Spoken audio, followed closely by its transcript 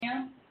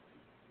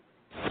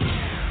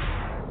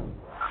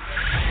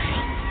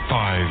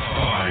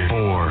5,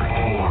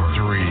 4,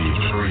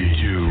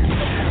 3, 2,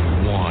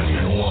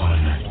 1.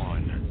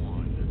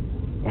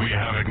 We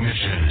have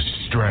ignition.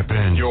 Strap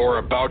in. You're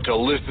about to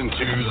listen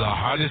to the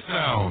hottest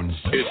sounds.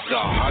 It's the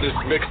hottest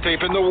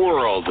mixtape in the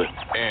world,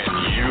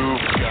 and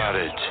you've got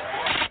it.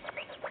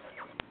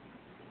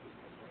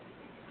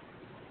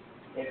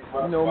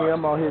 You know me,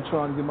 I'm out here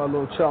trying to get my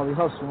little Charlie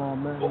hustle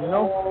on, man. You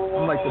know?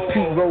 I'm like the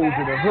Pete Rose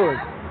of the hood.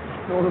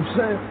 You know what I'm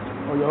saying?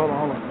 Oh, yeah, hold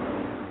on.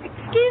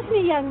 Excuse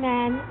me, young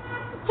man.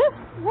 Just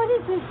what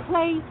is this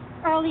play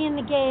Early in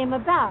the Game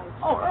about?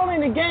 Oh, Early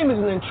in the Game is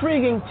an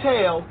intriguing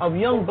tale of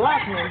young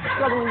black men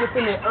struggling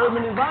within their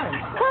urban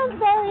environment. Sounds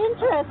very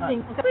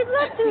interesting. We'd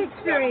love to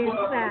experience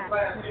that.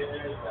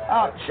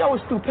 Show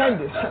is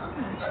stupendous.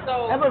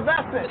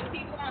 Effervescent.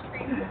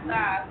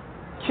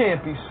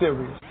 Can't be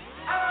serious.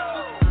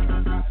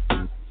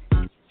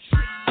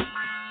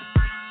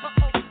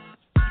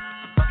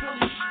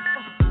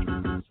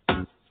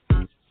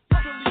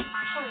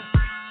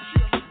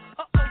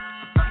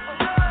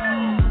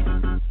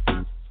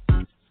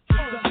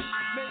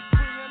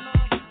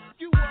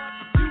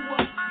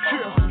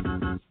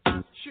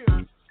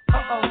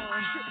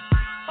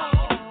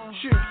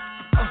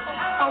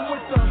 I'm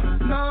with the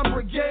NAAM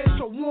Brigade,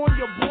 so warn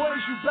your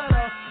boys, you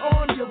better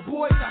arm your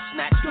boys. I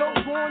snatch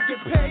those, go and get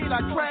paid,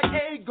 I crack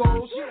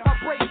egos. I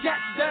break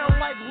gats down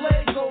like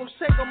Legos,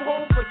 take them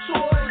home for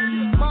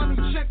toys.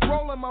 Mommy chick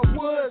rolling my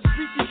woods,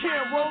 speak you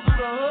can't roll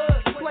through the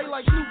hood. Play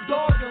like Snoop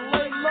Dogg and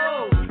lay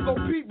low. Go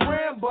Pete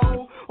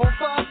Rambo on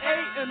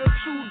 5'8" and a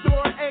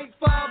 2-door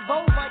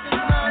 850 like it's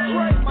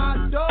Andre. My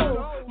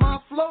dough, my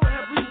flow,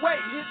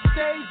 heavyweight, hit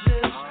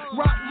stages.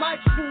 Rock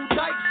mics, fool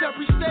dikes,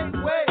 every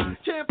state way.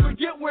 Can't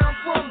forget where I'm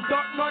from,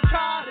 dark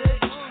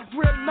narcotics.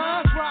 Grip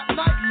nines, rock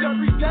nights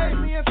every day.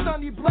 Me and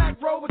Sonni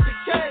Blak roll with the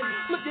K.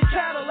 Flip your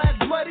Cadillac,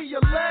 bloody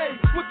your leg.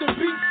 What the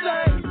beat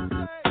say?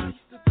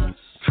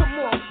 Come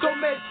on,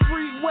 don't make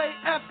freeway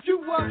F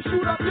you up,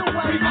 shoot up your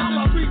way. We got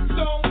the streets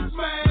on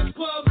smash,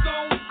 clubs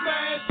on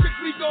smash, chicks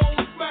we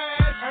gon'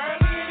 smash.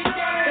 Early in the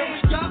game. And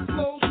we got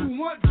flows who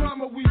want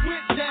drama, we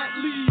with that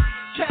lead.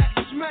 Cat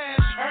smash.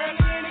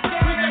 Early in the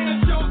game. We got the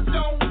jokes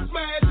on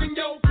smash and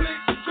yo click,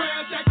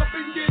 trash, act up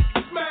and get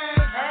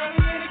smashed.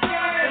 Early in the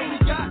game. And we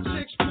got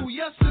chicks who,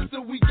 yes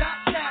sister, we got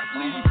cat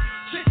lead.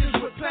 Chickens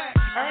with packs.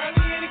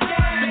 Early in the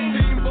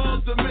game. 16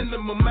 balls the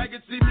minimum,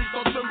 maggots see me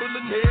start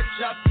trembling,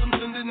 headshots, I'm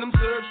sending them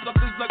serves,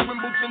 suckers like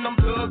Wimbledon, I'm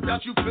thugged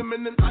out, you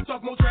feminine. I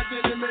talk more trash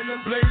than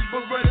Eminem. Blaze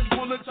Berettas,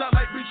 bullets out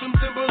like Beach from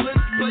Timberland.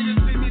 Players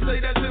see me say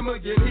that's him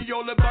again. He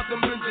all about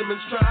them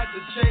Benjamins. Tried to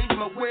change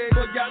my way,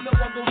 but y'all know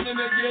I'm gon' sin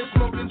again.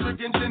 Smoking,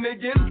 drinking, gin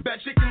again. Bad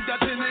chickens got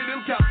 10 of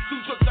them cops.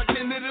 2 trucks got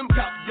 10 of them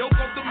cops. Yo,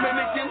 fuck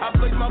Dominican. I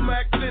play my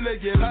Mac in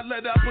again. I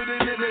let I put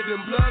it into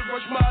them. Blood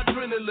rush my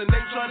adrenaline.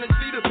 Ain't trying to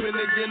see the pin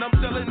again. I'm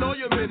telling all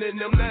your men in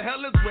them. The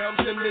hell is where I'm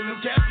sending them.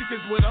 Casket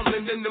is what I'm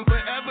lending them.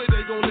 Forever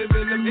they gon' live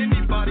in them.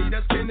 Anybody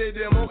that's kin to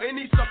them or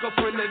any sucker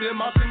friend of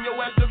them, I'll send your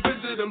ass to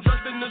visit them.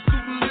 Dressed in the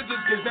suit and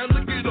lizard skins. Now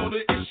look at all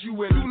the issue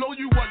in. You know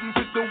you wasn't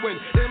fit to win.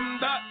 Them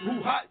dot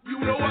who hot, you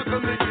know I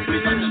come to get it.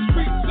 We got the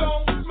streets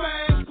on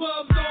smash,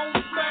 clubs on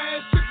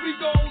smash, chicks we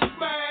gon'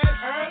 smash.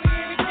 Early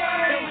in the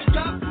game. And we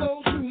got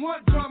flows who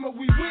want drama,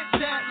 we with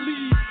that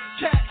lead.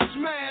 Cat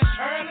smash.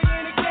 Early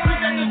in the game. We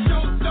got the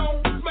jokes on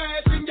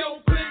smash and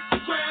yo click,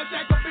 trash,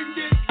 act up and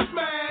get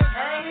smashed.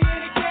 Early in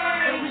the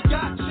game. And we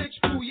got chicks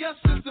who, yes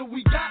sister,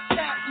 we got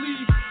cat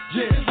lead.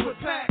 Chickens with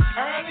packs.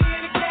 Early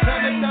in the game.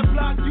 Now in that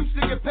block, you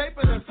stick a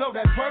paper and throw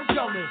that work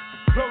on it.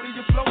 Brody,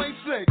 your flow ain't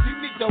slick, you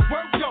need to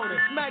work on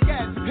it. Smack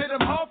ass, hit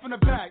him hard from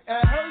the back,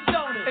 and hurt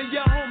on it. And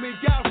your homie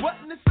got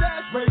what in the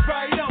stash?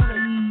 Right on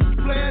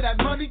it. Player that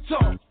money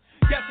talk,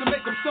 got to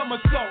make him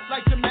somersault.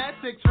 Like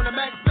gymnastics, when the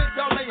max spit,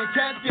 y'all laying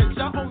caskets.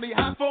 Y'all only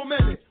hot for a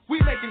minute. We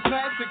making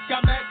classics,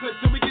 got mad clips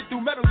till we get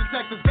through metal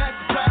detectors. Gas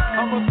is flat.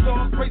 I'm a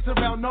dog, race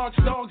around narc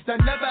dogs that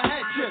never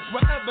had chips.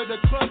 Wherever the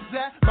club's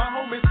at, my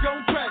homies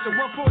gon' crash. At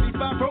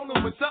 145 rolling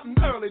with something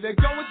early, they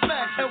go and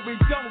smash. And we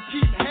don't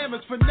keep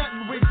hammers for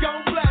nothing, we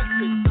gon' blast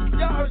it.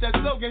 Y'all heard that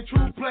slogan,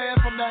 true player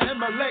from the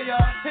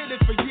Himalaya. Hit it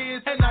for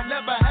years, and I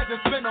never had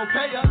to spend no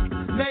payer.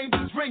 Names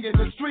is ringing,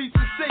 the streets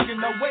is singing.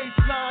 The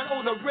waistline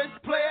or the wrist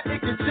player,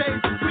 it can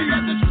change. We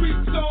got the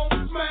streets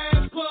on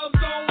smash,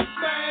 clubs on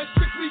smash,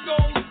 chicks we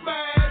gon'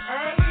 smash.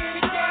 Early in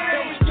the game.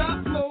 And we got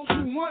flows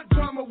who want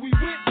drama, we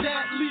with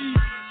that lead.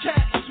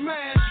 Cat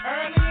smash.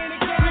 Early in the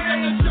game. We got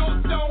the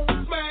jokes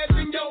on smash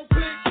and yo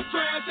click,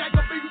 trash, act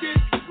up and get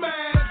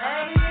smashed.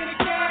 Early in the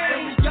game.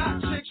 And we got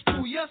chicks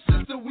who, yes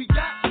sister, we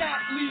got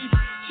cat lead.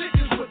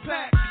 Chickens with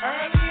packs.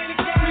 Early in the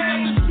game. We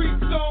got the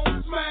streets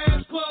on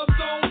smash, clubs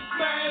on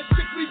smash,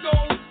 chicks we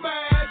gon'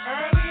 smash.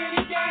 Early in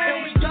the game.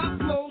 And we got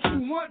flows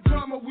who want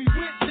drama, we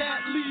with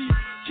that lead.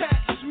 Cat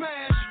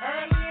smash.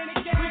 Early in the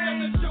game. We got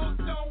the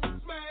jokes on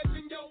smash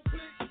and yo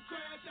click,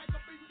 trash, act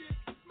up and get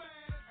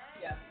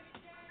smashed. Yeah.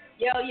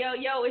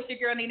 Yo, it's your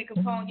girl Nina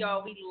Capone,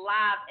 y'all. We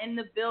live in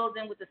the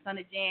building with the Son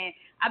of Jan.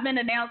 I've been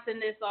announcing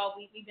this all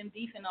week. We've been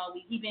beefing all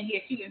week. He's been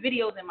here shooting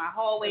videos in my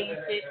hallway and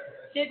shit.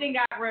 Shit done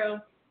got real.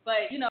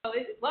 But, you know,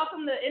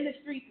 welcome to In the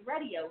Streets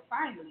Radio,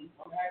 finally.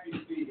 I'm happy to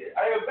be here.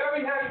 I am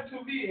very happy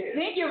to be here.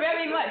 Thank you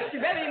very much.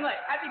 Very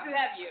much. Happy to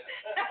have you.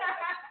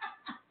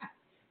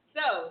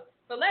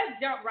 So let's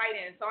jump right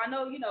in. So I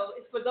know, you know,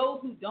 it's for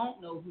those who don't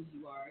know who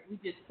you are. We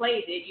just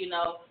played it, you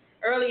know,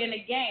 early in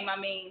the game. I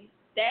mean,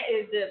 that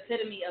is the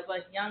epitome of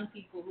us young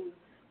people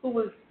who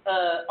was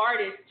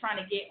artists trying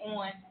to get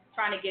on,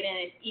 trying to get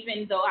in.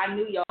 Even though I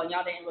knew y'all and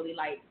y'all didn't really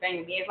like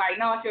bang with me. It's like,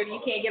 no, sure,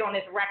 you can't get on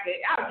this record.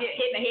 I was getting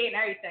hit in the head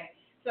and everything.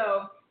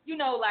 So,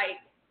 you know, like,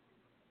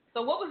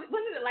 so what is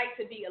it like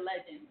to be a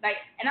legend? Like,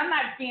 and I'm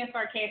not being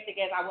sarcastic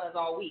as I was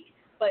all week.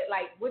 But,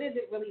 like, what is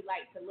it really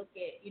like to look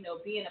at, you know,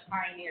 being a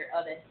pioneer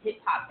of the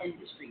hip-hop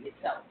industry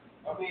itself?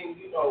 I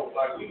mean, you know,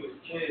 like, we was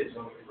kids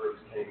when we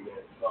first came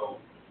in,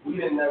 so we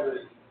didn't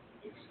never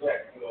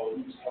expect, you know,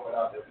 we was coming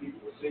out there, people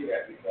would say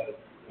that because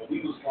when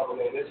we was coming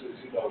in, this was,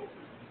 you know,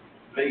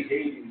 late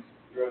 80s,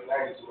 early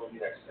 90s when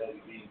we had Steady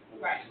B,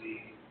 right.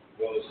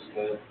 Will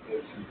Smith,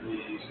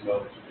 MCBs, you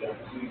know, so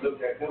we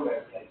looked at them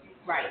as legends.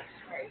 Right.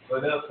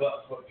 But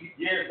for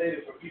years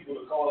later, for people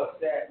to call us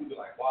that, we were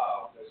like,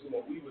 wow, because, you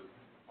know, we was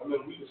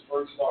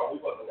first starting,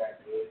 we wasn't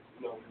that good.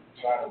 You know, we were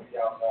trying to be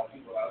outside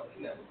people out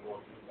there, never going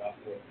to be out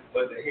there.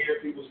 But to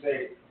hear people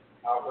say,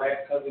 I'll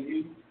rap because of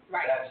you,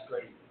 right. That's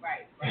crazy.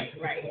 Right.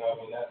 You know, I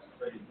mean, that's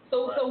crazy.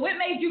 So what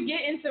made you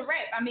get into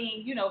rap? I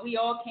mean, you know,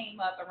 we all came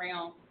up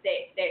around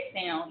that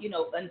sound, you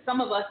know, and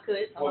some of us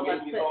could, some of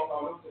us couldn't. There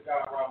was a guy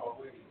around my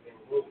way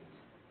named Millz.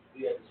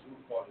 He had this group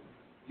called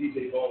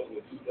DJ Bones and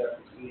the Two Devil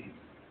Seeds.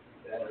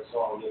 That had a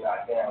song, You're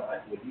Not Down.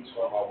 Like, when he's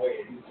from my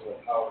way, and he was on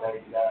Power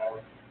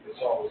 99. The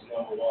song was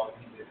 #1.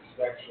 He did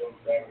Spectrum,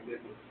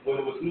 when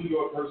it was New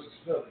York versus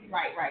Philly.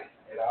 Right.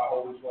 And I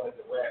always wanted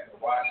to rap and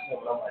watch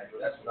him, and I'm like,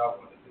 that's what I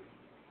want to do.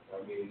 I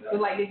mean, so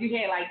like, did you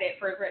have like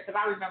that first rap? Because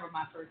I remember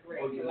my first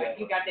rap. Oh, yeah.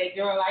 Like, you got that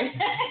joint like,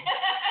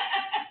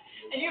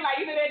 and you're like,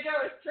 you know that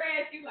joint was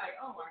trash. You like,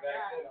 oh my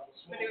God.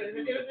 But it was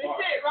the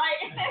shit, right?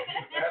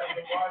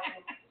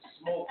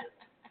 Smoking.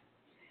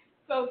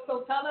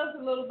 So tell us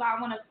a little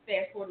about. I want to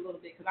fast forward a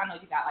little bit because I know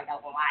you got like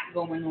a lot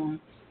going on.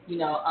 You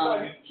know,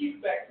 you can keep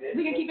it back there.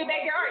 We can keep it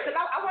back there, all right? Because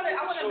I want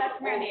to mess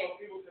around here.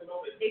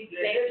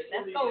 Exactly.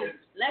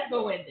 Let's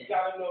go in there. You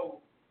gotta know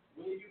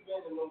where you've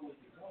been and know where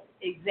you're going.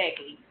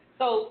 Exactly.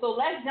 So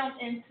let's jump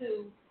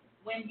into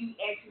when you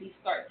actually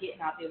start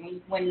getting out there.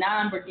 When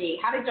NAAM Brigade,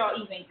 how did y'all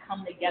even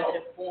come together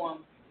to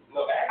form?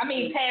 No,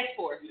 actually, Task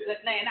Force. Yeah.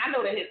 And I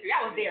know the history.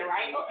 I was there,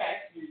 right? Okay.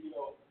 Actually, you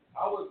know,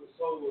 I was a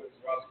soloist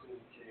Russell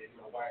kid, you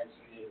know,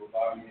 YMCA with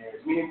Bobby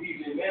Nance. Me and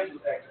DJ Millz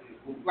was actually a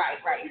group. Right.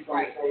 We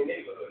from the same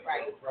neighborhood.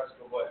 Right. You know,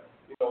 Fresco, but,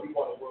 you know, we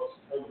won the world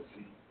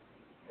supremacy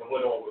and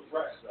went on with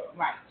Fresh stuff.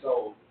 Right.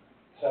 So,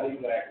 Sonni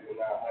Blak and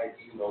Eyse,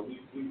 you know, we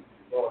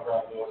going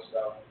around doing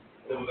stuff.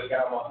 And there was a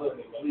guy in my hood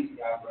named Meek,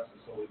 God rest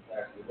his soul, he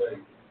passed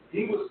away.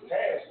 He was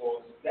Task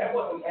Force. That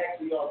wasn't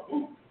actually our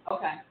group.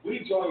 Okay.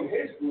 We joined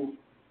his group.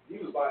 He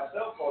was by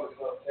himself on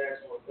himself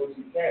Task Force,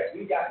 MC Task.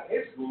 We got in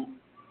his group.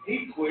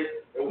 He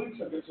quit, and we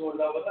took it to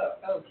another level.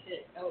 Oh,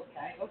 shit.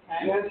 Okay.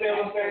 You understand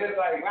what I'm saying? It's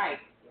like,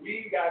 right.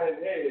 We got in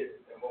his,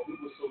 and when we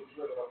were so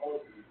driven and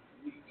hungry,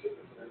 we took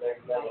it to the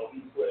next level.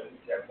 He quit, and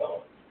we kept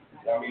going.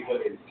 I mean, when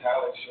in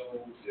talent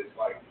shows, just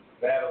like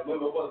battle.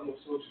 Remember, it wasn't no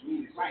social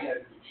media, so right. we had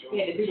to do shows. We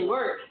had to do the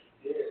work.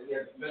 Yeah, we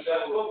had to do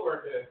the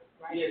footwork there.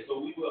 Right. Yeah, so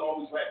we were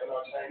always rapping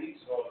our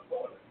Chinese on the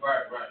corner.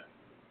 Right.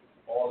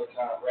 All the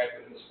time,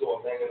 rapping in the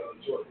store, banging on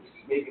the joint.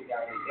 Making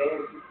guy named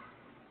Andrew,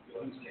 you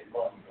know, he was getting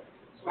money back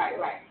then. So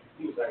right.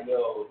 He was like,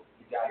 yo,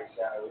 you guys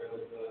sound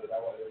really good. I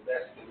want to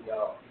invest in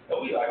y'all. And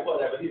we like,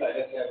 whatever. He like,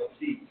 let's have a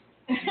seat.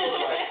 He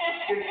was like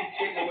 50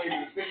 chicken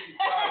wings and 55 in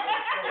the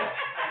store.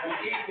 We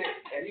eating it,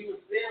 and he was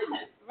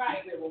serious.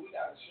 Right. He said, well, we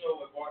got a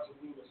show at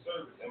Barcelona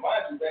Service. And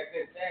mind you, back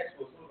then, Task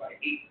Force was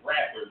like 8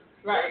 rappers.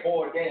 Right.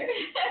 4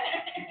 dancers.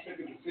 He took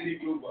it to City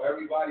Group where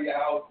everybody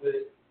else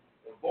did,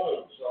 and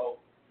boom. So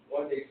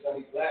one day,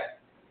 Sonni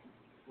Blak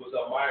was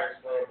up Myers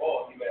playing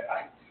ball. He met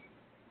Eyse.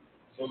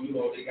 So, you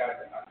know, they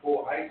got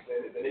four Eyse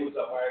in it, and they was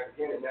up Myers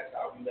again, and that's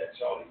how we met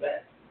Charlie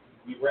Mack.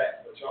 We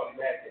rapped for Charlie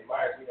Mack and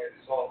Myers. We had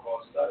this song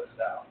called Stutter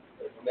Style.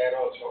 And from that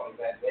on, Charlie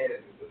Mack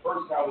managed it. The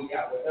first time we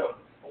got with him,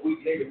 a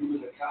week later, we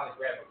was a college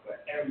rapper for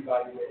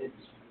everybody in the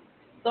industry.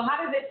 So how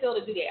does it feel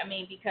to do that? I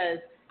mean, because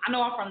I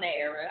know I'm from that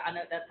era. I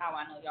know that's how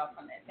I know y'all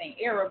from that same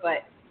era.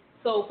 But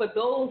so for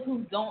those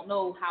who don't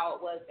know how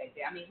it was back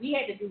there, I mean, we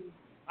had to do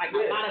like a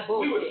lot of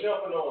bullshit. We were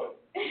jumping on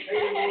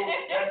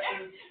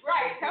tables,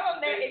 right. Tell them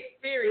that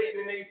experience.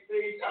 In their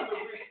stage, I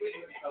remember we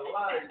spitting a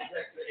lot of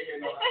execs to air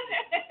and all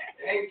that.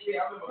 And I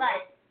remember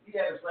he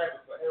had us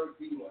rapping for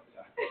Eric B one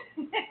time.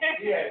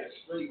 He had a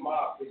straight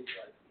mob face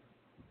like,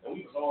 and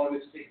we was all in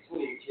this big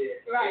twin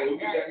kid. Right. And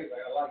he was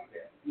like, I like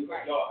that. He was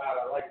like, y'all,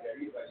 I like that.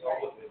 He was like,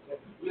 y'all wasn't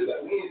intended. We was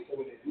like, we ain't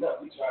intimidated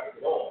nothing. We trying to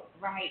get on.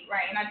 Right.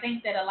 And I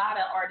think that a lot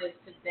of artists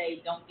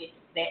today don't get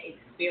that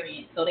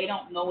experience, so they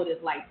don't know what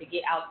it's like to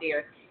get out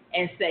there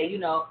and say, you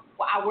know,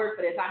 well, I work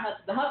for this.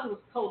 The hustle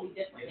was totally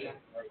different here.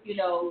 Right. You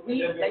know,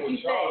 we, like you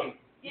said,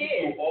 he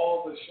do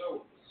all the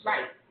shows. So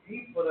right.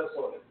 He put us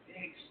on the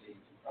big stage.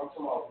 I'm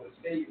talking about the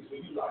stages where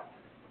you like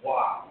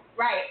wow.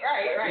 Right.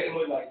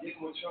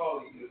 Getting with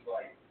Charlie is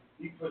like,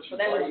 he put you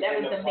that was in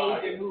the major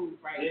fire. move,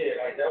 right? Yeah,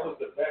 like that was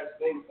the best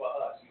thing for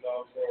us, you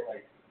know what I'm saying?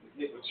 Like, to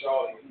get with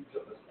Charlie, he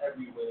took us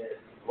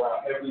everywhere,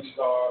 around every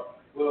star,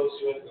 Will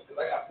Smith, because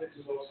I got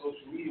pictures on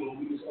social media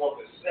when we was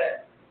on the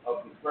set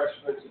of the Fresh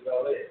Prince of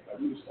Bel-Air. Like,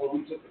 we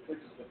took the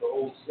pictures of the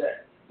whole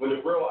set when the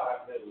real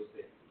Eyse was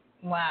there.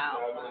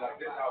 Wow. You know what I mean? Like,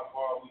 this is how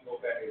far we go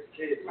back as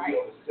kids. Right.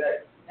 We on the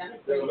set, That's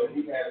filming,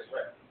 he had us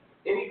rap.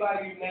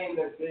 Anybody you name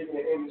that's big in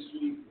the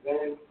industry,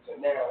 then to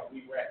now,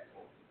 we rap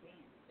for.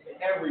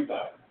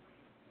 Everybody.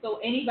 So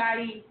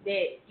anybody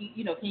that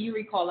you know, can you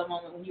recall a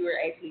moment when you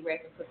were actually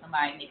rapping for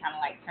somebody and they kind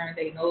of like turned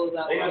their nose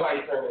up? Ain't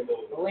nobody turned their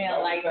nose up. We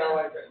don't like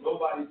that.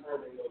 Nobody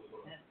turned their nose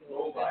up.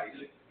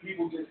 Nobody.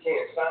 People just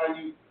can't sign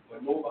you,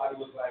 but nobody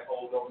was like,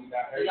 oh no, we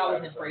got everybody. Y'all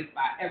was embraced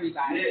by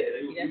everybody.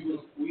 Yeah,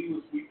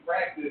 we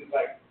practiced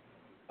like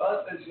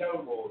us as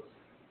young boys.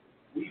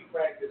 We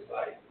practiced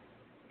like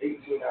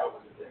 18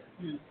 hours a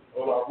day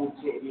on our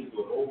routine. We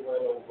do it over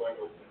and over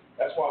and over.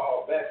 That's why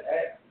our best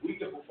act, we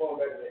can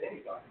perform better than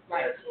anybody.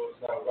 Right. So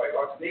it's not right.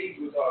 Our stage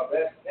was our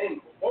best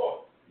thing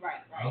performing. Right.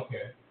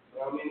 Okay.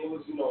 So, I mean, it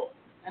was, you know.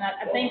 And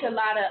I think a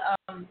lot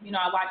of, you know,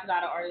 I watch a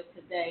lot of artists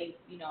today,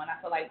 you know, and I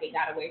feel like they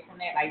got away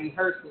from that, like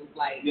rehearsals.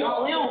 Like,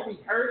 no, we don't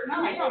rehearse.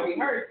 No, we don't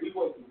rehearse. We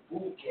went through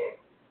boot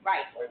camp.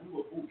 Right. Like, we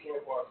were boot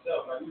camp for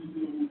ourselves. Like, we would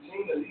do the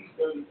routine at least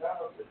 30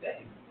 times a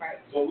day. Right.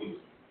 So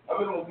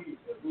I remember when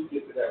we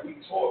get to that, we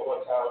toured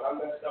one time, and I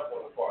messed up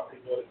on the part.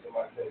 They brought it to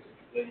my attention.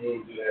 Then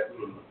you didn't do that.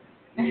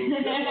 And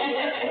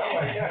I'm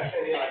like, yeah,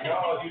 and they're like,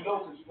 no, you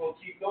know, because you're going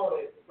to keep doing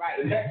it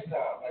the next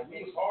time. Like,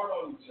 we was hard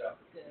on each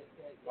other. Good.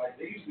 Like,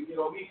 they used to get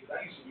on me because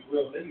I used to be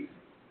real lazy.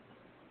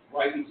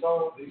 Writing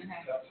songs, they used to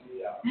cuss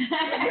me out.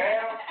 And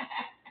now,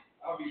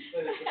 I'll be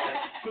finished in like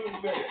 2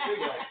 minutes. They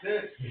were like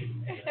this.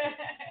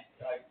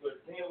 Like,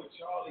 but then with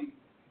Charlie,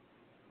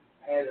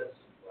 had us,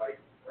 like,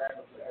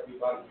 rapping for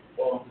everybody,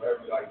 performing for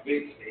every, like,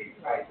 big stage.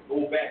 Like, to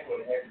go back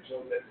when they had the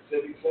shows at the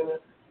Civic Center,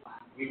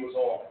 we was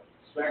on it.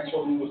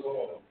 Spectrum, we was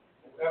on it.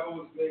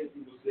 Whoever was there,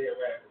 he was there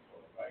rapping for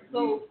them. Like,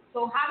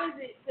 so how does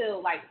it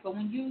feel like? So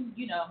when you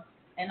know,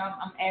 and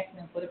I'm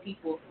asking for the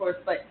people, of course,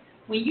 but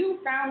when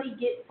you finally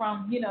get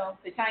from, you know,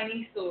 the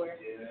Chinese store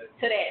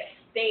to that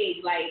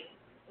stage, like,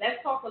 let's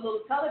talk tell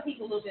the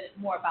people a little bit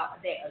more about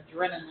that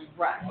adrenaline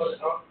rush.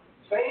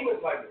 Fame is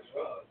like a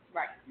drug.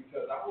 Right.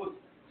 Because I was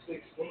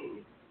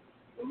 16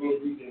 when me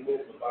and DJ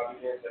Millz and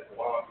Bobby Dance at the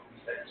Wild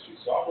Second Street.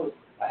 So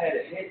I had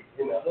a hit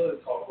in the hood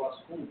called Rush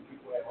Cool.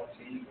 People had my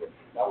TV, but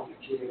I was a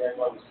kid and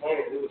everybody was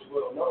playing. It was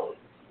well known.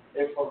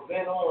 And from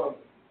then on,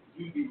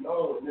 you be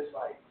known. And it's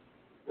like,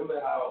 remember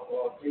how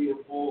Paid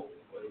in Full,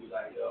 where it was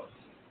like, yo,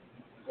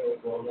 I'm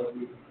going to love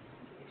you.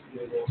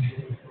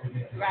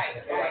 Right.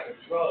 It's like a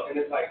drug. And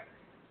it's like,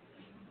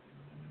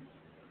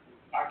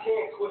 I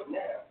can't quit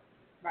now.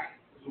 Right.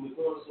 Because we've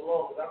been doing it so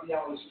long, because I be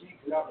out in the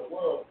streets and out in the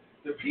world.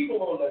 The people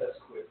won't let us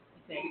quit.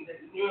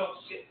 You know,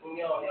 shit from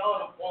y'all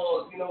the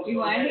phones, you know. You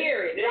want to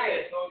hear it, yeah,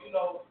 right? So, you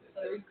know.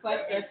 So the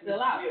request is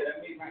still out. Yeah,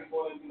 that makes me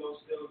want to, you know,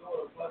 still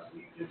doing it. Plus,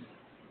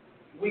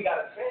 we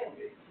got a fan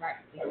base. Right.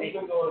 Like, we've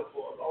been doing it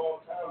for a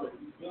long time, and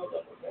we built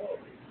up a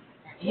fan base.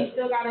 You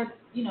still got to,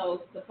 you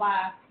know,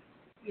 supply,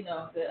 you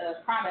know,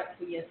 the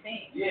product for your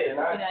fans. Yeah,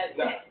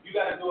 you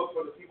got to do it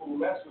for the people who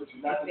mess with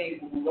you, not the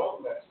people who don't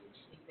mess with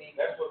you. Exactly.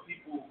 That's what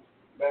people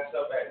mess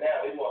up at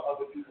now. They want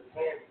other people's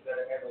fans instead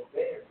of having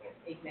their fans.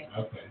 Exactly.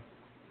 Okay.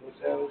 You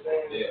know what I'm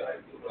saying? Yeah.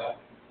 Like,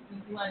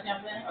 you want to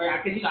jump in? Or,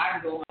 because, you know, I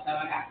can go on, so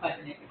I got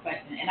question after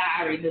question, and I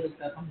already knew the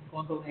stuff. I'm just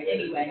going to go there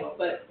anyway.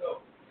 But,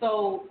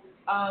 so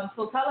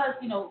tell us,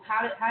 you know,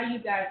 how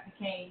you guys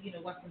became, you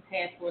know, went from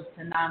Task Force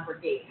to NAAM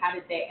Brigade. How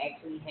did that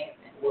actually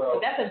happen? Well,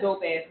 that's a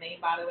dope ass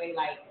name, by the way.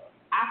 Like,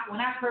 when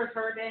I first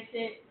heard that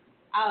shit,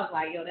 I was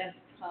like, yo, that's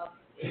tough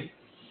as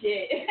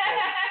shit.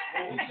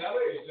 Then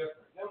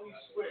we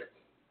switched.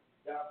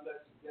 God bless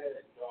his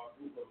dad, you know, our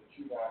group of the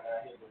Q9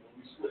 out here, but when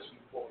we switched,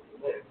 we formed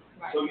the list.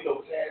 Right. So, you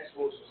know, Task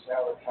Force was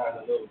sounding kind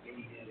of a little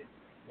dated.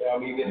 You know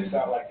what I mean? Then it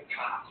sounded like the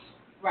cops.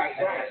 Right.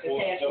 The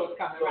Task Force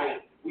coming,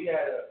 right. We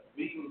had a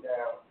beating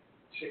down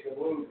chicken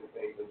wings and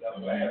things in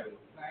Delaware Avenue.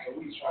 Right. So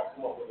we was trying to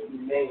come up with a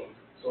new name.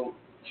 So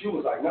Q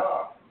was like,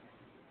 nah,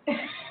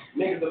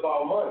 niggas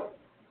about money.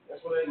 That's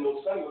what I didn't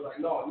know. Sonny was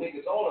like, no,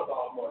 niggas all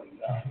about money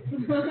now.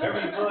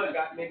 Every hood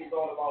got niggas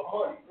all about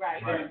money.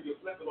 Right. Then you're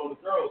flipping on the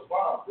girls'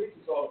 bomb.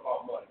 Bitches all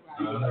about money. Right.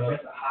 He was like,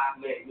 that's a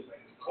hot name. He was like,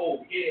 it's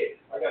cold. Yeah,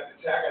 I got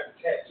the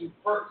tattoo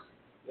first.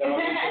 You know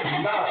what I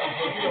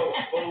mean? You know,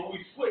 but when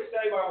we switched,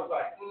 everybody was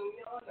like,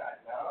 y'all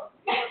got now.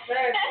 Y'all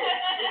task force.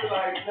 He was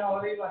like, no,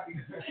 they like,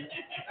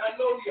 I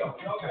know y'all.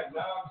 Y'all got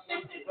now.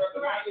 Right.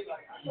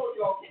 Like, I know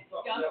y'all can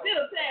something else. Y'all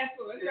still task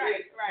force.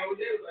 Right. So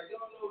they was like,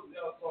 y'all know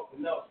y'all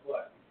something else,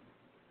 but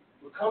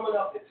we're coming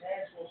up, the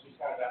Task Force is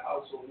kind of a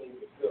household name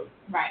in Philly.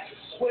 Right. To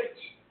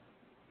switch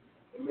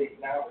and make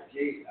NAAM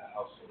Brigade a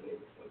household name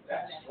in Philly,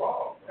 that's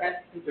strong. Right?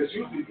 Because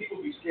usually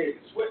people be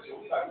scared to switch, and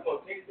we're going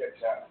to take that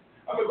chance.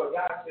 I remember a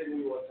guy said to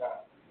me one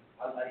time,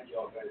 I like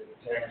y'all better than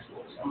Task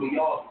Force. I mean,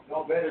 y'all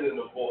better than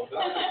the boys.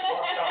 And I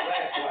was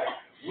like, like,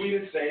 we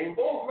the same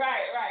boys.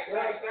 Right.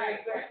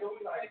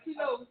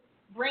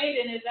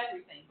 branding is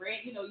everything.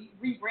 You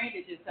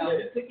rebranded yourself.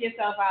 You took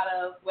yourself out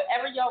of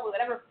whatever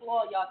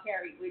flaw y'all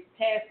carried with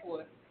Task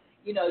Force.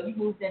 You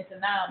moved into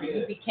NAAM and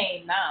you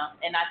became NAAM,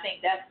 and I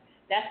think that's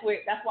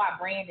why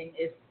branding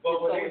is so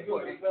important. But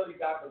when they do the Philly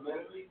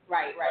documentary,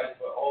 right. Like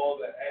for all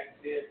the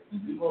actors,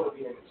 you're going to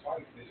be in the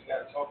twice. You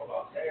got to talk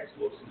about Task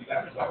Force. You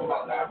got to talk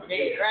about NAAM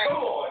Brigade. Right.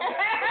 Come on, man.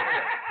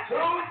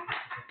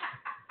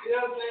 You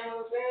know what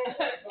I'm saying?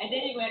 And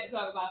then you're going to have to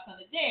talk about Son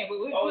of Jam,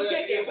 but we'll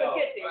get there. We'll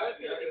get there.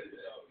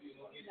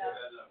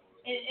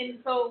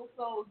 And so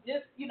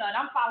just, and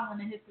I'm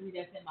following the history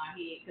that's in my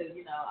head because,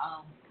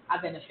 I've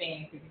been a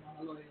fan because,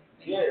 I'm a lawyer.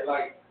 Yeah,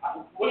 like, I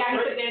put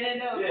that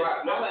in there.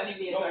 Yeah, I wasn't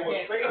even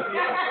what's crazy is when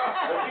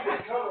we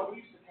were coming,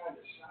 we used to kind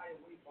of shy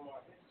away from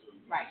our history.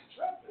 Right.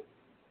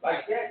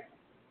 Like that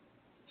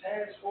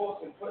Task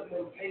Force and putting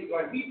them paid,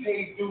 like we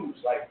paid dues.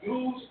 Like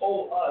dues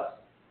owe us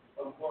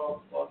a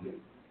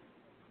motherfucking,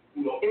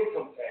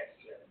 income tax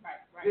check. Right.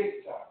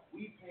 Big time.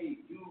 We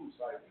paid dues,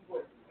 like we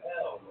went through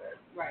hell, man.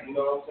 Right. You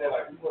know what I'm saying?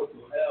 Like we went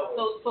through hell.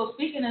 So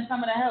speaking of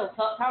some of the hell,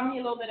 tell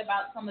me a little bit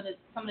about some of the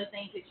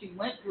things that you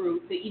went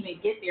through to even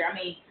get there. I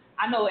mean,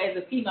 I know as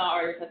a female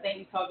artist, I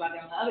think we talked about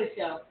that on the other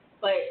show,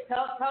 but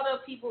tell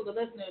the people, the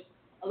listeners,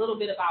 a little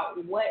bit about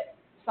what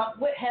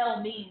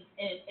hell means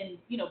in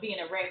being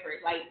a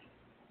rapper. Like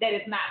that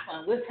is not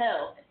fun. What's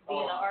hell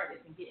being an artist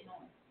and getting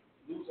on?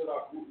 Losing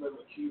our group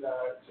member Q9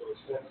 to a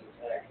sense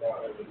attack down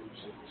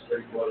evolution,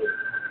 straight water,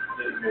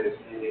 30 minutes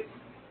head.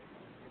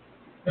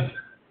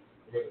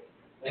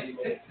 30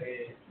 minutes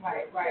head.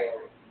 Right.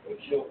 And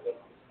killed them.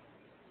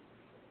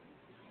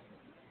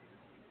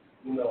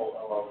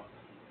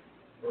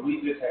 But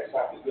we just had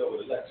something to deal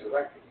with Electric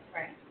Records.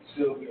 Right.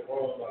 Sylvia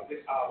Rome, like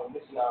this album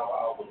was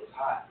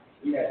hot.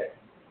 We had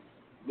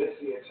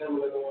Missy and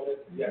Timberland on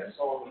it. We had a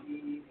song with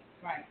Eve.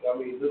 Right.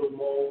 Little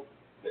Mo.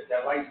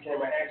 That Lights,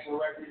 Camera, Action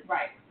record.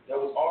 Right. That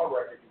was our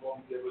record, the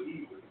one we did with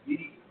Eve, with the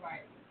beat.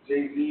 Right.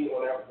 Jay-Z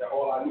on that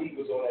All I Need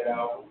was on that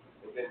album.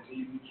 And then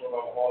Jay-Z came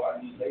out with All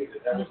I Need later.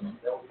 That was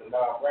the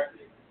NAAM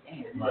record.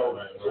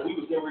 So we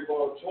was getting ready to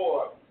go on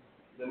tour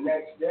the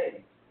next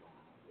day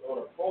on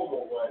a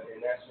promo run,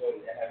 and that's when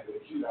it happened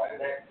with Q9.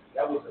 And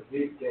that was a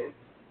big thing,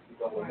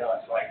 with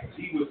us. Like, cause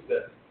he was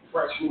the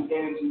fresh new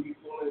energy we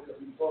pulling because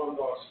we formed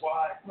our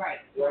squad. Right.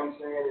 You know what I'm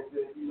saying? And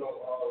then,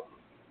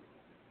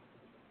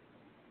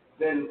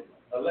 then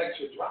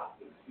Electra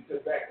dropped it because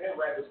back then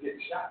rappers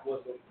getting shot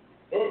wasn't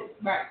in.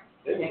 Right.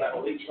 They was like,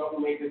 they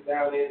troublemakers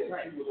down there,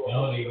 and he was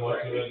on.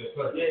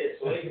 Yeah,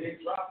 so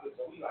they dropped it.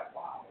 So we like,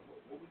 wow,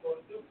 what we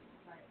gonna do?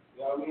 Right.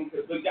 You know what I mean?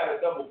 Because we got to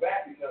double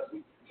back because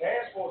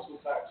Task Force was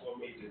signed to a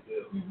major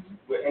deal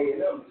with A&M,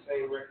 the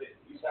same record.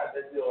 We signed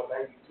that deal in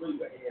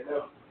 '93 with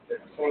A&M.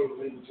 That's the same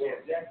label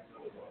Janet Jackson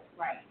was on.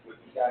 Right. With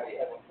the guy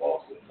they Evan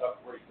Foster,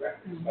 Tough Break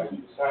Records. Like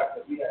we was signed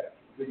because we had a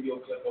video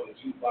clip on the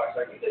jukebox.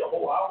 Like we did a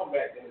whole album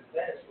back then as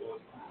Task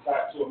Force.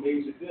 Signed to a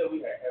major deal.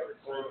 We had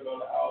Eric Sermon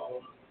on the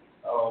album.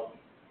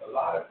 A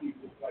lot of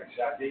people like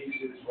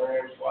Shadacious,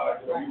 Ram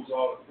Squad, we was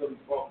all the Philly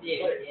funk.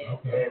 Yeah.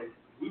 Okay. And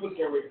we was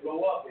getting ready to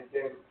blow up, and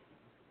then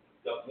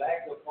the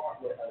black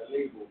department of the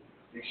label,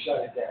 they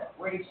shut it down.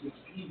 Racist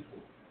people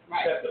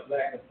shut the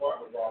black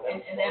department down.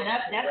 And then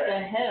that's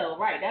the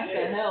hell, right? That's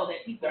the hell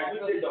that people like, are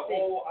we really did the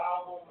whole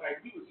album,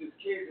 like we was just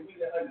kids and we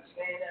didn't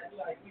understand that.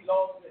 We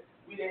lost it.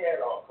 We didn't have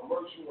a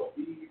commercial or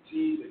BET,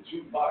 the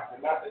jukebox,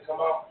 and not to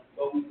come out,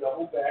 but we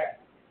doubled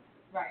back.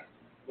 Right.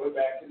 Went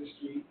back to the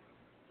street.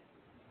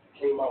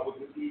 Came out with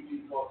this EP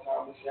called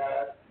Time to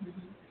Shine.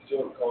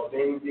 Joint called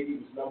Dame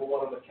Diggy was #1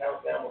 on the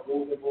countdown with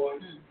Golden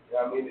Boy. You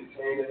know what I mean? And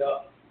tearing it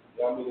up.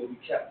 You know what I mean? And we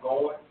kept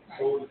going.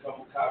 Sold a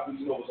couple copies.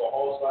 It was on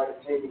All-Star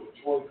Entertainment with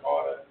Troy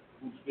Carter,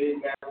 who's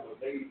big now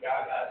with Lady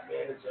Gaga's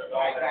manager and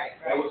all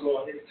that. That was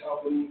on his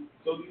company.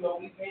 So,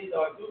 we paid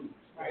our dues.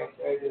 Right.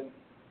 And then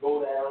go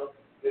down.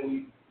 Then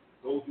we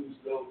go through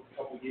still a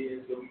couple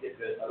years. Then we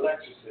get the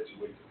election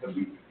situation.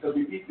 Because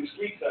we beat the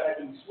streets, so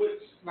after we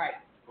switched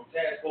from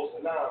Task Force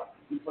to NAAM,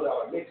 we put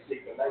out a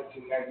mixtape in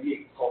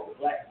 1998 called The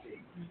Black Tape,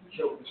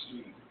 Killed the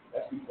Street.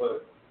 That's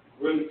because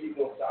really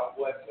people in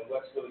Southwest and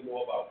West Philly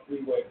know about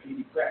Freeway and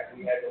PD Crack, and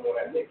we had them on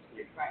that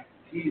mixtape. Right.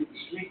 Heated the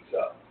streets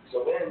up.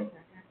 So then,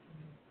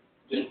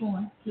 in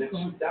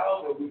 2000,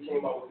 we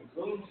came out with the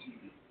Green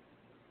CD.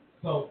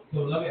 So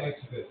let me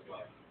ask you this,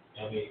 like,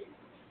 I mean,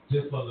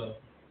 just for the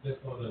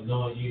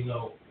knowing what you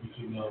know,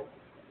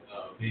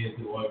 being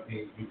through all the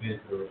things you've been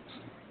through.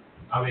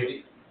 I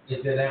mean,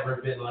 has there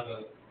ever been like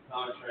a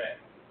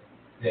contract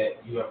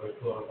that you ever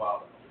thought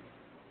about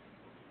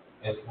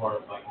as far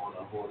as like on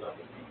a whole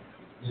other,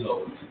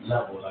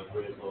 level, like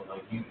where it's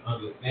like you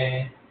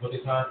understand what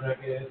the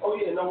contract is? Oh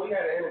yeah, no, we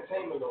had an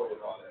entertainment lawyer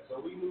and all that, so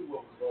we knew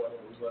what was going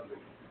on. We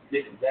wasn't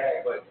getting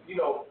back, but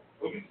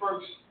when you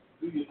first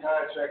do your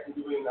contract and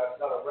you really not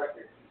sell a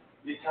record,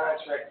 your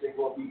contracts ain't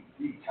gonna be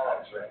the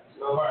contracts.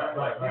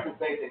 Right. People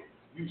thinking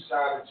you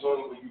sign a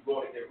joint when you're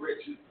going to get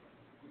rich, you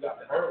got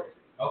to earn it.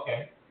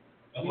 Okay.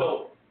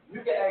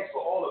 You can ask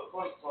for all the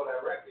points on that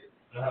record.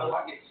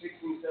 I get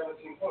 16,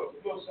 17 points.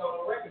 If you don't sell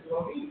no records, you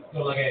don't need them.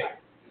 So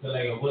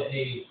at what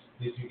age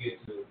did you get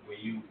to where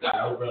you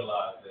I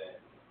realized that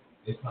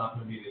it's time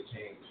for me to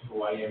change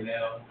who I am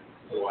now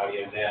to who I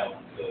am now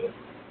to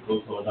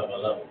move to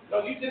another level. No,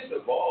 you just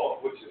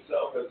evolve with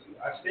yourself. Cause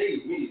I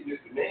stayed me,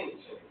 just the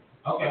name change.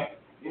 Okay.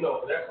 You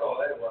know, that's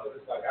all that was.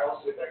 It's like I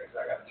don't sit back and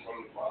say I got to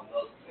change my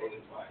look,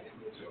 change my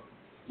image, or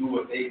do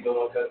what they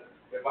doing. Cause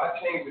if I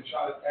change and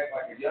try to act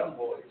like a young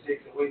boy, it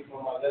takes away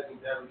from my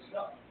legendary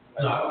stuff.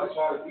 Like, I'm not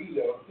trying to be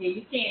there. Yeah,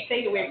 you can't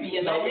take away from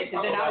your legend,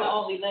 because then I'm the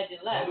only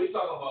legend left. When we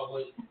talk about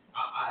what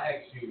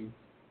I asked you,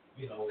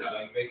 you know,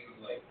 like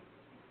basically like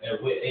at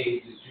what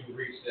age did you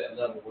reach that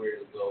level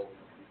where it go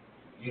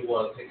you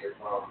want to take it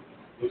from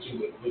what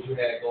you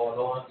had going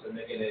on to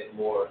making it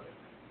more,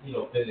 you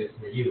know, business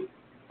for you?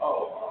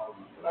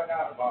 When I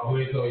got about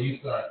when so you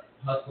start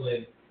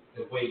hustling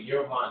the way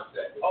your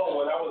mindset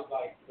was. when I was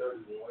like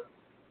 31.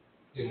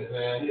 You know what I'm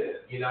saying? Yeah.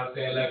 You know what I'm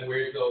saying? Like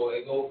where so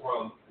it go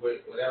from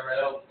whatever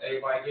else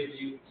everybody gives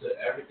you to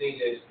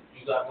everything that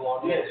you got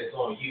going on, it's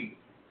on you.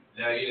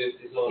 Now it's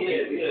on you.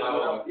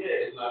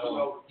 It's not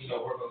on you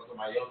know, working on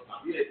somebody else's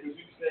time. Yeah, because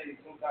you say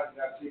sometimes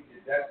you got to take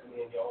your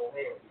destiny in your own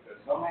hands,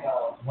 because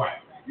sometimes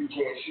you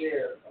can't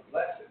share a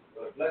blessing.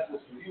 But a blessing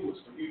for you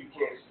is for you. You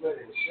can't split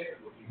it and share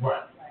it with people.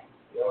 Right.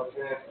 You know what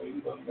I'm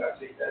saying? So you got to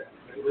take that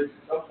consideration.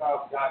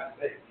 Sometimes God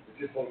says, it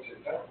just ain't your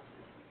turn.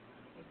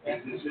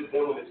 It's just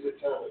then when it's your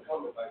turn to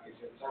come, it's like it's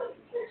your turn.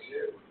 You can't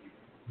share it with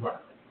people. Right.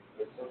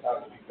 But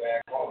sometimes it be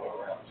bad karma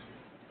around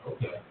you.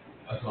 Okay.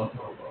 That's what I'm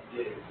talking about.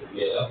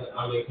 Yeah.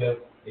 I mean,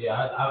 cause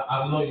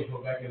I know you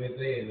from back in the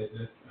day, and it's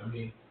just, I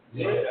mean.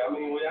 Yeah, I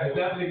mean, it's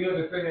definitely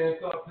good to sit here and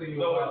talk to you.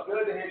 No, it's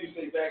good to hear you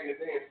say back in the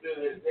day and still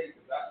here today,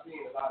 because I've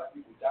seen a lot of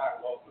people die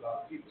and lost a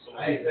lot of people. So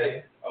when you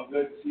say, I'm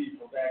good to see you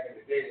from back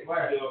in the day and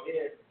still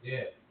here,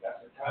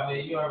 that's a time. I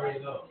mean, you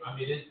already know. I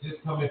mean, it's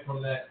just coming from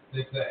that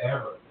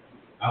era.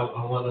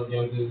 I'm one of them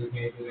young dudes that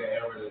came through that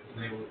era that was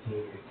able to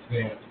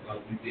experience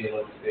like you did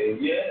on the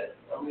stage. Yeah,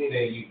 I mean,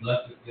 saying you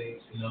blessed the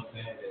stage, you know what I'm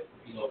saying? That,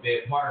 you know,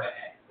 being part of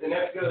that. And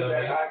that's good. You know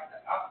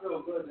that I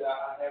feel good that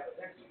I have a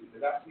history,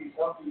 because I see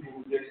some people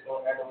who just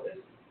don't have no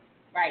history.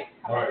 Right.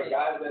 The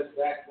guys that's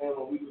back then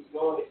when we was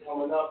doing it,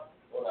 coming up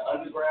on the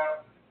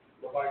underground,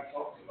 nobody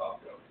talks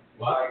about them.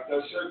 Like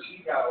the shirts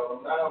he got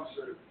on, now I'm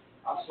sure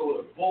I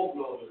sold a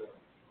boatload of them.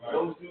 Right.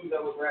 Those dudes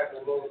that was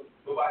rapping,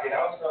 nobody, and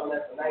I was selling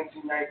that for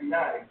 $19.99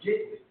 and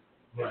getting it.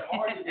 It's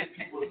hard to get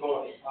people to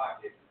go in their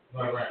pocket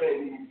and spend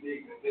these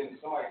things, and then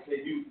somebody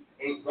say you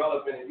ain't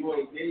relevant and you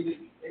ain't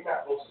dated, they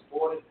not gonna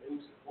support it, they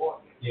will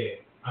support it. Yeah.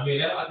 I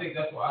mean, I think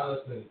that's why I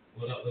listen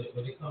when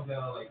it comes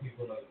down to like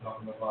people like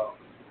talking about,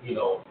 you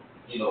know,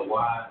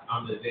 why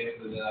I'm the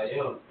dancer that I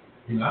am.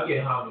 You know, I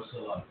get homage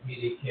to like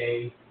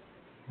PDK,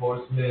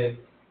 Horseman,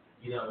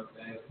 you know what I'm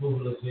saying,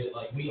 Smooth Legit.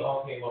 Like we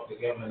all came up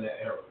together in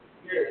that era.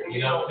 Yeah. You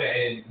know what I'm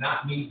saying? And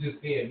not me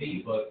just being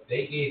me, but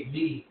they gave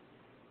me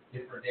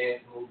different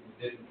dance moves and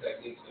different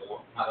techniques and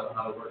how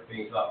to work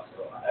things up.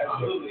 So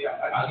absolutely,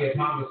 I get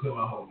homage to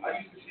my homies.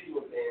 I used to see you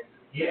with dance.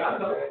 Yeah,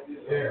 I know.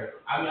 Yeah.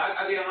 I mean,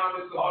 I get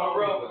homage to all the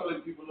real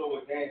colored people know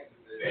what dance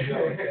is. They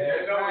know what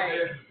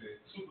dance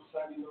is. Super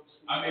Sunny.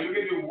 I mean, we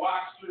can do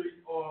Walk Street,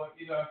 or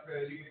you know what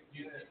I'm saying.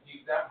 You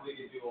definitely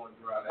can do on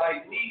the drive.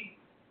 Like me,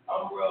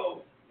 I'm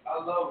real.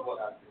 I love what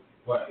I do.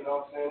 Right. You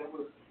know what I'm saying? It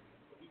was,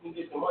 you can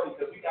get the money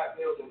because we got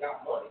bills and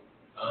got money.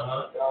 Uh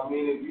huh. You know what I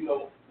mean? And, you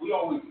know, we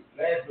always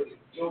laugh with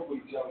it, joke with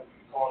each other,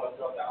 calling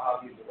ourselves the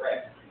hobbies of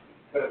rap.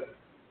 Because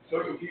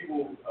certain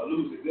people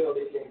lose a deal,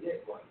 they can't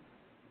get money.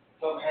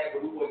 Something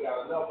happened, we wouldn't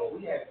got enough one.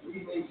 We had 3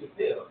 major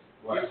deals.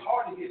 Right. It's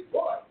hard to get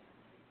one.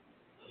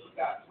 We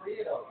got 3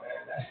 of them,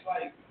 man. That's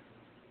like,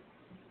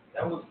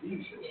 that was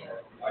decent,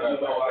 man. Like,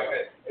 you know,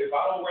 like, if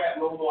I don't rap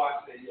no more,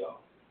 I say, yo,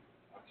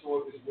 I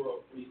toured this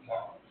world 3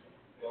 times.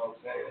 You know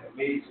what I'm saying? I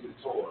made it to the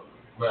tour.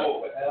 Right.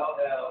 Tour with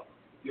LL.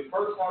 Your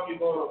first time you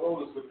go on the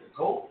road is with the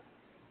GOAT.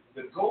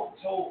 The GOAT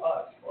told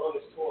us on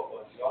this tour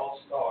bus,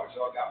 y'all stars,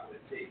 y'all got what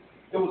it takes.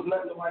 There was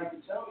nothing nobody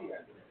could tell me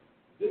after that.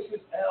 This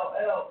is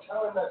LL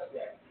telling us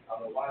that. I've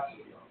been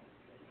watching y'all.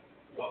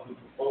 Y'all be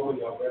performing,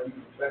 y'all very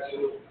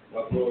professional,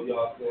 y'all doing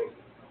y'all thing.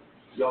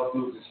 Y'all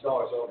dudes are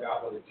stars, y'all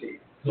got what it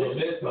takes. So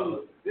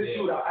this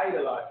dude I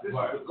idolize. This is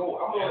the GOAT.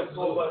 I'm on the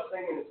tour bus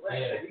singing this rap,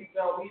 and he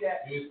tell me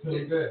that. It's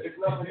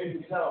nothing he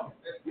can tell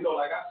me. You know,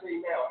 like I say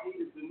now, hate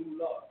is the new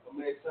love. My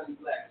man Sonni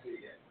Blak say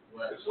that.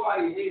 Right. That's why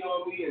you hate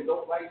on me and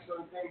don't like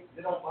certain things.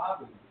 They don't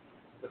bother me.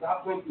 Because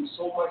I've been through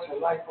so much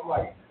in life. I'm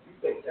like, you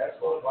think that's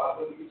going to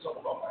bother me? You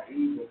talk about my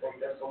age and think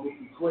that's going to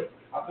make me quit.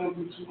 I've been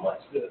through too much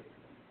to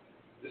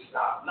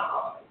stop.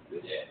 Nah.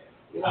 You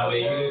know I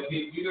mean,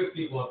 you just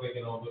keep on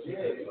thinking on what you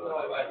think. You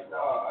know, like,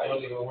 nah. I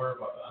don't even worry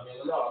about that. I mean,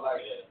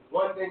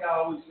 one thing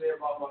I always say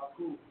about my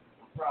crew,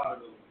 I'm proud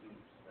of those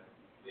dudes, man.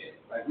 Yeah.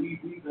 Like, we've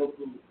been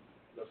through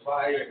the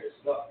fire and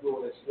stuff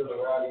through and still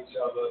around each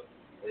other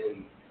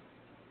and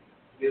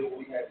did what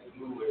we had to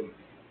do and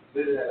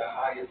did it at the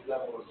highest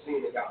level of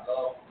seeing it, got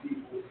love for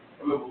people.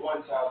 I remember one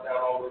time down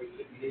all the way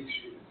to 58th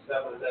Street,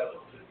 7-Eleven,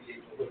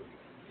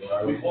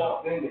 58th. We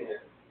walked in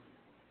there.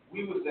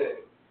 We was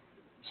in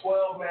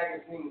 12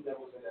 magazines that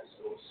was in that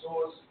store.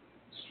 Source,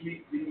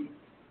 Street Beat,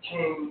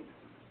 King,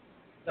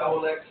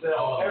 Double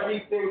XL,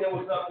 everything that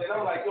was up there.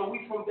 And I'm like, yo,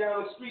 we from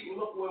down the street and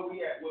look where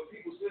we at. Where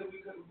people said we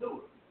couldn't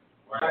do it.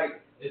 Right.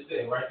 Like, it's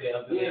there, right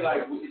there. Yeah,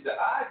 like the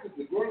odds is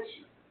against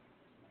you.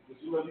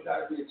 Because you know you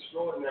gotta be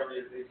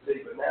extraordinary, as they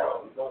say. But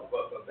now you don't.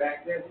 But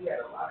back then we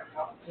had a lot of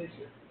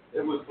competition.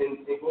 It was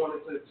in going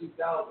into the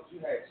 2000s. You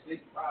had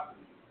state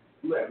property.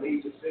 You had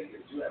major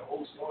figures. You had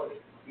Old Sonni.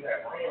 You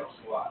had Ram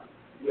Squad.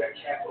 You had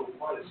Capital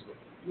Punishment.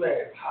 You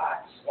had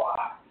hot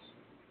squads.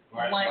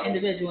 Right. One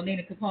individual,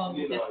 Nina Capone,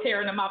 was just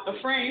tearing them out the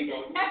frame.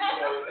 And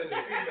the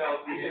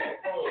females, Nina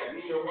Capone,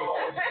 Nina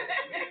Ross.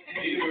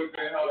 Nina was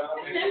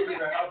in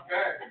her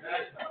back.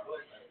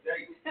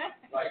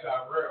 Like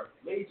our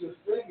major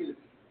figures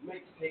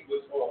mixtape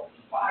was on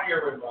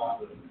fire in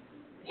my hood.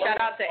 Shout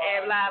out to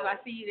Ab Live,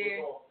 I see you there.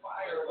 It was on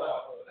fire in my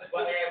hood.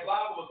 But Ab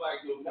Live was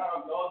like, yo,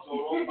 now I'm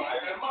also on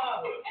fire in my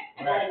hood.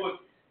 So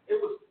it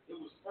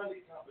was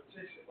friendly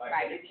competition. Like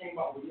when they came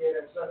out with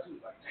that stuff, she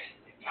was like, dang,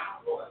 they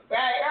got one.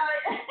 Right.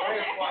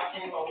 That's why I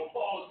came out with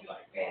balls, be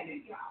like, man,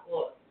 they got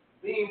one.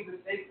 Beans,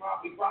 they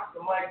probably rocked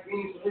the mic.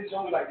 Beans from his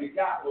joint, like, they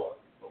got one.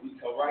 But we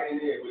come right in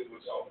there with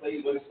y'all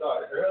played when it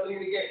started. Early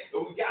in the game,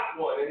 but we got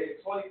one. And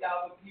there's 20,000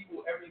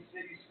 people, every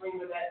city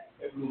screaming that.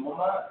 It blew my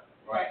mind.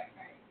 Right.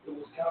 It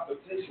was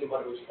competition,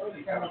 but it was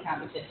friendly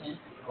competition.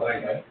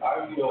 Like,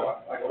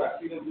 like when I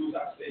see them dudes,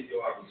 I say,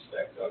 yo, I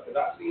respect her. Because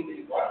I seen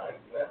they grind,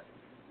 man.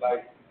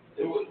 Like,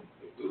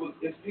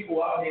 it's people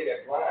out here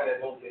that grind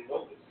that don't get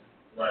noticed.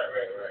 Right.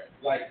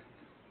 Like,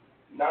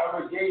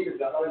 NAAM Brigade is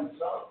the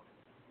unsung.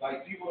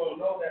 Like, people don't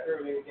know that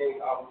early in the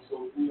game I was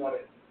sold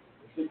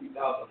 350,000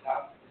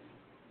 copies.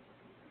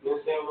 You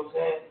understand what I'm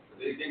saying?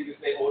 They just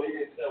say, oh, they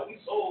didn't sell.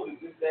 We sold. It's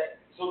just that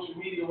social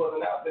media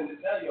wasn't out there to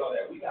tell y'all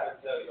that. We got to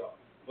tell y'all.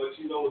 But,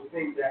 you know, the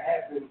things that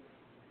happened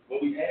when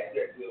we had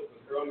that deal,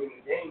 because early in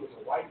the game was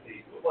a white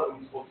label. It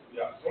wasn't supposed to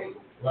be our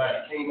single.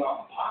 Right. It came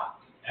out and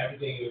popped.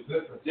 Everything was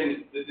different.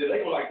 Then the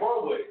label like,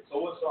 run with it.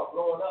 So it started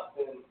blowing up,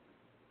 and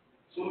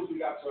as soon as we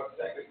got to our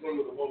second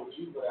single, the one with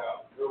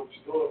Juvenile, Girl, What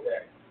You Doing,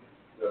 that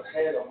the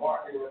head of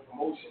marketing and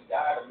promotion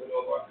died in the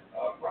middle of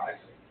our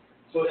crisis.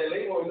 So that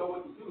they didn't know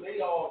what to do.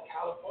 They all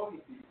California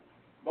people.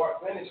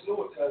 Mark Bennett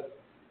knew it because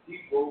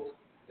he broke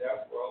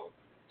Death Row,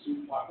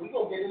 Tupac. We're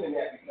going to get into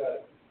that because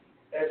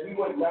as we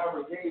went NAAM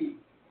Brigade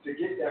to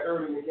get that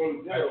early in the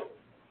game deal,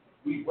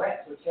 we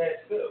rapped for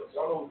Chad Fields.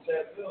 Y'all know who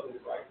Chad Fields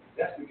is, right?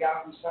 That's the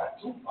guy who signed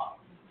Tupac.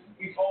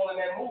 He's all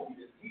in that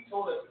movie. He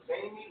told us the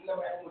same meeting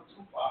I'm having with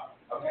Tupac,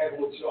 I'm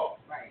having with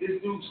y'all. Right. This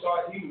dude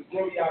started, he was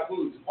Jimmy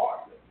Abdul's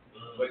partner.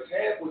 But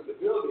Chad was the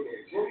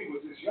billionaire. Jimmy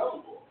was this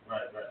young boy.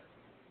 Right.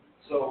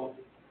 So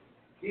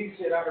he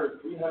said, I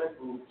heard 300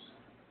 groups,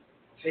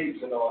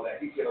 tapes and all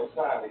that. He said, I'm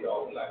signing to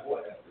y'all. We're like,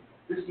 whatever.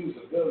 This dude's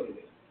a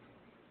billionaire.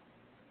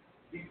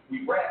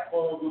 We rap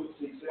on groups.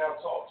 He said, I'll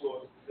talk to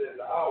us. He said,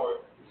 an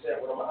hour. He said,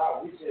 well, I'm an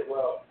hour. He said,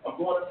 well, I'm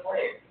going to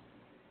France.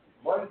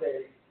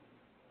 Monday,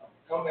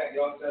 come back.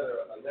 Y'all sent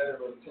a letter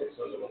of intent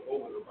so you'll look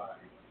over the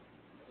body.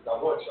 Because I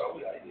want y'all.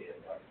 We like, yeah,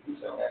 right. He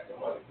said, I'm asking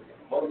money for you.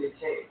 Monday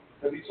came.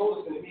 Because he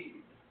told us in the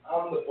meeting,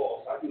 I'm the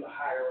boss. I do the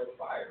hire and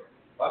fire.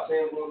 If I say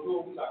I'm going to do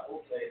it, we like,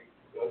 okay.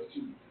 It's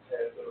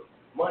Tuesday. So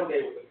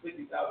Monday with a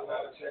 $50,000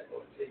 check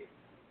on the table.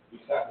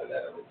 We signed the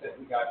letter of intent.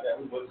 We got that.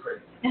 We went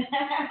crazy.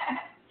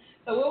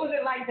 So what was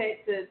it like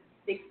to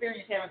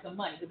experience having some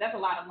money? Because that's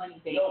a lot of money.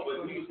 No,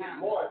 but we was getting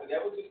more.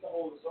 That was just to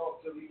hold us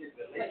off until we get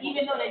the label. But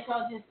even though that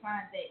y'all just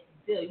signed that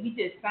deal, we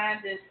just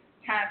signed this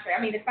contract. I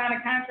mean, to sign a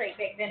contract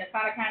back then, to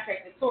sign a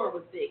contract, the tour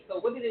was big.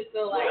 So what did it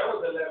feel like? Well,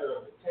 that was a letter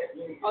of intent.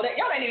 Y'all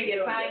didn't even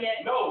get signed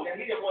yet? No, and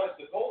he didn't want us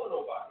to go to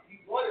nobody.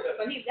 He wanted us.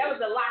 So that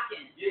was a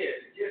lock-in. Yeah,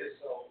 to get it.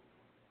 So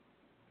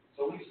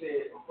he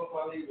said, I'm putting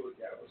my label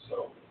together.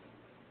 So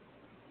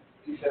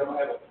he said, I'm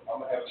gonna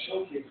have a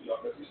showcase for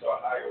y'all because he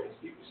started hiring these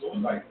people. So it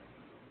was like,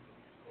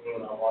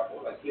 I'm walking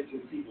with like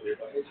 15 people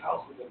there, but his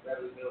house was in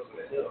Beverly Hills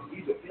in the Hills.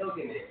 He's a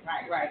billionaire.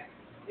 Right.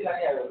 He's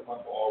like, yeah, my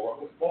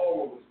ballroom. His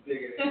ballroom was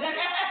bigger than that.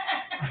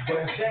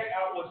 But check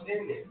out what's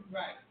in there.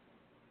 Right.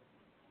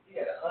 He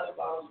had 100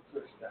 bottles of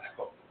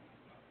Cristal,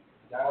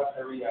 Don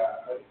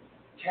Perignon,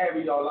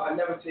 caviar. I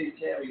never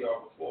tasted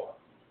caviar before.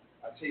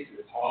 I tasted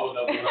it all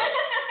of it.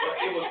 But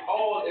it was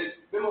all,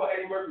 remember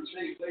Eddie Murphy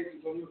traded places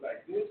when he was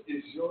like, this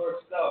is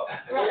your stuff.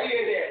 Right. We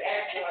in there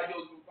acting like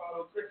those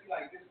Buffalo Christy,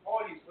 like this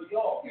party's for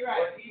y'all.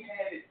 Right. But he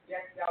had it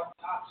decked out,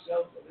 top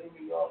shelf, New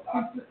York,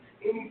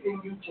 anything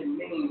you can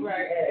name,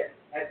 right. He had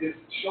at this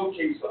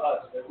showcase for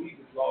us, and we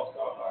just lost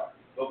our mind.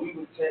 But we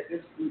was Ted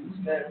Fields who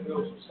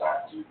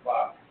signed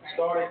Tupac,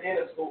 started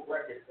Interscope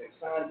Records, and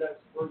signed us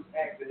first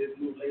act of his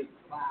new label.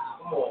 Wow.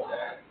 Come on,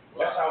 man.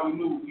 That's how we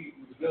knew we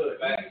was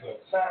good.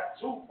 Signed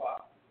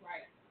Tupac.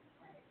 Right.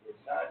 He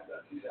signed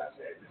us. He said, I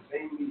said, the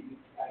same meeting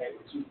I had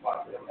with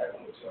Tupac that I'm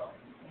having with y'all.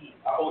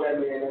 I owe that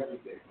man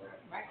everything, man.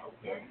 Right.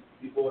 Okay.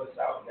 He brought us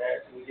out,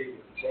 man. So he gave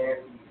us a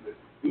chance.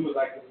 We was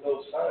like his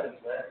little sons,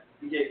 man.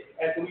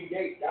 After we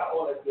got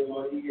all that good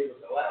money, he gave us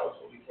allowance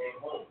when we came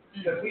home.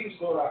 Because we was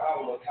doing our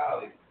album in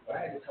college, but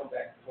I had to come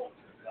back home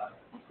to the college.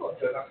 Of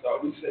course. Because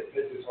we set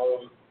pictures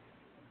home.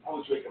 I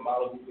was drinking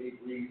Malibu Bay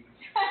Breeze.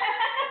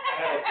 I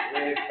had a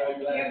red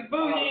sunglasses.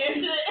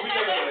 bougie. We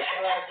living in a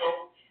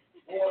condo.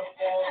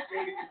 Waterfall,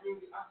 skating,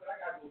 I said, I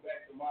got to go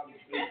back to Malibu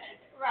Bay.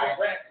 Right.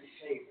 The rap is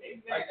changing.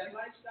 Exactly. Like, that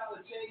lifestyle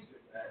is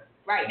changing, man.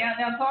 Right. Now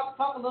talk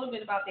a little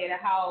bit about that,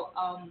 how,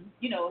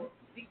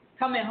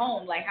 coming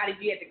home, like, how did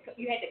you had to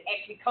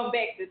actually come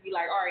back to be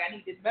like, all right, I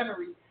need this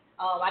memory.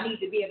 I need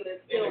to be able to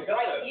still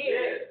write.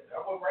 Yeah. I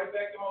went right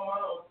back to my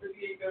mom on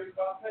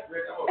 5835 Pet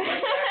Red. I went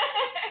right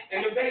back in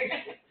the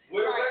basement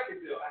with a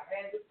record deal. I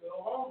had to feel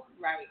hungry.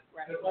 Right.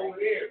 Because over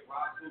there,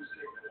 waffles,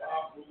 chicken,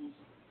 waffles,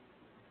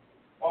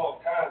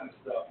 all kinds of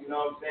stuff. You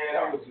know what I'm saying?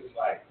 I was just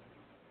like,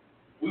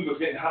 we was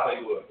getting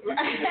Hollywood. You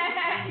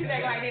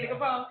think like Nina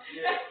Capone?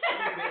 Yeah,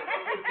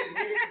 we was getting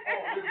Nina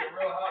Capone. We was in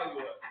real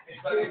Hollywood.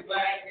 Sonni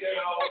Blak,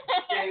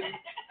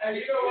 and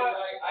you know what?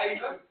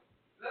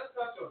 Let's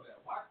touch on that.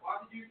 Why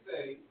did you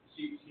say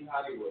she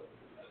Hollywood?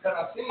 Because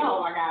I seen. Oh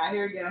my God,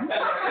 here we go.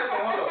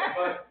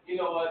 But you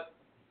know what?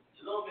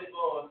 A little bit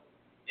more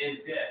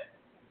in depth.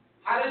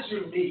 How did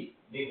you meet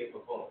Nina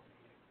Capone?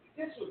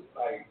 This was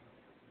like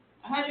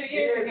 100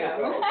 years ago.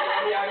 I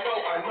mean,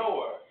 I know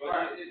her,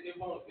 but it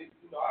won't.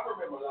 I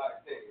remember a lot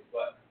of things,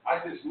 but I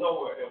just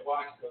know her and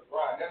watched her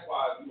grind. That's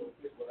why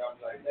pick what I'm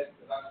like that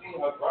because I've seen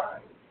her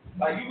grind.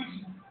 Like you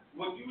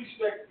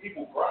respect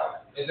people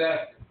grind.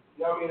 Exactly.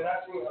 You know what I mean? And I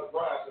seen her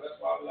grind, so that's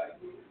why I was like,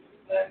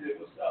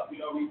 what's up?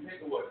 You know, we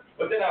pick her with.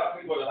 But then I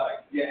pick with her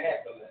like, yeah,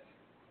 half the lesson.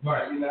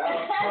 Right. You know,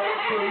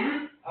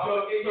 I'm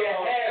gonna give you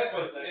half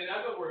the lesson. In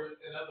other words,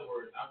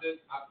 I'm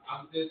just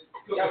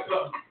cooking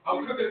something.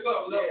 I'm cooking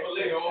something up for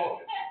later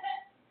on.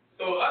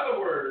 So in other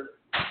words,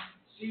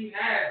 she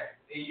has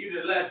and you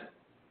the lesson.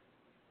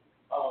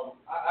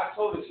 I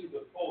told her she's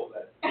a full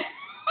lesson.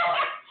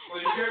 So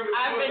you gave me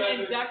I've been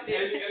legend, inducted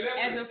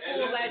as a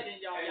full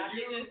legend, y'all. And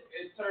Y'all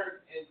it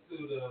turned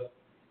into the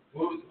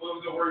what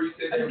was the word you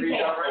said? I mean,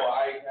 I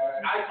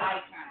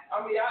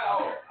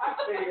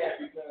say that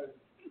because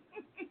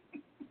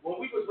when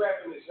we was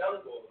rapping the Young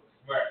Boys,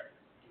 right,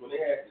 when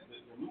they had the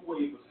new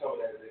wave was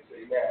coming as they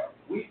say now,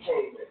 we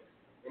came in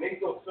and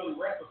they thought Philly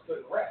rappers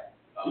couldn't rap.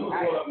 We was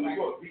going up in New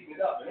York beating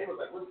it up, and they was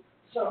like,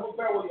 son, what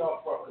barrel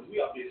y'all from? Because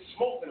we up there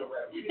smoking the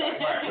rap. We like,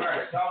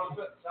 right.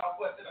 Southwest,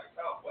 they're like,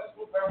 Southwest,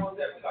 what barrel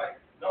is that? We like,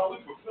 no, we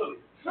from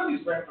Philly.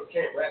 Philly's rappers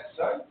can't rap,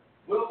 son.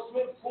 Will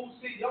Smith, Cool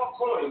C, y'all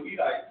corny. We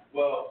like,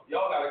 well,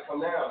 y'all got to come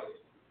down here.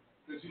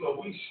 Because,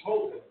 we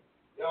smoking.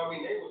 You know what I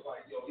mean? They was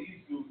like, yo,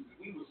 these dudes,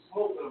 we was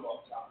smoking them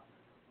up top.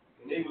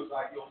 And they was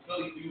like, yo,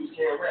 Philly dudes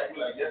can't rap.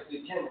 We like, yes,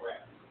 they can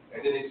rap. And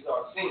then they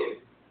start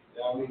singing. You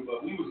know what I mean?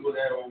 But we was with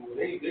that over.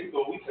 They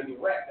thought we couldn't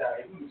rap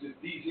down here. We was just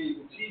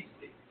DJs and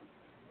cheesesteaks.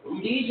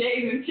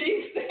 DJs and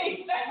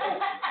cheesesteaks.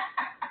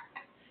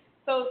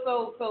 So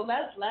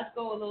let's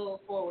go a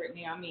little forward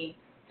now. I mean,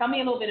 tell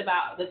me a little bit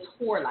about the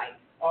tour life.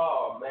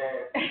 Oh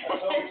man, I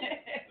told you,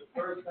 the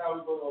first time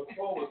we went on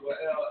tour was with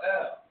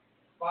LL.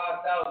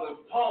 5,000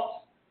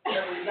 pumps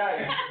every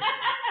night,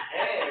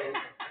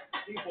 and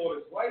he bought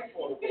his wife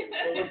on the way.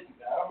 So it's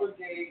NAAM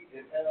Brigade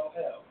and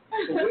LL.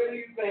 So where do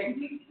you think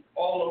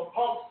all the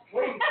pumps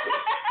came from?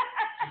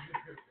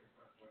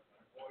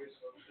 Boys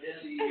from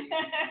Philly.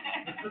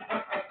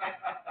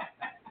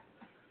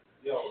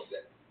 Yo,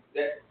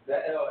 that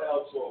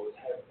LL tour was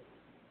heavy.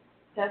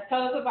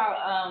 Tell us about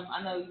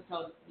I know you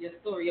told your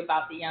story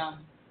about the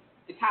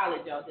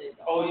college y'all did.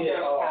 Oh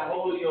yeah,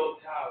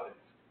 Holyoke College.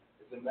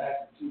 It's in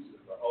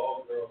Massachusetts, an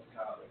all-girls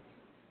college.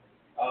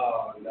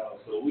 No,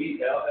 so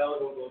LL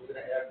don't go to the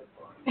after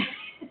party.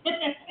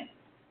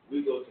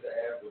 We go to the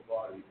after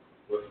party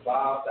with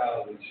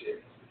 5,000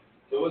 chicks.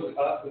 So it was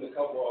us and a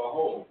couple of our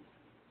homies.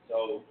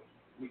 So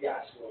we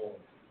got swarmed.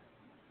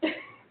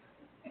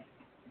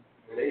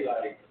 And they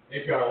like.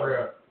 It got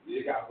real.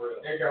 It got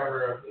real. It got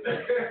real.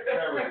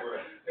 Very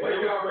real. But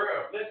It got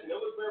real. Listen, it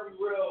was very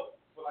real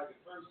for like the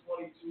first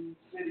 22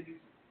 cities.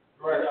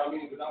 Right. You know what I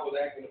mean? Because I was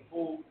acting a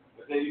fool.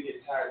 But then you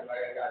get tired,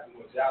 like, I got to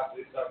do my job. So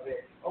they start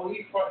saying, oh,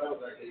 he's front. I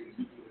was like, hey, you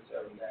do this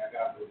every night. I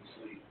got to go to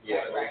sleep.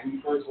 Yeah, so right. When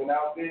we first went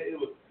out there, it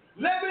was,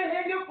 let me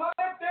hear your pipe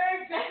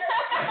thing. It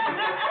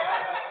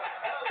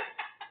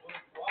was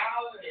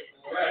wild.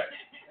 Right.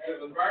 It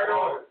was right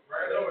on.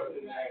 Right on.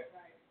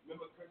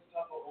 Remember Chris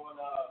Tucker on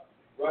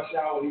Rush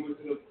Hour when he was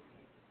in the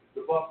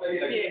buffet?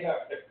 Like,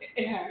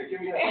 give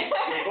me that.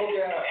 Go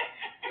get her.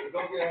 Go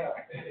get her.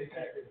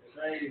 It's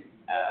crazy.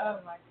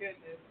 Oh my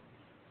goodness.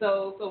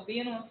 So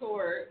being on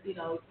tour, you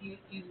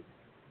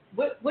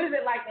what is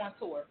it like on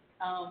tour?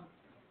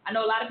 I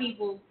know a lot of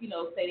people,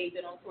 say they've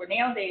been on tour.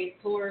 Nowadays,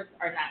 tours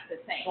are not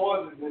the same.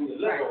 Tours is in the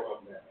living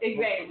room now.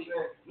 Exactly.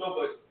 No,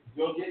 but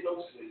you don't get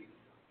no sleep.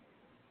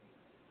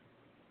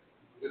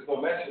 It's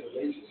gonna mess your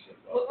relationship.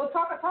 Well,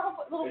 talk a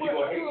little bit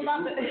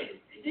about the.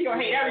 You're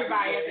gonna hate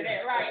everybody after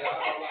that, right?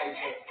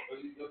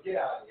 You'll get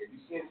out of here. You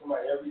see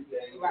somebody every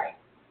day. Right.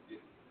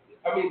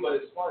 I mean, but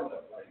it's fun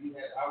though. Like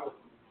I was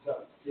I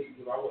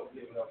wasn't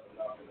giving up for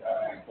nothing.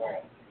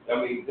 I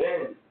mean,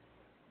 then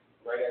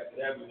right after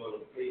that, we went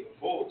on the Paid in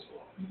Full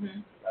tour.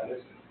 Mm-hmm. Now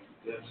this is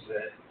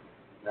Dipset,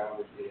 NAAM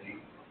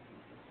Brigade,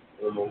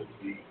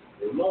 MOP,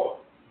 and North.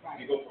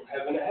 You go from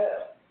heaven to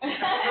hell. You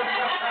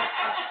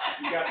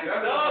got the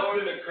thugs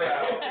in the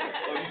crowd.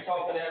 So you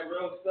talking that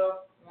real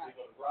stuff? They're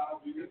gonna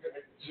rob you. They're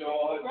gonna hit the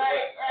jaws.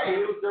 I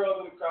mean, there was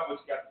girls in the crowd, but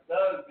you got the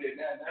thugs there.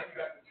 Now you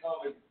got to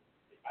come and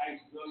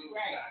Eyse really.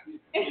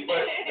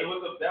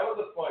 But that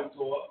was a fun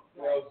tour.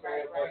 You know what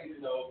I'm saying? But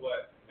you know,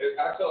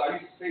 I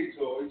used to say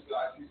to her,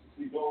 I used to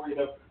see Dory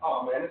and them,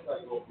 oh man, it's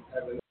like going from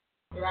heaven.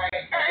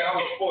 I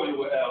was for you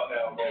with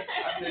LL, man.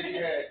 I said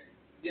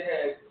you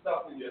had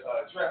stuff in your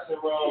dressing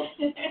room.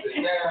 I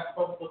said, now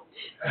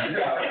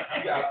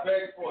you got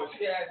beg for a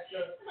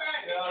shasta.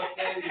 You know what I'm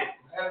saying?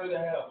 Heaven to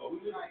hell. But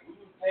we was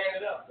paying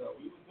it up though.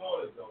 We was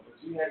doing it though. But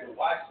you had to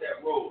watch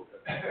that road.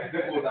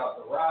 People was out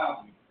to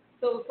rob you.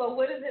 So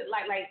what is it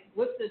like? Like,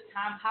 what's the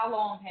time? How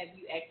long have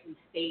you actually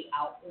stayed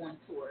out on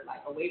tour,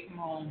 like away from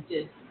home,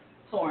 just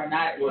touring?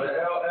 Not. Well, the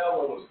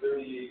LL one was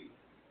 38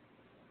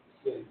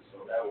 cities,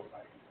 so that was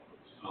like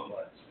 2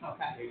 months.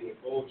 Okay. Maybe in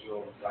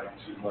Bojo was like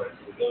 2 months.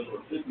 But then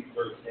when 50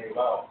 first came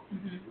out,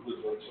 we was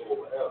on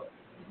tour with him.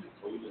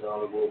 So we was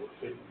on the road with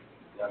 50.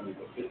 I mean,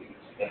 with 50 was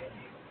steady.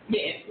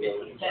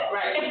 Yeah,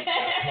 right.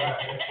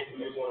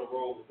 We was on the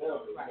road with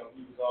them. But,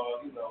 we was all,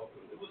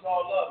 it was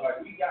all love.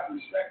 Like, we got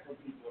respect from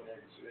people in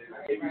that shit.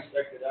 They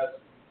respected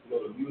us.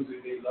 The music,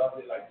 they loved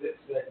it. Like this,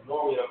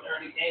 normally I'm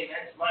Ernie, hey,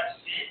 that's my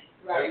shit.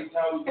 Every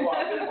time we go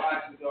out there, I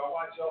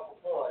watch y'all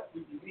perform. Like,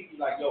 we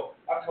like, yo,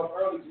 I come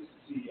early just to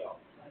see y'all.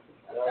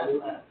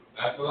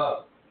 That's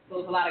love.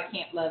 So it was a lot of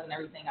camp love and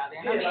everything out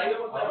there. Yeah, like,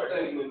 there was never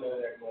anything none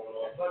of that going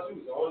on. Plus,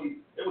 it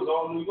was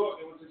all New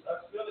York. It was just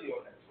us Philly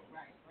on that tour.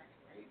 Right.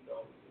 It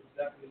was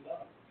definitely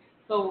love.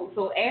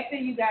 So after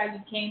you guys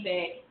came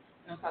back,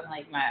 I'm talking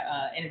like my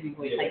interview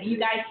voice, like you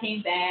guys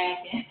came back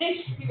and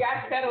you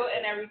guys settled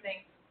and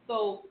everything.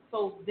 So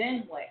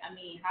then what? I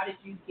mean, how did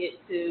you get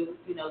to,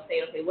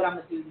 say, okay, what I'm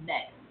going to do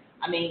next?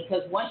 I mean,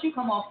 because once you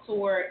come off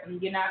tour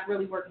and you're not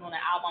really working on an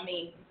album, I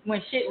mean,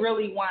 when shit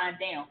really wind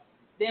down,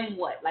 then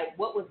what? Like,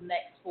 what was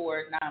next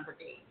for NAAM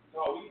Brigade?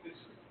 No, we just,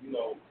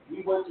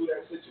 we went through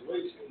that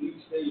situation. We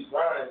stayed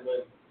grinding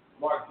when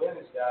Mark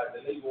Dennis died,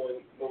 the label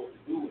didn't know what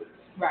to do with it.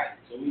 Right.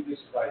 So we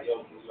just like,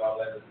 yo, can y'all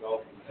let us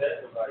go? And Ted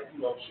was like,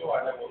 sure,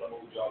 I never want to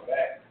hold y'all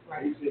back.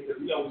 Right. And he said,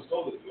 because he always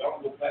told us, y'all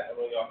go platinum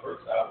on y'all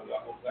first album,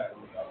 y'all go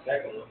platinum on y'all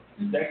second one.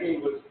 That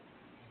gave us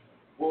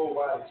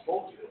worldwide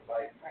exposure.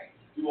 Like,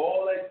 through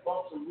all that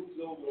bumps and moves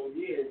over the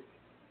years,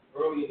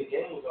 early in the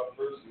game was our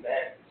first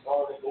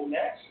song that go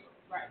national.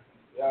 Right.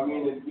 You know what I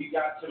mean? And we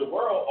got to the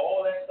world,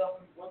 all that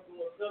stuff we went through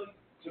in Philly,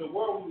 to the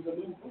world, we was a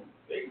new group.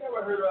 They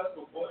never heard of us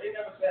before. They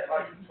never said,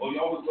 like, oh,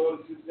 y'all was going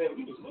to see them.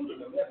 We was new to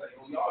them. They're like,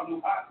 oh, y'all new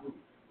hot group.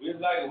 We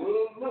was like, we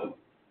ain't new.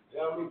 You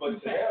know what I mean? But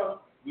to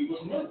them, we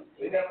was new.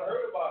 They never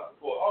heard about us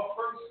before. Our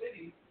first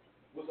city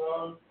was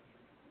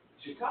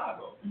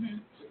Chicago.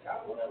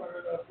 Chicago never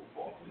heard of us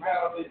before. We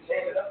got out there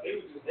tearing it up. They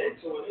was just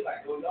into it. They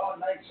like, oh, y'all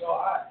nice, y'all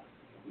hot.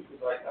 We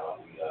was like,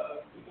 no, we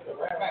been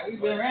around. Right,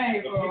 we've been around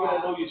here for a while. People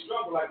that know your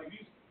struggle, like, if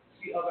you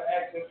see other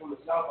accents from the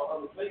South or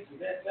other places,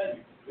 they'll tell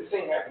you, this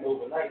ain't happening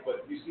overnight,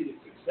 but you see the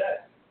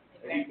success,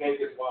 and you think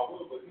it's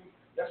wild, but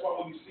that's why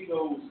when you see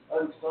those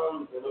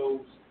unsung and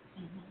those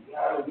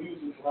behind the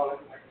music and all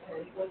that, like,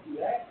 man, you went through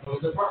that? It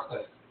was a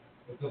process.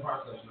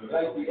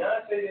 Like,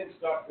 Beyonce didn't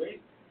start great.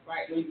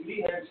 Right. Jay-Z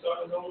had to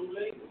start his own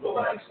label.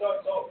 Nobody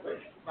starts off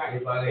great. Right.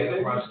 Everybody And then had a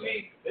you process.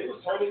 see, they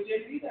was turning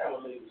Jay-Z down a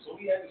label, so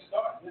he had to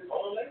start his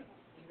own label.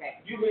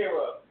 Exactly. You hear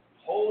a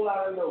whole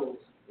lot of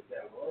no's with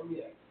that one,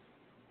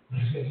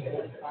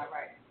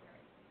 Right.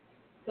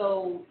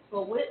 So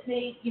what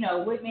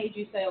made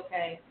you say,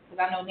 okay,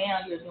 because I know now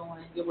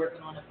you're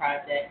working on a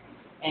project,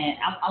 and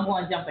I'm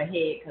going to jump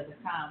ahead because of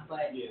time,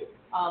 but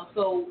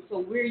so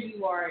where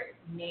you are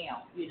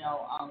now, you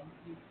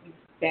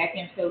back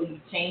in Philly,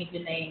 you changed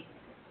your name.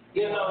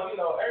 Everybody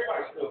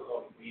still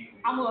calls me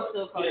B. I'm going to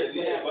still call you.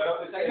 Yeah, but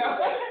I'm just saying,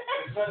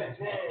 the Sonni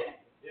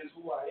Blak is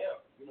who I am.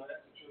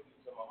 That's a tribute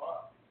to my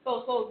mom.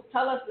 So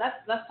tell us,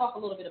 let's talk a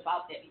little bit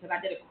about that, because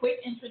I did a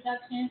quick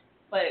introduction,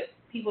 but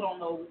people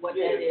don't know what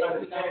that is.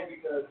 Sonni Blak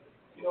because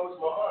it's my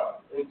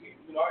mom, and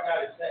people, I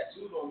got it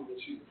tattooed on me when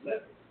she was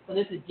living. So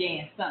this is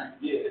Jan's son.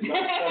 Yeah, it's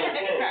Sonni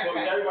Blak. So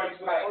everybody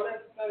used to be like, oh,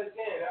 that's Sonni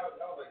Blak. I was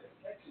like, that's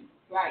catchy.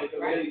 Right.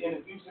 But they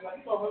introduced it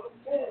like, what's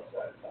Jan's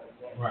son? Sonni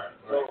Blak. Right.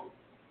 So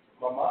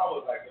my mom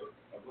was like a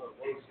real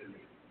gangster to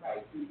me.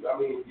 Like, I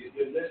mean,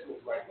 your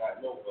listeners might not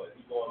know, but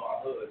you go in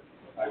my hood.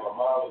 Like, my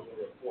mom was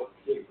an important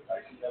figure.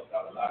 Like, she helped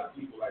out a lot of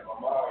people. Like, my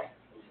mom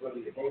was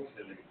really a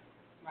gangster lady.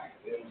 Right.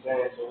 You know what I'm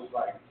saying? So it was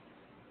like,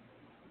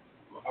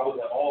 I was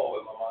at all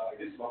with my mom.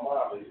 Like, this is my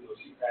mom, and,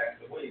 she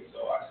passed away.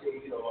 So I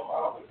seen, my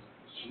mom was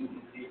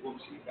shooting people.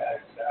 She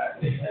passed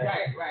aside.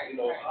 Right.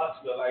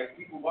 Hustler. Like,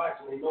 people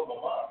watching, they know my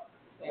mom.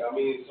 You know what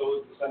I mean?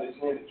 So it's the Sonni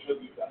Blak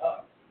tribute to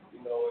her.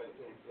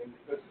 And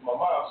because it's my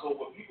mom. So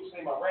when people say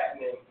my rap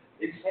name,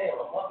 they say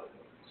my mother.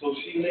 So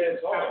she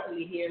lives on.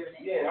 Constantly hearing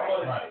it. Yeah, I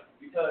want to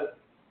because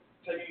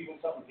tell you even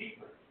something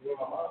deeper. My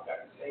mom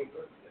got the same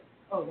birthday.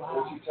 Oh,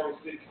 wow. When she turned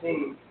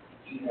 16,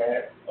 she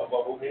had a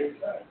bubble-headed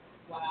son.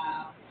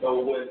 Wow. So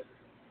when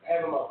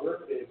having my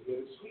birthday is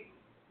bittersweet.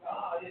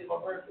 It's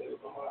my birthday. It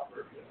was my mom's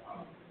birthday.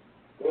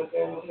 You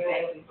understand what I'm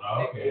saying?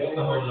 Oh, okay, that's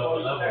a whole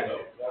other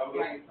level, though. I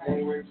mean,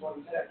 January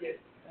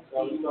 22nd.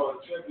 So, you know,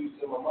 a tribute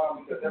to my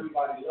mom because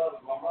everybody loves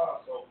my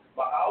mom. So,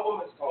 my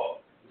album is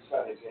called The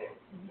Sonni Jam.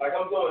 Like,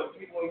 I'm doing,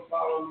 people ain't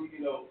following me,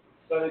 you know,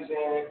 Sonni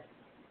Jam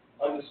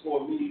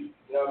 _me,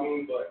 you know what I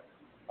mean? But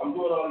I'm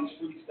doing all these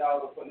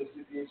freestyles and putting this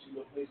situation in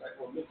a place like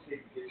on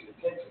mixtape to get your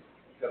attention.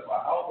 Because my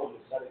album,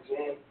 The Sonni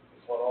Jam,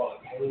 is for all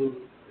the pain,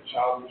 the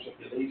trials and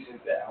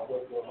tribulations that I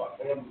went through and my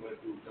family went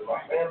through. Because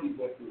my family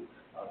went through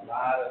a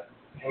lot of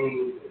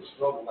pain and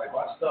struggle. Like,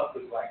 my stuff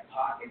is like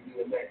Pac and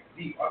DMX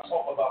deep. I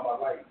talk about my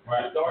life.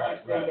 The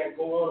darkest thing that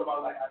go on in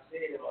my life, I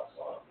say it in my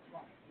song.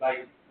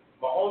 Like,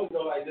 my homies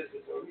don't like this,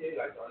 so yeah,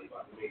 like, oh, you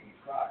about to make me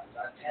cry.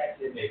 Because I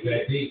tapped in. It's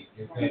that deep.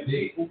 It's that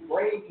deep. Whose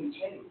brain can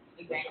change.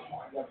 Exactly. Your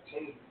heart never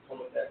changes.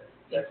 Come with that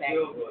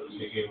feel good.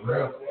 You get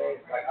real.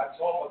 Like, I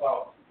talk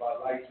about my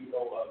life, you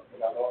know,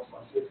 and I lost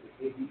my sister,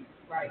 Iggy.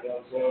 Right. You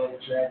know what I'm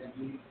saying?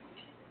 Tragedy.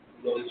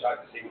 You know, they tried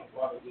to say my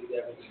brother did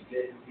that, but she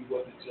didn't. He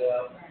went to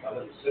jail. My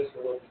little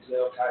sister went to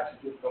jail. Kaisi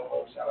just come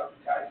home. Shout out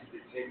to Kaisi.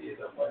 Did 10 years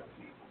up under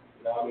me.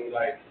 You know what I mean?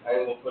 Like, I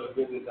ain't gonna put a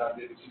business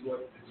out there, but she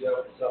went to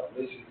jail for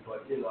something issues.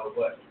 But, you know,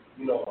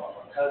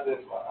 my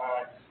cousins, my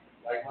aunts,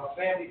 like, my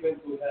family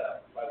been through hell.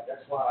 Like,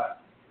 that's why,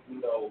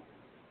 you know,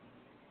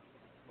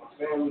 my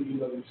family, you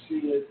know, you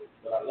see it,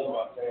 but I love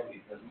my family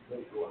because we've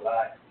been through a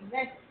lot.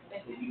 Exactly.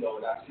 And, you know,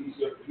 and I see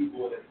certain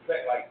people in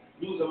effect, like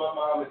losing my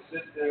mom and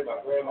sister, my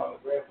grandma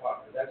and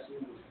grandpa, because that's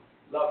who was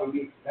loving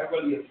me. That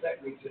really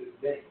affected me to this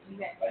day.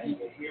 Exactly. Like, you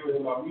can hear it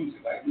in my music,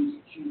 like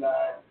losing Q9.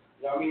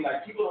 You know what I mean?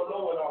 Like, people don't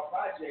know in our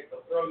project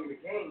of Early in the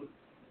Game,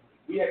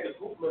 we had the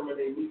group member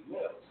named Meek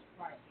Millz.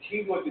 Right.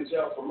 He went to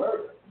jail for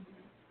murder.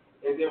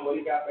 And then when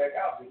he got back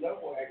out, the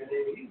young boy had the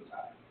name and he was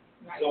high.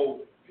 Right.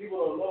 So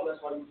people don't know, that's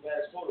why we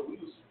fast forward. We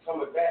was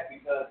coming back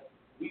because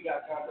we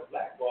got kind of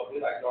blackballed. They're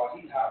like, no,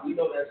 he high. We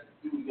know that's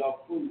the dude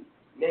y'all cool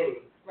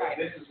name. Right.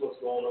 This is what's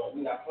going on.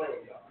 We're not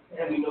playing y'all.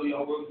 And we know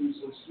y'all work through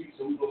some streets,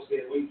 so we're going to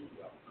stay away from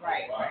y'all.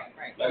 Right.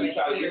 Like, we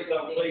try to get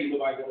something played,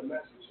 nobody going to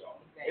mess with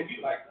y'all. Exactly. And we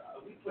like,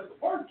 we put the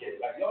work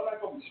in. Like, y'all not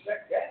going to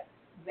respect that.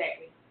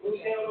 Exactly. You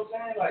understand what I'm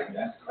saying? Like,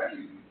 that's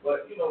crazy.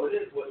 But, you know, it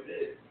is what it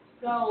is.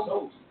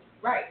 So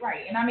right.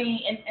 And I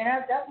mean, and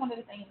that's one of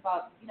the things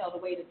about, you know,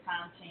 the way the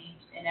time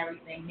changed and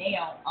everything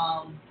now.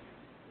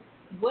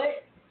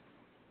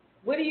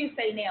 What do you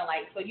say now?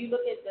 Like, so you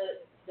look at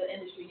the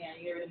industry now,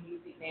 you hear the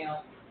music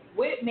now.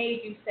 What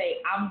made you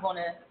say, I'm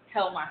going to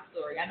tell my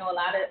story? I know a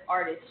lot of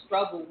artists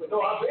struggle with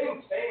No, I've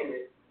been saying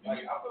it.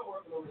 Like, I've been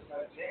working on this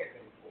kind of jazz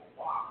thing for a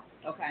while.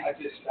 Okay. I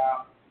just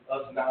stopped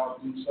us now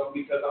and do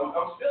something because I'm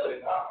still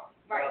in now.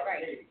 Right.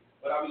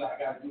 But I be like,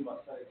 I got to do my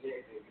Sonni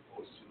Jam thing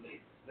before it's too late.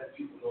 Let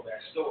people know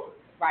that story.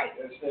 Right.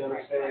 You understand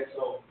what I'm saying?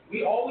 So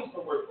we always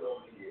been working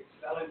on the years,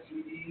 selling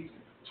CDs,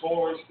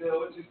 touring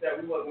still. It's just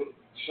that we wasn't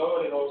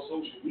showing it on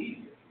social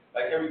media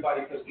like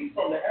everybody, because we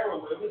from the era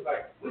where it was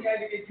like we had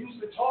to get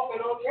used to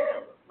talking on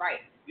camera.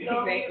 Right. You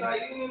know what I mean?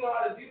 Like, you didn't know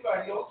how to do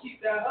that. You don't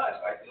keep that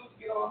hush. Like, dudes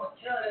get on the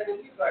camera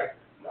and we was like,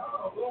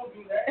 no, we don't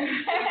do that.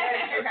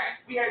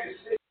 We had to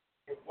sit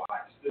and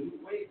watch the new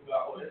wave.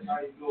 Like, oh, that's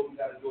how you do it.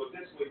 We got to do it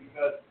this way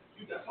because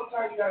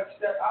sometimes you got to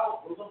step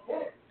out and look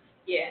in.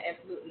 Yeah,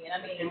 absolutely. And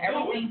I mean,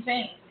 everything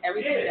changed.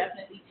 Everything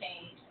definitely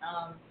changed.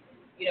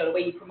 You know, the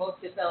way you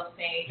promote yourself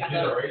changed.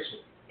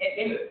 Generation.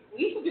 And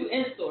we used to do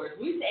in-stores.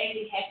 We used to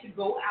actually have to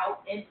go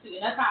out into, and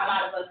that's how a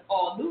lot of us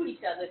all knew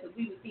each other because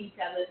we would see each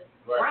other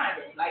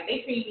grinding. Like,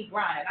 they see me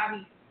grinding. I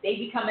mean, they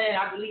be coming in,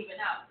 I'd be leaving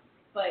out.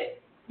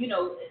 But, you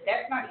know,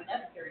 that's not even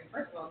necessary.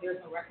 First of all, there's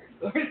no record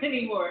stores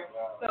anymore.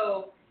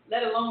 So,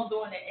 let alone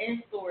doing an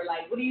in-store,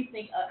 like, what do you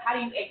think, how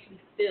do you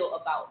actually feel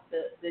about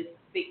the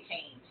big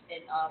change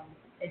and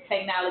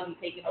technology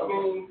taking over? I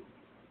mean,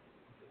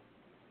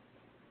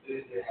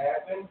 it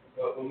happened,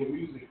 but when the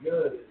music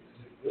good, it's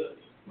just good.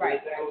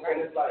 Right.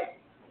 And it's like,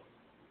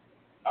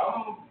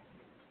 I'm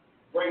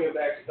bringing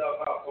back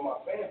stuff out for my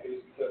fan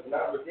base because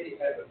NAAM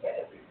Brigade has a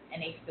fan base. And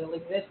they still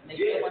exist and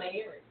they still want to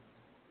hear it.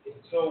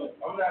 So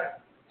I'm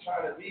not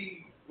trying to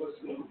be what's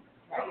new.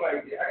 I'm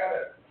like, I got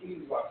to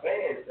please my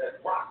fans that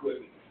rock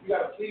with me. You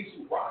got to please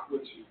who rock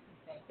with you.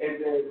 Okay. And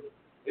then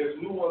if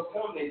new ones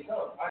come, they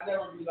come. I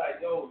never be like,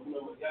 yo, you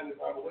know, my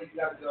youngest I'm away, you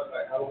got to do it.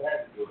 Like, I don't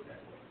have to do it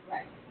that way.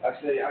 Right. I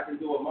say I can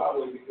do it my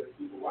way because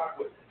people rock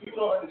with it.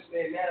 People don't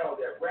understand now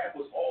that rap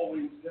was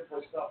always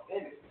different stuff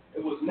in it.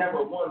 It was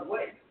never one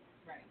way.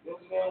 Right. You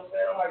know what I'm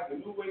saying? I'm like,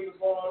 the new wave is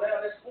going on now.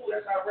 That's cool.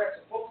 That's how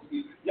rap's supposed to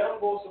be. Young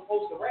boys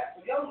supposed to rap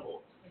for young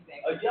boys.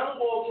 Exactly. A young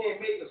boy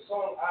can't make a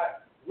song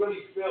I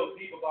really feel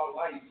deep about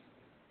life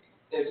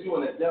as you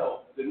an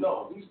adult to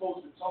know. He's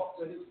supposed to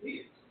talk to his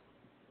peers.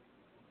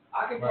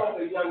 I can talk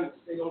to the young and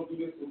say don't do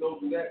this and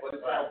don't do that, but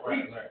it's not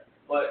preach.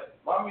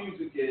 But my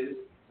music is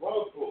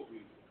grown folk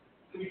music.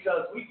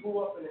 Because we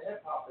grew up in the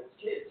hip hop as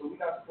kids, so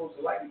we're not supposed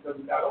to like it because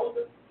we got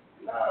older.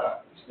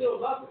 Nah, we still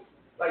love it.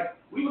 Like,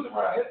 we was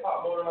around hip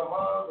hop more than our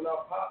moms and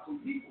our pops and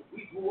people.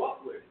 We grew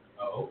up with it.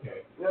 Oh,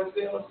 okay. You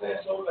understand what I'm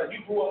saying? So, like,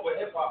 you grew up with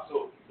hip hop,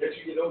 so as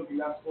you get older,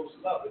 you're not supposed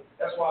to love it.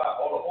 That's why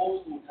all the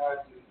old school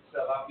concerts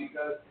sell out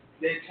because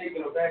they're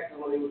taking them back to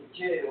when they was a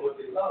kid and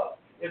what they loved.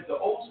 if the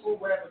old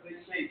school rappers they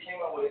say came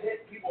out with a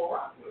hit, people will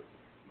rock with it.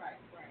 Right.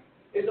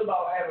 It's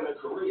about having a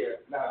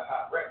career, not a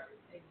hot record.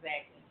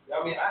 Exactly. I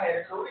mean, I had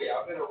a career.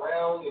 I've been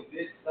around and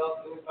did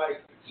stuff, and it's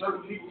like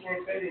certain people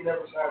can't say they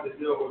never signed a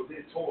deal or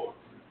did tours.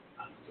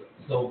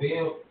 So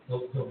being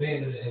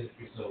in the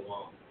industry so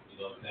long, you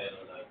know what I'm saying,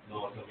 like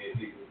knowing so many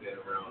people been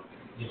around,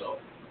 you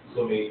know,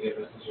 so many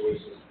different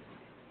situations,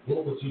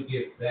 what would you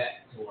give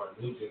back to our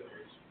new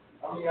generation?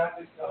 I mean, I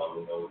just tell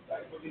them, you know,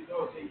 like what they're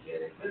doing, take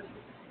care of their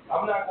business.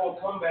 I'm not gonna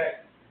come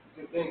back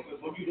to things, because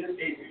when you this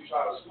age, you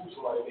try to school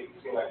somebody, make it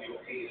seem like you're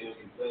a hater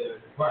and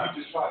player. Right.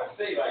 You just try to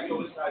say like,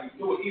 yo, this is how you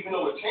do it, even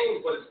though it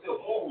changed, but it's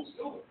still morals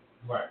to it.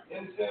 Right.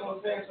 You understand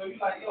what I'm saying? So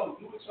you're like, yo,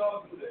 do what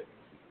y'all do then.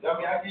 I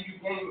mean, I give you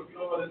game. If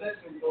you don't want to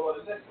listen, you don't want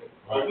to listen.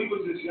 But we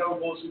was just young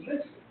boys who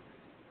listened.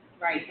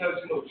 Right. Because,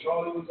 you know,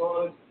 Charlie was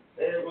on it,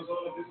 Ed was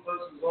on it, this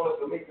person was on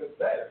it to make us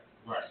better.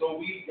 Right. So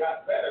we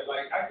got better.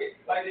 Like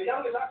the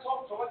youngest I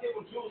talk to, I give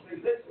them jewels, they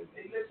listen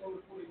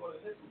to who they want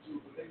to listen to,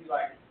 but they be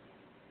like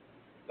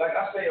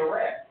I say a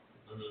rap.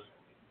 Mm-hmm.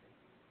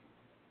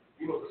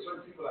 You know, for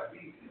certain people like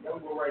me, the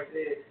young boy right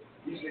there,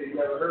 he said he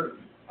never heard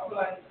of me. I be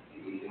like,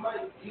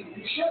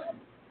 he should.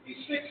 He's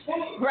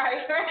 16.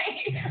 Right.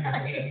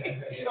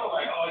 You know,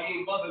 like, oh, he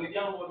ain't buzzing the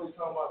young boys and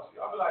talking about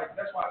you. I be like,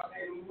 that's why I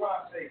say in the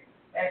I say,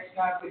 ask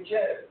Cosmic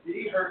Kev. Yeah,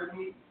 he heard of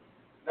me.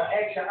 Now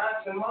ask your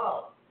aunts and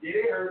mom. Yeah,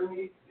 they heard of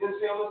me. You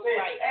understand what I'm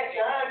saying? Right. Ask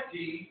your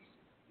aunties,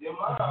 your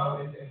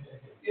mom,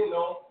 you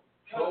know.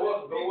 Go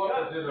up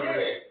the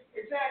generation.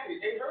 Yeah, exactly.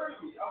 They heard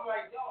of me. I'm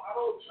like, yo, I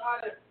don't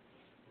try to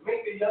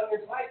make the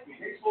youngest like me.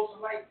 They supposed to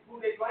like who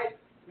they like,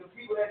 the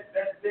people that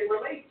they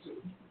relate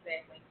to.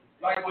 Exactly.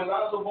 Like when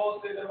Lonzo Ball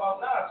said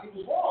about Nas, he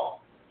was wrong.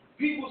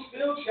 People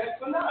still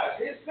check for Nas,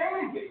 his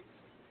fan base.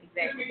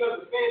 Exactly. Just because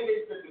the fan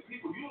base that the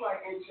people you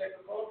like ain't checking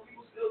for him,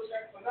 people still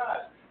check for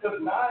Nas. Because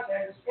Nas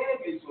has his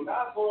fan base. When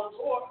Nas go on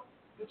tour,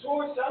 the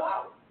tours sell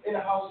out in the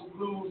House of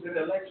Blues and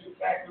the Electric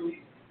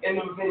Factory and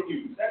the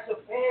venues. That's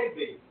a fan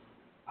base.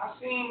 I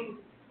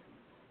seen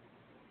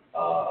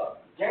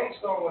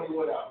Gangstar when he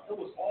went out. It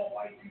was all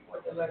white people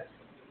at the Electric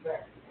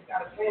Factory. They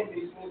got a fan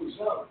base when he was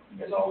young.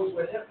 It's always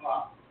with hip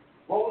hop.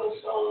 Rolling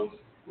Stones,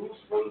 Bruce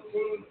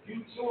Springsteen,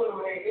 U2 in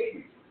the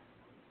 80s.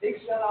 They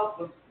sell out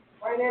the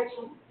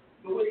financial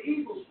the way the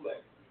Eagles play.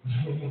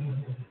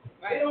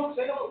 They don't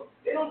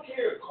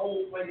care if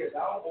Coldplay is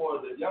out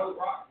or the young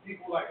rock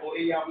people like, oh,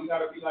 yeah, we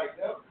gotta be like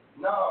them.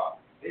 Nah,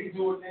 they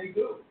do what they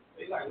do.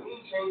 They like, we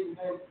ain't changing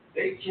them.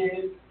 They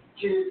kids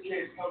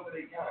come to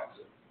their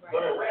concert. Right.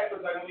 But the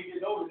rappers, like when you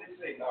get older, they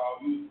say, nah,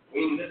 we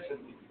ain't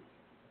listening to you.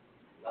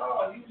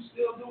 No, you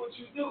still do what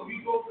you do.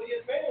 You go for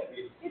your fan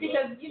base.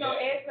 Because, you know,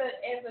 as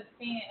a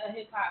fan of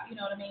hip hop, you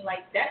know what I mean?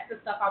 Like, that's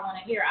the stuff I want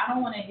to hear. I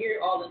don't want to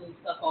hear all the new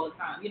stuff all the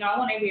time. You know, I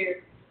want to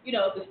hear, you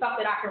know, the stuff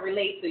that I can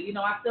relate to. You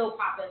know, I still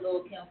pop in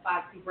Lil Kim,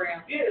 Foxy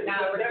Brown,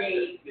 NAAM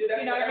Brigade. You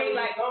know what I mean?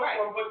 Like,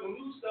 right. But the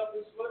new stuff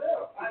is for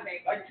them.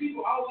 Like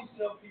people, I always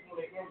tell people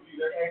in the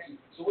interview, they ask you,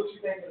 so what you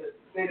think of the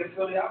state of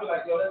Philly? I'll be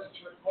like, yo, that's a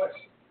trick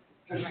question.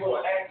 Because you're going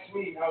to ask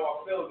me how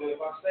I feel, then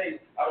if I say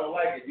I don't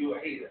like it, you're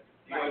a hater.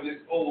 You're going to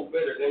just old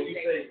bitter. Then you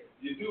say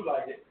you do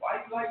like it. Why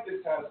you like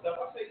this kind of stuff?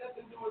 I say let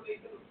them do what they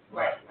do.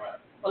 Right.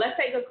 Well, let's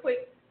take a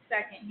quick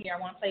second here. I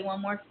want to play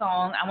one more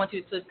song. I want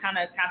you to kind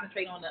of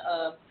concentrate on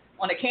the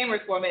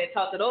cameras for a minute,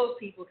 talk to those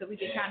people because we've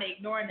been kind of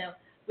ignoring them.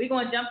 We're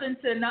going to jump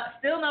into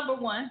still number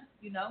one,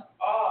 you know.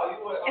 Oh,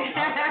 you want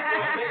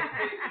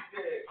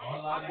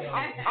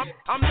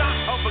I'm not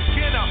a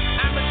beginner,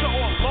 amateur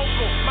or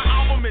local. My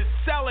album is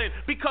selling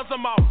because of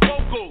my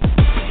vocals.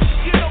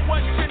 You know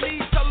what you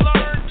need to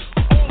learn?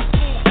 Old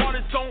school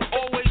artists don't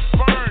always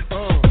burn.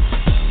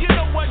 You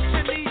know what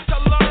you need to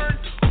learn?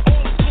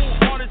 Old school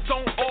artists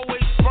don't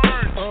always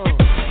burn.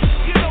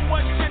 You know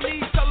what you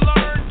need to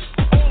learn?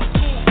 Old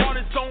school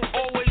artists don't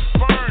always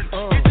burn.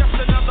 You're just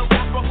another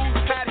rapper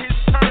who's had his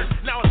turn.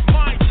 Now it's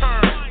my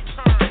turn.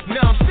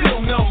 Now I'm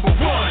still number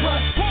one.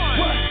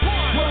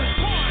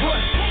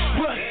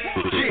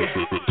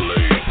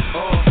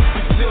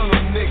 Still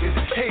them niggas,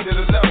 hated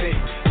to love it.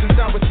 Since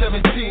I was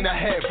 17, I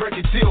had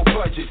record deal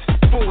budgets.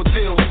 4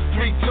 deals,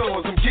 3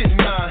 tours, I'm getting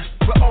mine.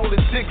 But all this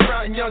dick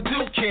riding y'all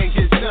do can't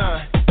get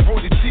signed.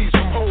 Royalties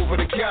from over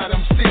the God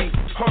MC.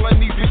 All I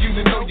need for you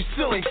to know you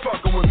still ain't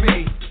fucking with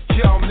me.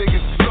 Y'all niggas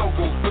is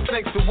local, but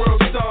thanks to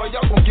World Star,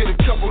 y'all gon' get a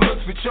couple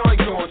looks, but y'all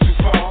ain't going too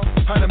far.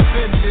 I done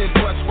been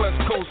Midwest, West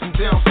Coast, and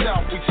down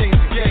south. We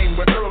changed the game,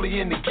 but early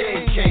in the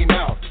game came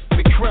out.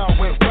 The crowd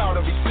went wild,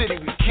 every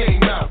city we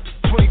came out.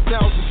 20,000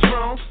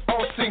 strong,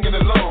 all singing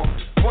along.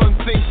 One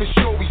thing for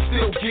sure, we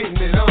still getting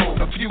it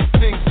on. A few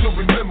things to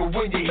remember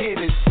when you hear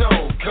this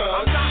song, cuz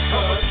I'm not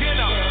a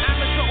beginner,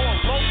 amateur or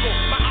local.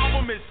 My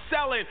album is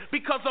selling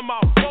because of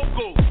my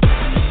vocals.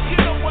 You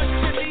know what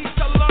you need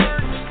to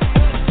learn?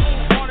 Old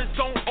school artists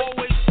don't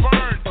always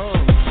burn.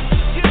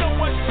 You know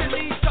what you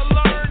need to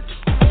learn?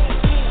 Old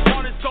school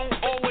artists don't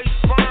always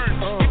burn.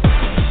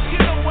 You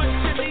know what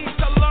you need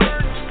to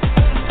learn?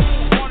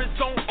 Old school artists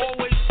don't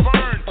always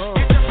burn.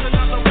 You're just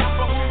another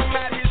rapper who's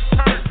had his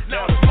turn.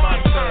 Now it's my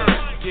turn.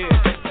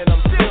 yeah, and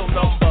I'm still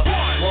number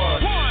one.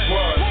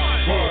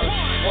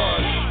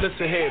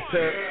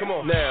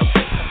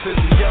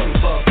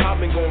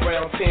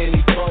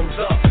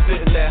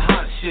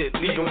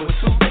 even with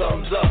 2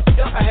 thumbs up.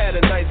 I had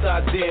a nice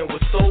idea and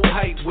was so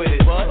hyped with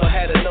it. I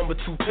had a number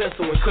 2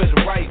 pencil and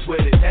couldn't write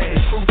with it. And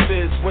the truth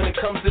is, when it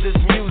comes to this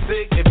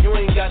music, if you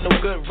ain't got no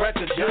good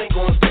records, you ain't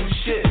gonna do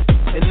shit.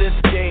 In this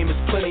game, it's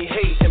plenty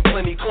hate and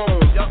plenty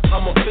clones.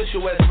 I'm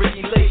official as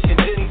Ricky Lake and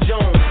Denny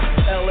Jones.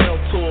 LL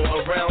tour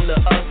around the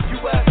us.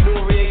 US,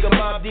 Noriega,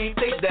 Mobb Deep,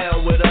 they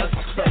down with us.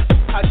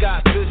 I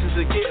got visions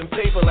of getting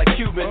paper like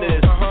Cuban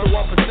is. So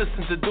I'm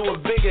persistent to do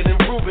it bigger than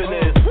Ruben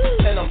is.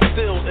 And I'm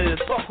still is.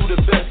 Fuck who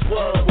the best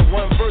was. With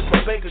 1 verse,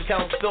 my bank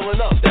account's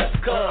filling up. That's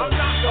cuz. I'm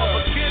not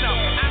a beginner,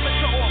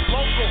 amateur or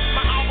local.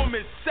 My album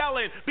is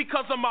selling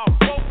because of my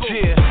vocals.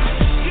 Yeah.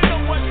 You know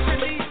what you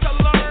need to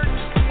learn?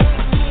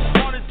 Old school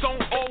artists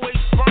don't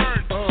always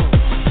burn.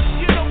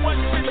 You know what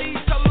you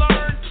need to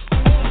learn?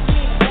 Old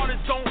school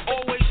artists don't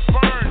always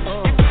burn.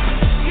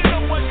 You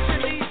know what you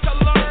need to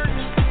learn?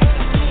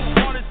 Old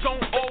school artists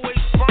don't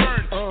always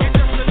burn. You're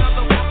just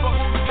another rapper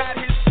who's had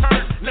his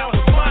turn. Now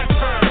it's my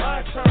turn.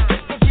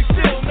 Cause we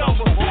still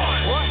number 1.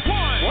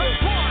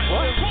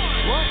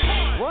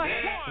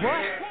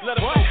 Let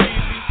 'em know,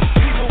 easy.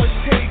 People is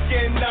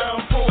taking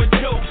down for a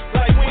joke.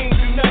 Like we ain't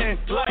do nothing.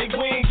 Like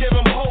we ain't give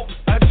 'em hope.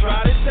 I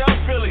try to tell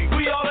Philly,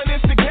 we all in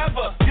this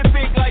together. You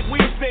think like we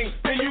think,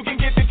 then you can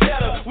get the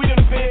cheddar. We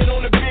done been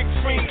on the big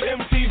screen,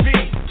 MTV.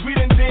 We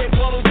done did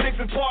 106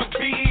 and Park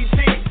BET.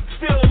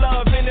 Still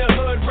love in the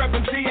hood,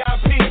 reppin'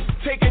 VIP.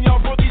 Taking y'all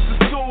rookies to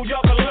school,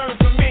 y'all can learn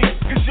from me.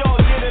 Cause y'all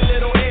get a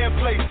little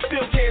airplay,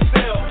 still can't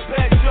sell.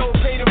 Black Joe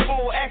paid in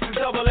full, access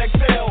double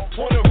XL.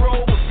 On the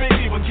road with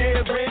 50 when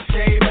Get Rich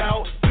came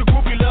out. The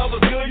groupie love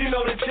was good, you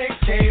know the chicks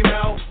came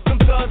out. Some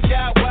thugs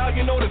got wild,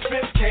 you know the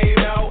fifth came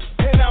out.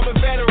 And I'm a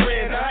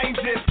veteran, I ain't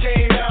just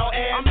came out.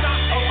 And I'm not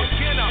a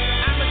beginner,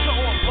 amateur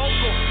or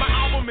local. My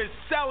album is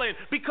selling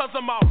because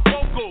of my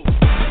vocals.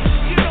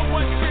 You know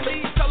what you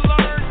need to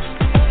learn?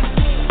 Old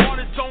school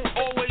artists don't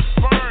always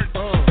burn.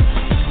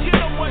 You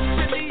know what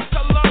you need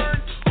to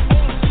learn?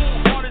 Old school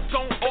artists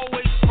don't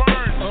always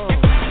burn.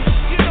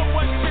 You know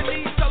what you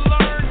need to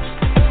learn?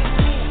 Old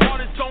school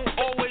artists don't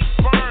always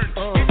burn.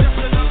 You're just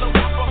another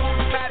rapper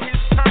who's had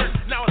his turn.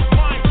 Now it's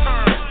my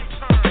turn.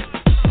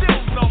 Still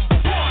number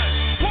 1.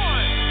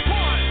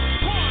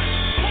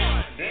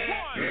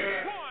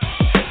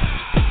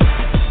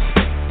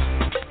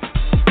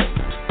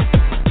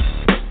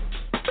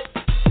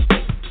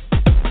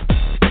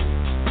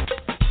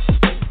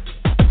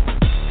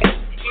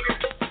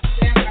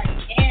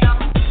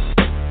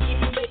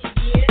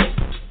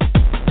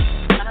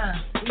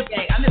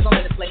 I'm just gonna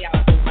let it play out.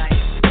 Like,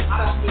 I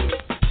don't get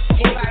it.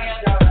 Anybody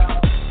else?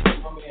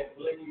 My man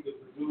Blade, the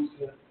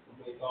producer, who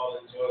makes all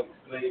the joints.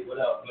 Blade, what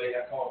up, Blade?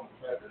 I call him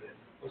the president.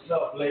 What's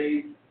up,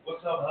 Blade?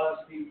 What's up,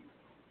 Husky?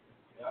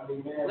 I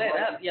mean, man. Let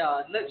up,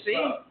 y'all. Look, What's see,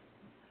 up?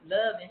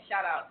 love and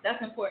shout out.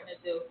 That's important to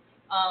do.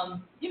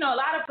 You know, a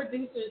lot of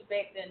producers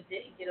back then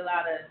didn't get a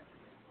lot of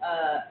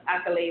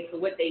accolades for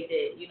what they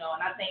did. You know,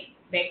 and I think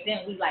back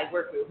then we like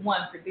worked with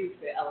one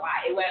producer a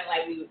lot. It wasn't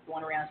like we was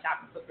going around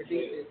shopping for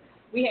producers.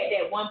 We had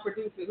that one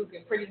producer who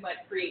can pretty much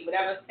create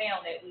whatever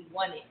sound that we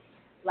wanted.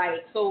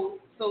 Like, so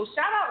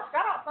shout out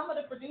some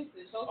of the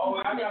producers. Show some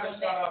I homage gotta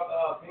on shout that.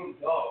 out Pink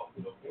Dog.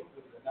 You know, Pink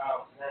was the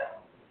NAAM sound.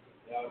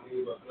 You know what I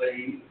mean? But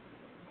Blade,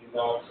 you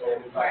know what I'm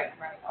saying? It's like,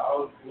 Right. I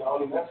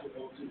only mess with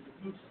those 2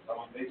 producers. I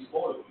mean, they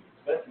supported me,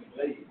 especially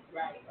Blade.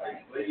 Right.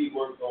 Like, Blade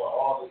worked on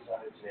all this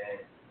kind of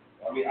jazz.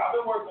 I mean, I've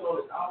been working on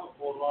this album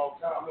for a long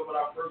time. I remember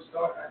when I first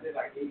started, I did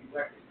like 80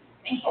 records.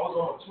 I was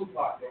on a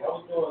Tupac thing. I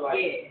was doing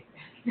like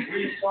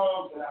 3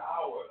 songs in an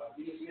hour. Like,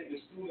 we just get in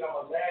the studio,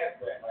 I'm a laugh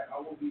track. Like, I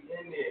will be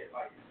in there.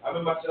 Like, I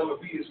remember I said, I'm going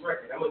to beat this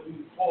record. I'm going to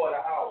do 4 in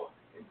an hour.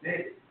 And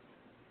did it.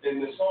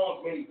 And the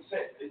songs made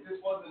sense. It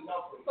just wasn't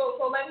enough for me. So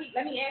let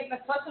me ask,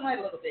 let's touch on that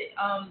a little bit.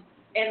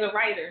 As a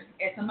writer,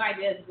 as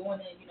somebody that's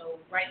going in, you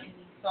know, writing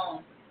these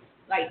songs,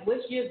 like,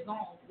 what's your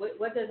zone?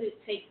 What does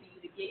it take for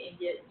you to get in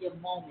your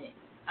moment?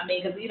 I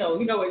mean, because, you know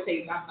what it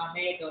takes. My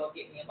mad dog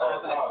get me in my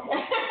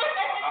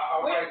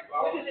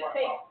What does it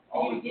take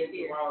for you to get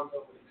there?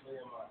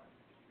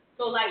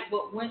 So, like,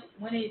 but when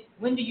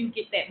do you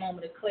get that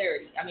moment of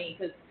clarity? I mean,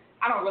 because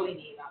I don't really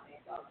need my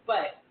mad dog,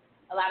 but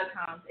a lot of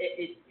times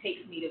it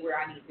takes me to where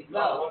I need to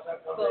go. Once I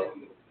come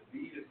in, the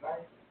beat is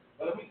nice.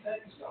 But let me tell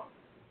you something.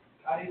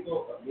 How do you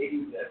go from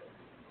maybe that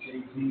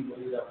Jay-Z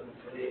made up in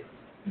his head,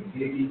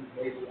 Biggie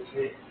made it in his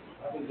head?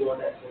 I've been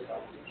doing that since I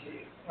was a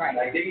kid. Right.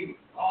 Like,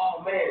 oh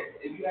man,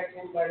 if you ask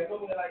anybody, you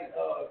know, like,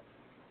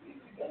 you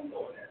don't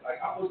know that. Like,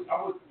 I was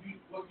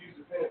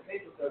using pen and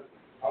paper because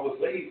I was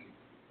lazy.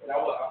 And I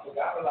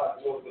forgot a lot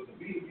of jokes, but the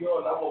beat you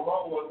on, I will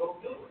mumble and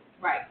don't do it.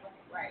 Right.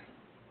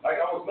 Like,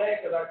 I was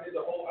mad because I did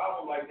the whole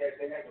album like that.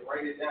 They had to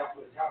write it down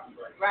for the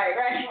copyright. Right.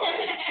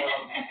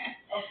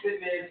 I'm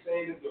sitting there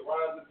saying the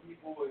rhymes of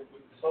people and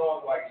with the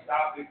songs like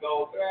Stop and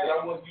Go. Right. And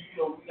I want we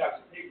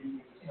got some paper you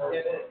can just turn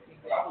it in.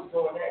 But I was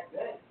doing that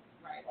then.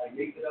 Right. Like,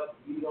 make it up,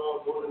 beat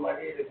on, throw it in my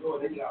head and do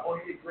it. Then you got,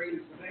 oh, you're the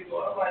greatest. And they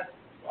go, I'm like,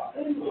 well, I've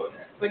been doing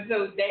that. But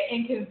so that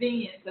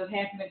inconvenience of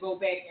having to go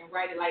back and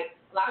write it, like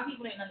a lot of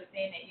people didn't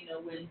understand that,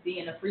 when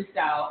being a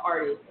freestyle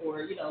artist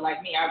or, like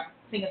me, I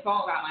sing a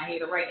song out my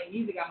head or writing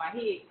music out my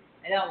head,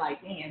 and I'm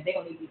like, damn, they're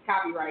going to need these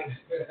copyrights.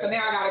 So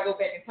now I got to go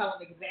back and tell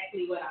them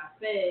exactly what I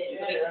said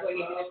so they can go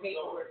get the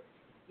paperwork.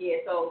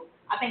 Yeah, so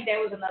I think that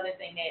was another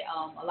thing that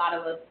a lot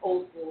of us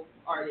old school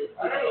artists.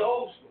 I ain't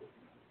old school.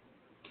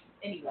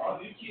 Anyway.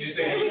 You keep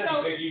saying you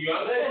young,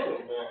 man.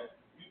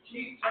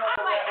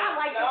 I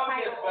like the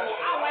title.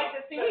 I like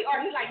to see. He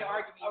like to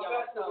argue me,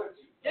 y'all. So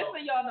just so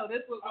y'all know,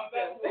 this is what we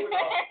do.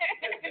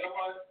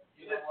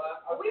 You know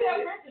what? We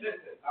have mentioned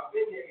it. Listen, I've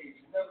been your age.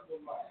 You've never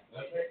been mine.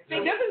 See,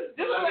 this is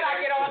what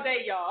I get all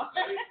day, y'all.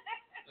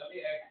 Let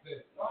me ask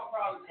this.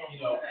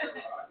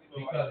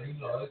 Because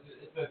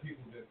it's been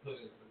people been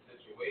put in some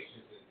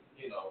situations and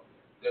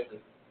different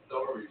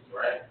stories,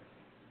 right?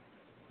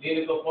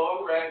 Nina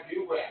Capone rap,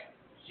 you rap.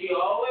 She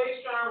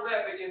always trying to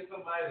rap against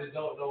somebody that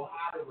don't know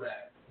how to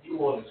rap. You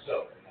want to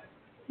show her.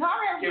 No,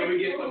 can we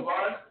get some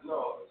bars?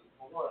 No,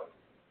 for one,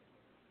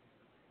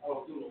 I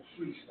don't do no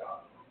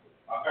freestyle.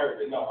 I heard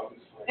it. No, I'm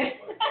just playing.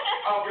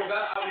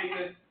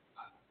 Because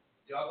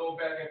y'all go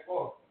back and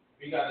forth.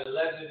 We got a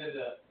legend and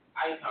the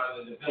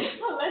icon in the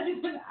building. Legend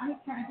and the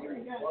icon. Here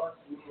we go.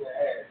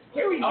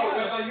 Here we go. Oh,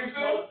 that's how you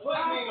feel? Put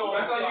me on.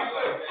 That's how you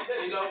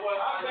feel. You know what?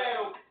 I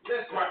battle.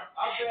 Listen,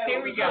 I battle. Here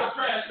we go.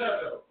 Trash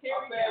up.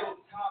 I battle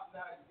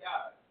top-notch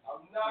guys.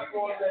 I'm not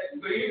going to let.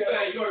 So you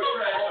say you're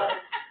trash.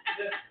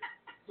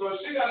 So if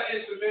she got an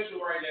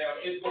instrumental right now,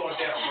 it's going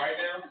down right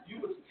now.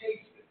 You was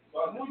tasting,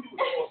 so I knew you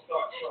was going to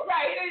start trouble.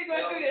 Right, you know you're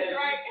going to do this,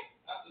 right?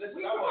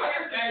 Listen, I want to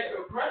ask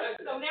you a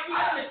question. So now we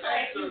have to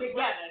track you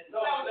together.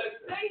 No,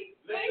 listen,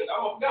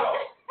 I'm a pro.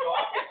 So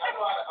I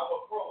know I'm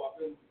a pro. I've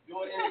been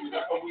doing interviews.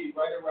 I can weed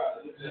right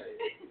around it. Listen,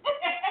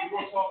 we're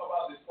going to talk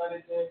about this Sunday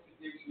Dance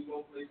Addiction,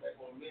 no place like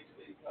on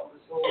mixtape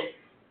coming soon.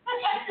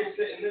 You can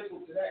sit and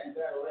listen to that and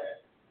battle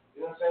that.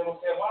 You know what I'm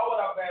saying? Why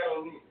would I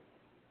battle me?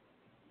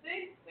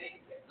 See,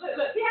 look,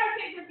 see how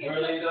things just get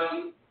really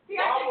done?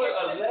 Why would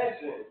a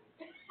legend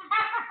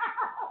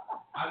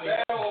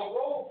battle a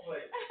role play?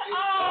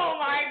 Oh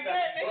my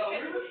goodness.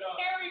 Here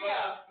we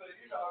go.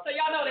 So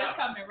y'all know that's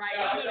coming, right?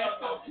 Y'all know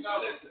that's coming.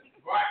 Listen,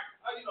 right.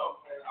 You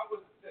know what I'm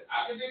saying?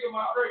 I can dig in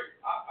my break.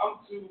 I'm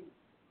too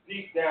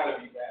deep down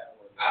to be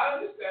battling. I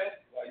understand.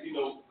 Like,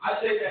 I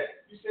say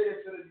that, you say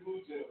that to the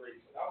new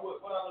generation.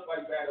 What I look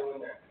like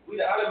battling that?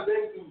 I done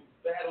been through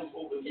battles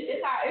over the years.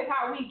 It's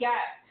how we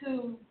got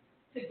to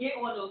get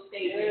on those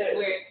stages,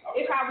 where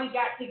it's how we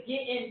got to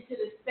get into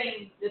the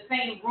same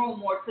room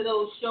or to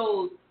those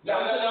shows.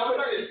 No,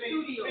 studios.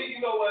 See,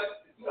 you know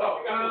what? No.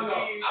 I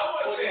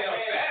wasn't saying a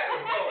battle.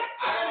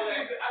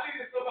 I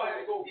needed somebody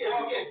to go.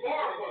 Yeah, we get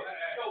horrible.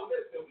 No,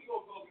 listen, we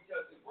gonna go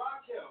because if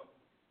Rakim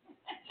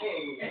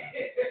came,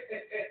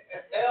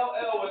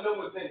 LL and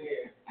them was in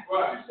here.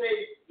 Right. You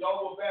say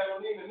y'all will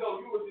battle Nina? No,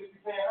 you was just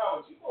paying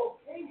homage. You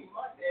gonna pay me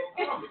my damn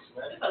homage,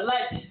 man. It's a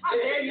legend. How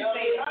dare you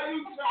say it? How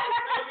you trying to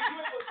tell me you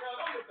ain't gonna tell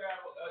them to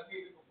battle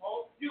Nina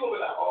Capone? You gonna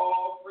be like,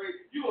 oh, Fred,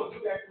 you gonna do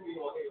that to me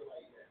on here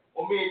right now?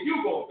 Or me and you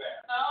gonna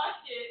battle? Oh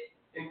shit.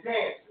 And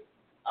dancing.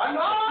 I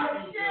know.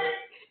 Oh shit.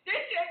 This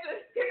shit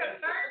just took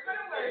a turn for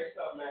the worse.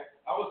 Man.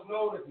 I was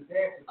known as a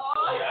dancer.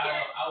 Oh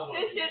shit.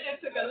 This shit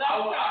just took a left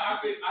turn.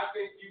 I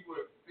think you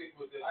would stick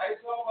with this. I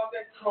ain't talking about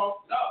that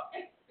crump up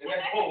and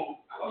that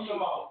hole. I'm talking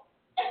about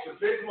the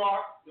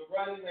Bismarck, the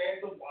running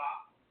man, the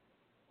wop,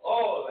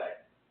 all of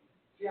that.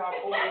 See how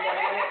I pulled it right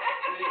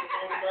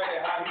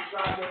there? How he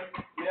trying to,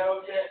 you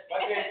know what I'm saying?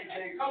 My dance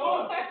today. Come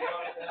on.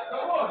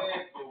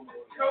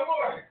 Come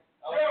on.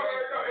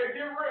 Hey,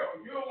 get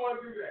real. You don't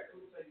want to do that. Let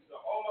me tell you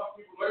something. All my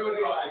people, they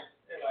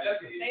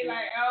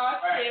like, oh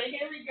shit,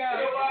 here we go.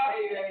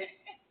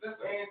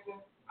 Dancing.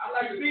 I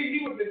like to see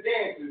he was the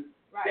dancer.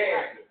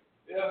 Dancing.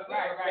 You know what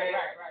I'm saying?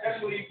 Right. That's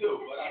what he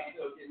do, but I'm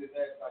still getting his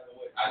ass out the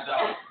way. I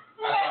know.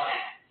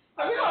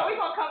 So we're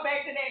gonna come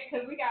back to that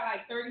because we got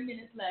like 30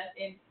 minutes left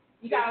and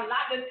you got a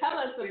lot to tell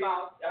us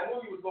about. I knew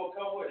you was gonna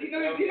come with it. You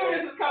know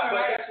this is coming,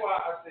 right? That's why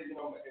I said,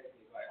 I'm like,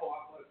 oh,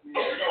 I want to see it.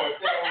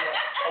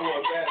 I'm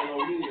gonna battle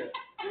on Nina.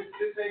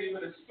 This ain't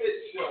even a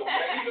spit show.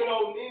 Like, even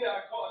though Nina,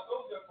 I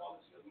told you I call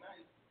the show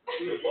nice.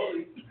 She a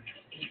bully.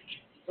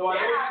 So I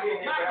know she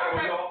ain't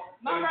battling y'all.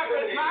 But I'm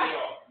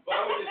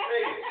gonna just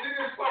say it. She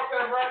just talk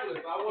that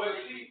reckless. I want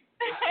to see.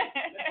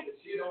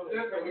 She don't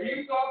listen, when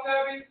you talk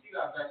heavy, she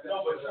got back there.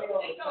 No, but she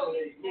don't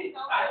intimidate me.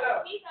 I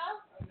know.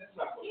 That's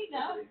not what she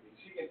knows.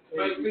 She can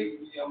tell me.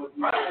 I'm a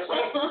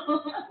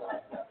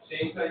She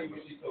ain't tell you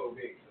what she told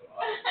me.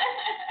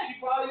 She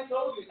probably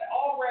told you.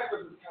 All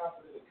rappers is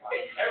confident in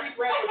college. Every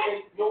rapper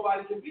thinks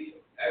nobody can beat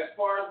him. As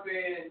far as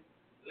being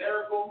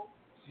lyrical,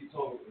 she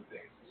told me some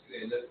things. She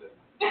said, listen,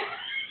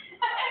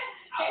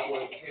 I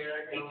wouldn't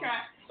care. He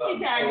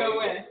trying to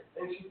go in.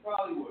 And she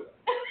probably would.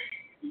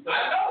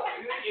 I know.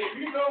 If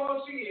you know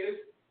who she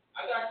is,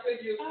 I got to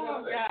take you.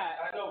 Oh, God.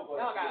 I know,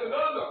 but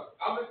no.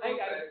 I'm just going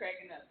to say.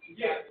 Cracking up. She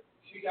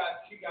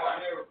got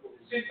miracles.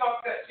 She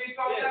talked that.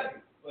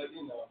 But,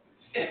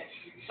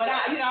 But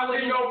I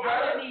wouldn't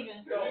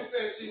even. You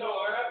said she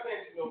know better. I'm not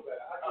saying she know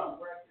better. I do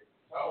records.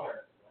 I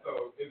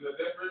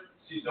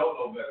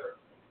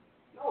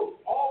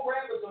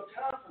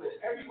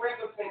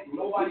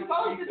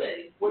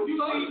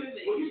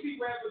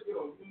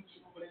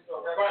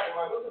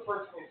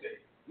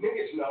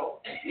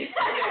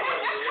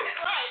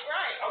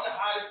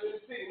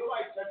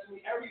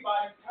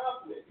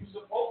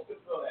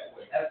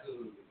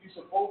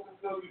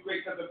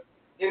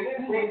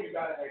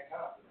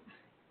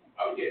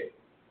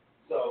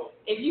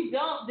If you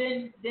don't,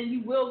 then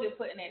you will get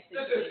put in that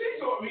situation. Listen, she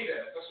taught me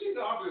that, so she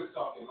know I'm just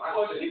talking.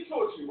 Well, she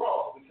taught you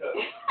wrong because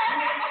you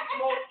get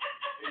smoked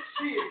and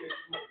she get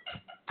smoked.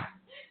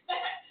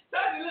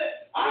 Look,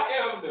 I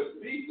am the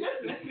CCC.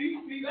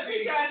 Let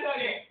me try to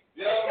tell you.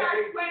 Yeah, let me try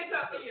to explain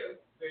something to you.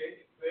 See,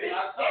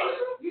 I told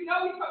you. You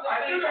know we talking about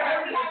I should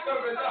have everything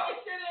covered up.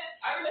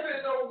 I I didn't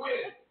say no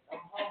win.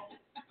 I'm humble.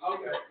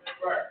 Okay,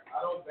 right. I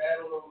don't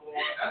battle no more.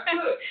 That's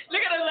good.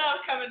 Look at the love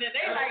coming in.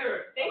 They That's like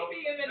good. they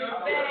see him in his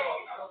bag.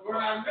 What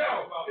I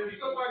know, if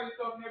somebody's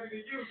talking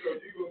everything you do,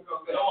 you gonna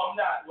come back. No, I'm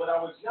not. When I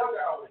was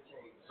younger, I would have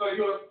came. So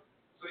you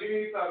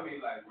mean to tell me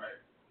like, right?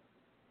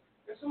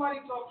 If somebody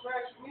talk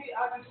trash to me,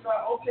 I just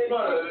like, okay.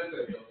 No,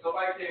 listen.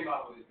 Somebody came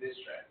out with a diss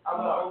track. I'm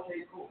like,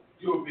 okay, cool.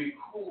 You would be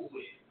cool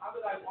with it. I'd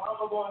be like, why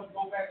am I going to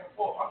go back and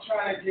forth? I'm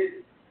trying to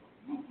get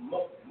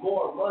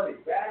more money.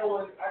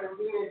 Battling, I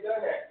really ain't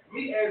done that.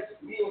 Me and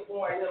who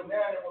I am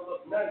now, that would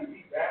look nutty.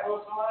 Me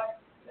battling somebody,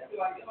 they'd be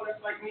like, yo,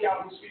 that's like me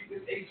out in the street,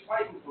 this Eyse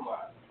fighting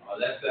somebody. Oh,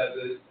 that's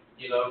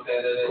you know what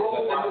I'm saying?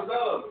 Growth and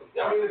development.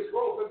 I mean, it's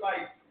growth. It's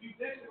like, you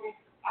dissing me.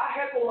 I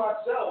heckle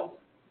myself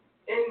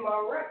in my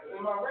raps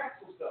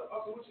and stuff.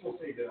 I said, what you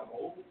gonna say that I'm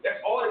old? That's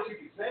all that you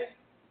can say.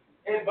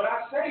 But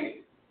I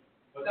say it.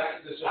 But that's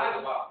the show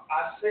about.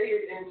 I say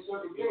it in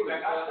certain things.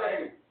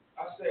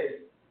 I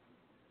say,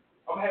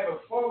 I'm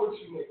having fun with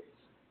you niggas.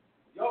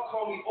 Y'all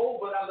call me old,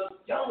 but I look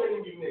younger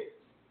than you niggas.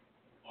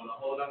 On a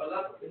whole other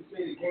level. They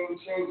say the game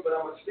changed, but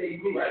I'ma stay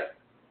me. Right.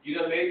 You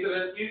done made to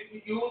the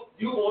you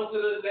on to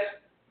the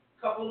next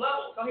couple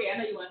levels. Go ahead,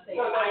 I know you want to say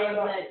No, I am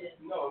legend.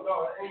 No,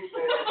 it ain't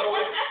that. No,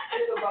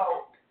 it's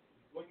about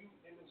when you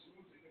in this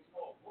music, it's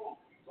called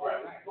growth. You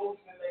go to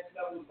the next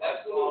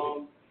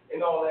level, and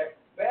all that.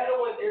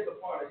 Battling is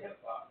a part of hip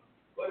hop,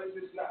 but it's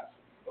just not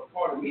a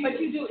part of me. But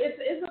you do.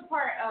 It's a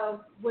part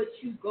of what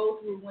you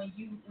go through when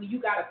you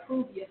gotta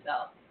prove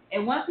yourself.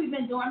 And once we've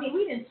been doing, I mean,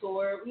 we didn't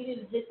tour, we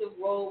didn't hit the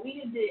road, we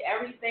didn't do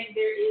everything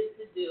there is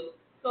to do.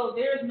 So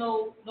there's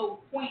no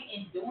point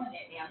in doing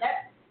that now.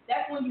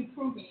 That's when you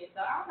proving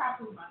yourself. I'm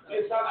not proving myself.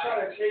 It's not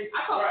trying to chase.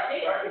 I call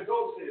it the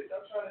ghost is.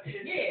 I'm trying to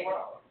chase you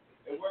around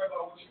and worry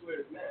about what you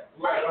is now.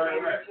 Right. You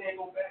can't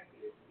go back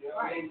there. You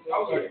know what I mean? So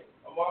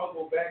I'm gonna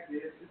go back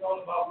there. It's all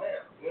about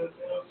now. You know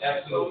what I'm saying?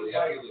 Absolutely. So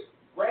it's like,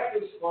 rap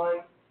is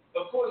fun.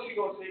 Of course, you're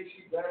gonna say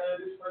she's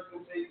better. This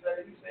person says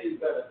better. He says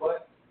better.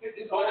 But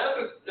it's all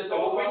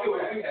what we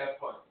do is we have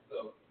fun.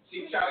 So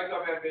she try to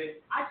come at me.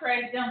 I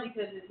trash them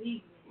because it's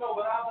easy. No,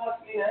 but I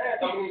bust me in the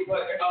ass. I mean,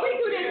 but we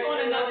do this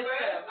on another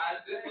show.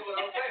 This is what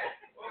I'm saying.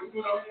 This is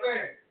what I'm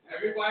saying.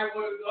 Everybody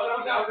wants to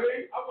I'm not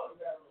really. I wasn't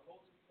battling the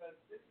host because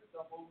this is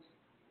the host.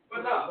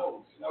 But not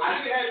host. I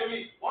didn't have to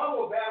be. Well, I'm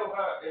gonna battle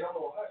her and I'm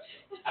gonna hush.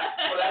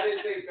 But I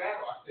didn't say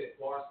battle. I said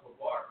bars for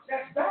bars.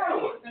 That's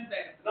battling.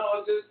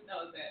 No, it's just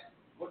no, it's that.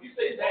 When you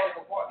say bars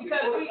for bars,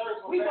 because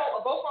we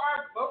both for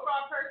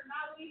our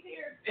personalities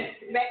here.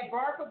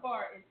 Bar for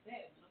bar is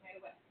that no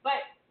matter what.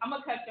 But I'm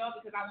gonna cut y'all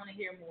because I want to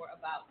hear more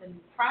about the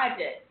new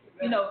project.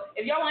 You know,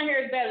 if y'all want to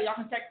hear us battle, y'all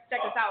can check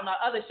us out on our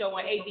other show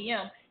on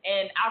ABM,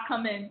 and I'll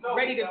come in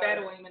ready to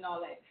battle him and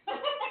all that.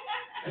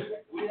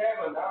 We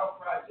have a NAAM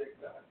project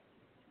done,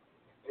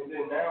 and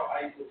then now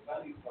Eyse and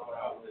Sonny's coming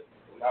out with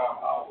the NAAM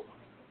album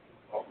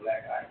on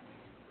Black Eyse.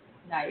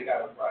 Nice. They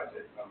got a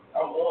project coming.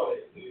 I'm on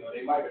it. You know,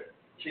 they might have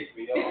kicked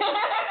me off.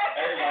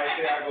 Everybody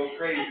say I go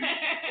crazy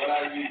when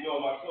I be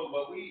doing my show,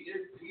 but we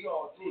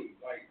all team.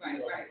 Like,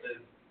 right.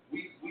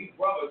 We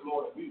brothers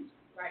more than music.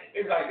 Right.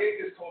 It's like they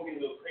just call me a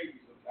little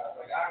crazy sometimes.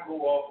 Like I go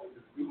off and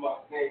just do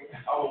my thing.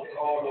 I won't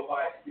call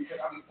nobody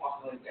because I be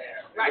fucking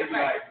down. Right.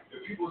 Like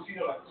if people see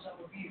them like, what's up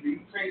with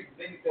Beezy? You crazy?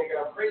 They be thinking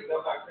I'm crazy.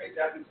 I'm not crazy.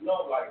 I just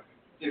know like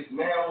it's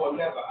now or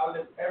never. I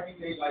live every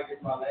day like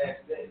it's my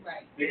last day.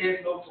 Right. There is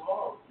no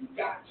tomorrow. You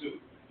got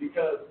to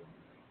because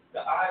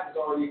the odds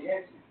is already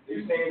against you.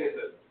 They're saying it's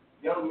a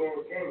young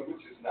man's game,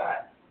 which is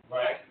not.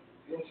 Right.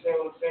 You understand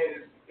what I'm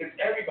saying? It's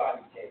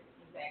everybody's game.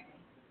 Exactly.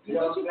 You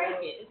know what you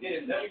make it.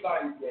 Yeah, it's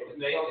everybody's game.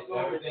 It's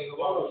everything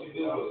about what you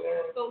do.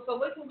 So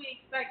what can we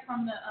expect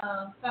from the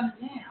Sonni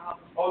Blak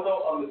album? Oh no,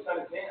 the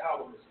Sonni Blak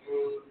album is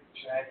good,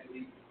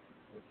 tragedy,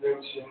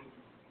 redemption,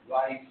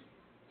 life,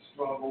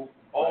 struggle,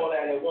 all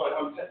that in one.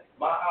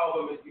 My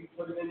album, if you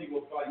put it in, you're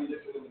gonna probably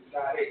listen to the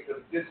side A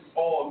because this is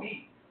all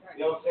me. Right.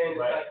 You know what I'm saying?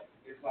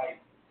 It's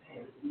like,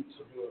 damn, this dude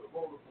took me on a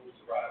roller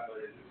coaster ride, but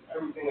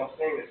everything I'm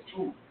saying is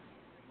true.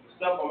 The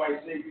stuff I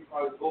might say, you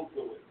probably go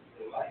through it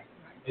in life.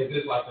 Is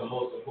this like the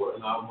most important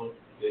album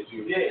that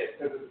you? Yeah,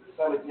 because the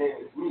Sonni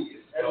Blak is me.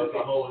 It's everything. So it's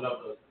a whole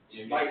nother.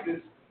 Like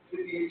this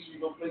 58 Street,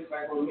 no place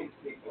like on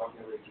mixtape that I'm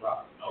going to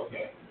drop.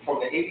 Okay.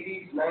 From the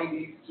 80s,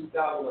 90s, 2000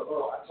 and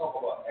on, I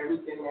talk about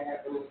everything that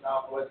happened in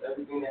Southwest,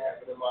 everything that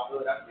happened in my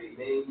hood. I say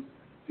names,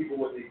 people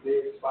what they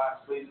did,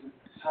 spots, places,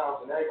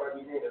 towns, and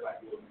everybody be there. They're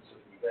like, yo, you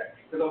took me back.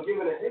 Because I'm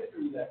giving a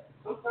history lesson.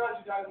 Sometimes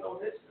you got to know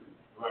history.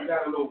 Right. You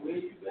got to know where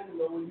you've been and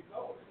know where you're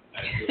going.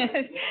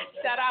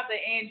 Shout out to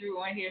Andrew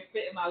on here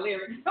spitting my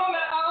lyrics on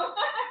that album.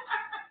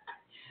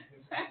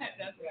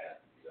 That's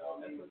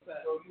what's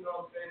up. So you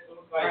know what I'm saying?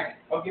 So it's like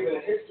I'm giving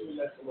a history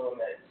lesson on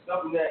that.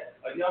 something that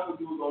a younger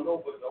dude don't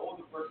know, but the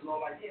older person don't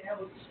like, yeah, that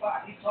was the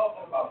spot. He's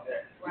talking about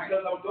that. Right.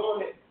 Because I'm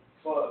doing it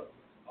for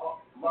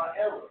my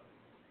era.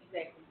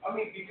 Exactly. I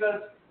mean,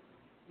 because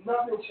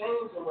nothing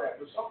changed in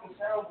rap. If something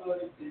sounds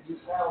good, it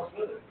just sounds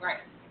good. Right.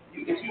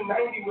 If you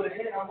 90 with a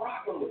hit, I'm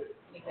rocking with it.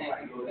 Exactly.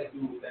 I'm like, yo, that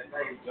dude with that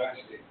thing, that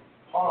shit,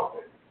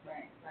 pumping.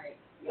 Right, right.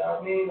 You know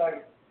what I mean?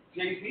 Like,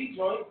 Jay-Z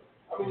joint.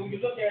 I mean, when you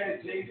look at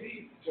it,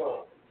 Jay-Z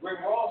joint,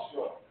 Rick Ross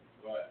joint,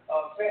 right.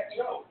 Fat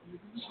Joe,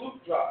 Snoop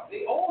Drop,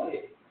 they all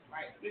hit.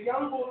 Right. The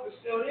young boys are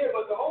still there,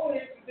 but the old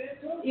heads are there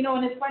too. You know,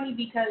 and it's funny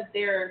because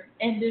they're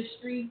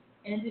industry,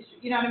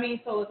 you know what I mean?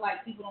 So it's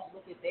like people don't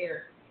look at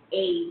their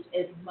age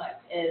as much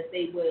as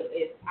they would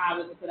if I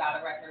was to put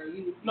out a record or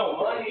you. No,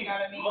 money, you know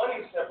what I mean?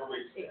 Money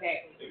separates that.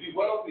 Exactly. If you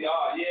wealthy,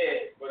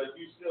 yeah, but if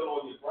you still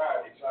on your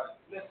grind, they try to,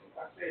 listen,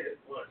 I said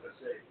it once, I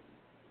said,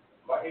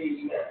 my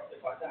age now,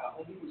 if I die,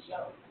 oh, he was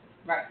young.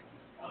 Right.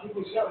 Oh, he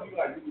was young, you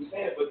was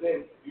saying it, but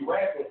then you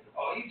rapping,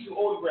 oh, he's too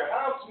old to rap.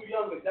 I'm too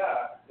young to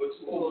die, but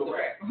too old to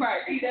rap.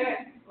 Right. See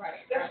that?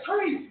 Right. That's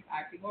crazy.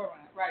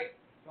 Oxymoron. Right.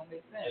 Don't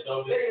make sense.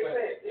 Don't make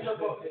sense. They look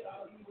up,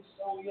 oh, he was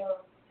so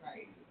young.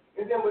 Right.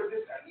 And then with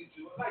this guy, you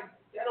do it. Like,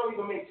 that don't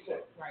even make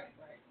sense. Right.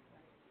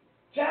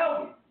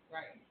 Tell me.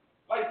 Right.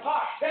 Like,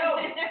 Pop, tell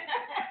me.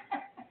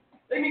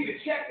 They need to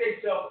check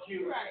themselves,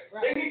 Q. Right.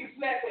 They need to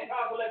snap their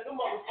house and let them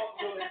motherfuckers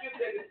know that this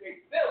nigga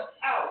themselves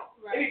out.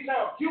 Right.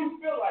 Anytime you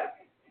feel like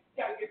it, you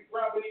gotta get the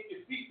ground beneath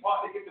your feet,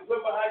 partner, get the whip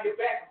behind your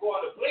back, and go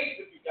on the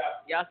blaze if you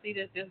got it. Y'all see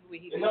this? This is what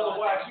he doing. In other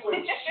words, you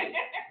ain't shit.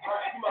 All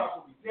right, you might as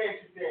well be dead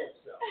your damn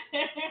self.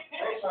 I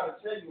ain't trying to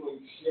tell you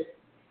ain't shit.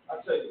 I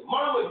tell you,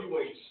 mama, you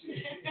ain't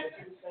shit.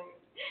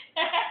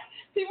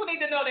 People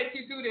need to know that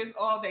you do this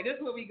all day. This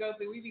is what we go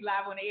through. We be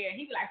live on the air, and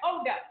he be like,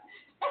 "Hold up."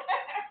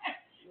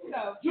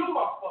 You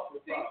my fucking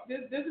problem.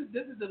 This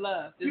is the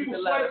love. This People is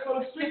the love. sweat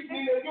on the streets,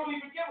 and you don't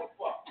even give a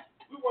fuck.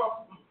 We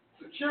want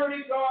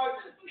security guards,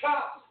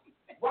 cops,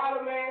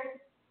 rider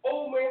man,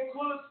 old man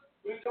coolers.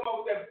 We come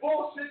up with that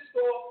bullshit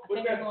store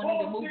with that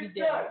bullshit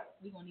gun.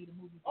 We're gonna need a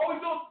movie. All we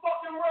do is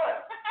fucking run.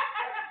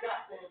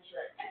 Goddamn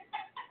track.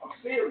 I'm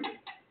serious.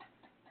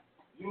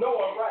 You know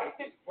I'm right.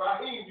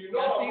 Raheem, you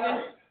know I'm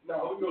right.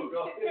 No, we're gonna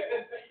go.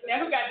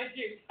 Now who got the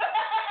juice?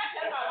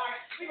 That's all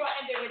right. We're gonna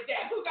end it with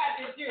that. Who got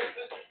the juice?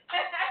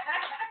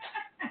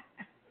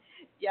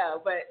 Yeah,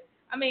 but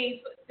I mean,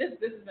 this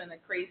has been a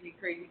crazy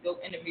dope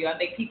interview. I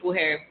think people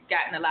have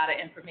gotten a lot of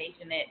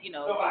information that, you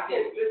know. No, I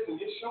can't listen.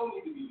 Your show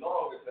needs to be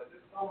longer because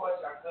there's so much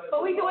I could.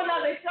 But we do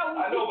another show.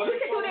 I know, but we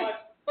it's can so do this. much.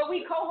 But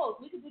we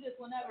co-host. We can do this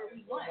whenever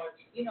we want.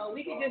 You know,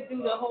 we can just do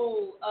the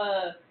whole,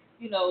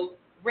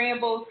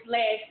 Rambo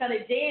 / kind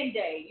of Jan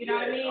day. You know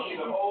what I mean?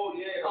 The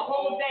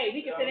whole day.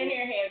 We can sit in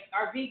here and have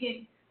our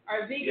vegan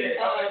I'm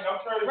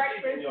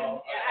breakfast.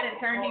 y'all. I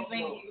didn't turn these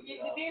things.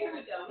 Here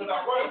we go. Because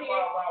I run 5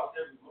 miles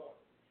every month.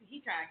 He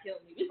trying to kill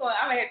me. I'm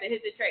gonna have to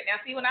hit the track now.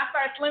 See, when I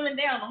start slimming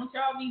down, don't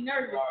y'all be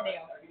nervous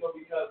now. You know,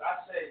 because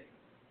I say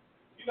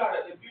you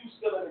gotta. If you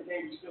still in the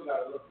game, you still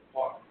gotta look the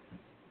part.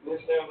 You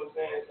understand what I'm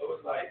saying? So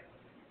it's like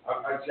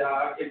I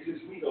jog. It's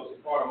just me though.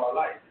 It's part of my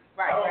life.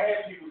 Right. I don't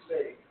have people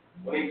say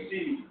when they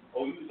see me,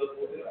 oh, you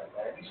look good. They're like,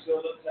 man, you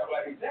still look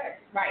like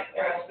exactly. Right.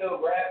 And I still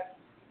rap.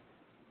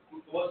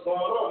 What's going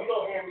on? You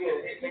don't hear me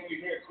and think you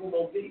hear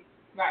Kumo D.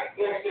 Right.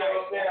 You understand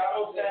what I'm saying? I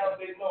don't sound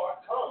big, no,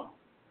 I come.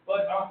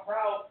 But I'm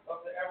proud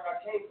of the era I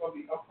came from.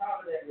 I'm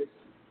proud of that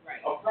history. Right.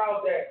 I'm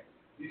proud that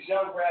these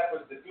young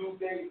rappers, the dudes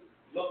they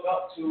look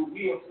up to,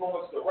 we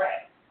influence the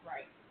rap.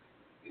 Right.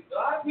 A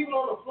lot of people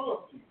don't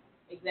influence people.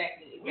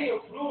 Exactly. We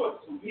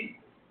influence some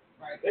people.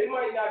 Right. They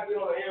might not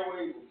get on the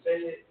airwaves and say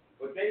it,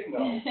 but they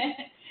know.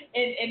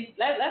 and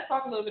let's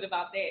talk a little bit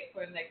about that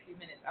for the next few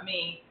minutes. I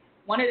mean,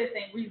 one of the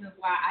reasons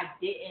why I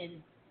didn't,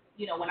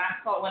 when I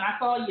saw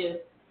you,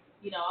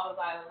 I was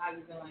like, how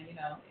you doing?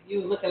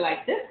 You were looking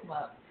like this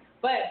month.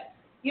 But,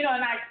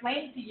 and I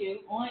explained to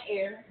you on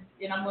air,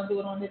 and I'm going to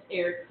do it on this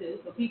air too,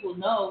 so people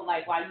know,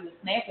 like, why you were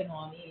snapping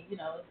on me.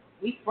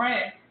 We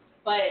friends.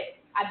 But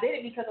I did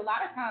it because a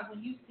lot of times when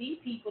you see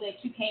people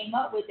that you came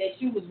up with, that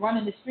you was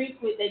running the streets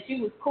with, that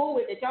you was cool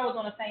with, that y'all was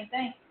on the same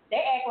thing,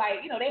 they act like,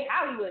 they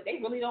Hollywood.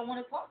 They really don't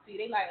want to talk to you.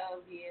 They like,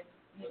 oh, yeah.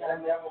 But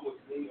that never was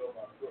me or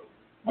my crew.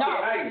 No,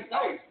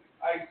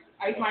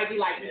 Eyse might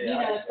be like,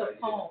 Nina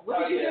Capone.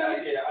 What did you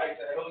do? Yeah, Eyse.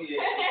 Oh,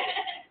 yeah.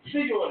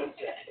 See you on the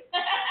set.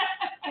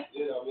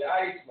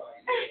 Eyse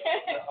might.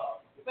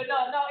 But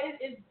no,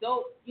 it's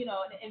dope,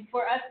 and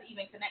for us to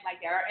even connect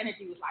like that, our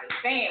energy was like,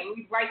 bam,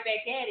 we was right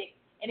back at it.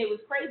 And it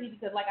was crazy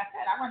because, like I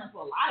said, I run into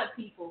a lot of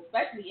people,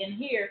 especially in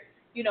here,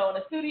 in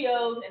the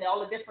studios and all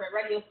the different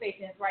radio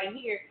stations right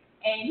here.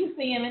 And you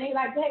see them, and they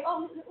like, hey,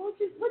 oh, what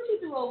you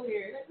do over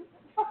here? Like,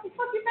 what the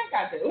fuck you think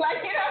I do?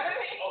 Like, you know what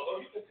I mean? Oh,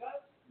 you can cuss?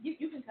 You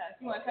can cuss.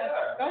 You want to cuss?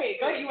 Go ahead.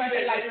 You want to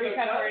say like 3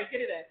 cuss words?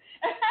 Get it in.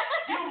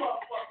 You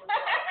motherfucker.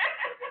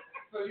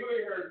 So you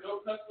ain't heard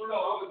no cuss words?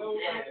 No,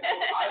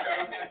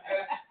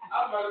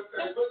 I'm about to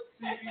say, what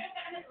TV?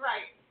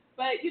 Right.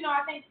 But,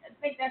 I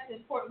think that's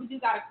important. We do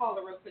got a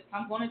caller real quick.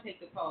 I'm going to take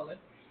the caller.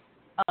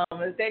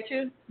 Is that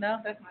you?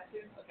 No, that's not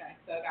you? Okay.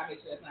 So I got to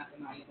make sure it's not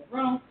somebody in the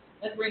room.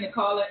 Let's bring the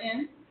caller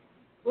in.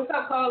 What's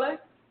up, caller?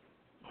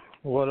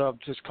 What up?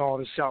 Just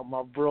calling to shout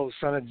my bro,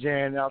 Son of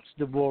Jan, out to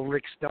the boy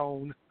Rick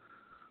Stone.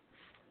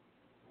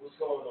 What's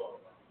going on?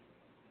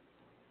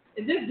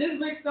 Is this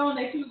Rick Stone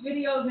that shoots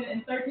videos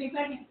in 13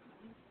 seconds?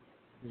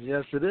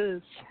 Yes, it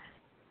is.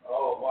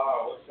 Oh,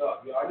 wow. What's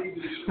up? Yo, I need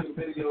you to shoot a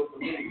video for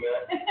me, man.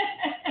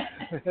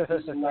 Do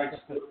some nice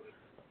stuff.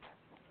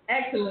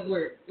 Excellent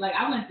work. Like,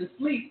 I went to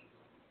sleep,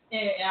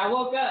 and I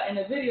woke up, and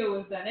the video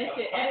was done. That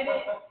shit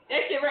edited.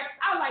 That shit right.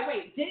 I was like,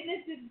 wait,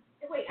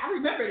 I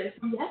remember this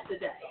from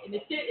yesterday, and the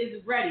shit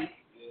is ready.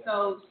 Yeah.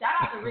 So, shout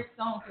out to Rick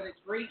Stone for the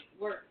great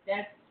work.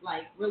 That's,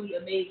 like, really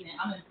amazing.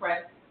 I'm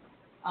impressed.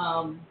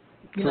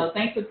 You know,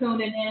 thanks for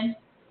tuning in.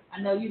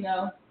 I know you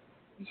know.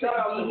 You shout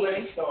out to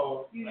Rick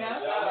Stone. You know?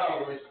 Shout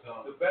out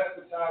the best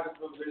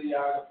photographer,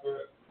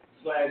 videographer,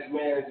 /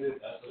 manager,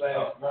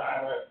 /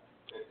 writer.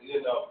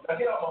 You know, now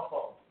get off my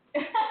phone.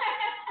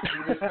 We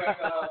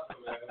respect the hustle,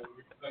 man. We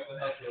respect the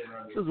hustle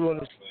around here. Good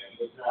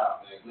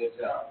job, man. Good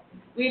job.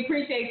 We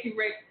appreciate you,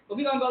 Rick. But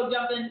we're going to go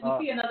jump in. We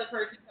see another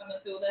person coming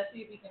through. Let's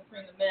see if we can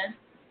bring them in.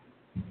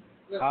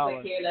 Real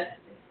quick here.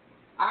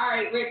 All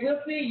right, Rick, we'll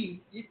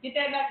see you. Just get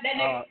that next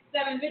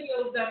 7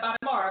 videos done by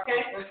tomorrow,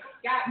 okay?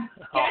 Got you.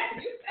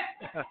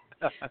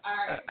 All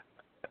right.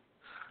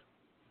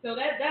 So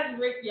that's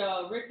Rick,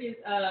 y'all. Rick is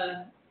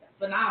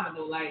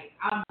phenomenal. Like,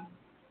 I'm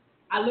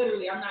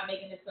not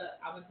making this up.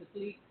 I went to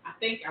sleep. I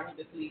think I went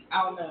to sleep.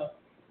 I don't know.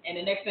 And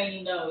the next thing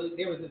you know,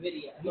 there was a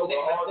video. No, but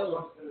all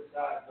jokes to the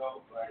side,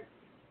 though. Like,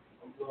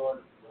 I'm doing,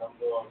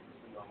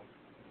 you know,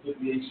 58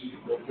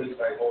 shoots in a place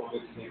like home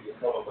mixtape is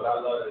coming, but I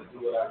love to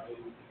do what I do.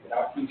 And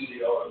I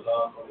appreciate all the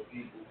love from the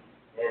people.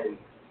 And,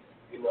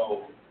 you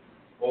know,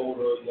 old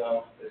or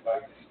young, it's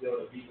like still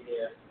to be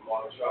here from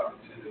all the trouble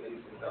to the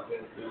things I've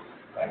been through.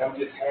 Like, I'm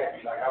just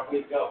happy. Like, I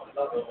wake up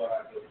loving what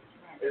I do.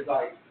 It's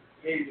like,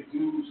 hey, the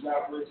dude's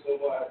not rich so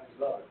much, I just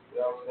love it.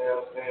 You know what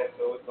I'm saying?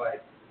 So it's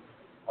like,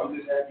 I'm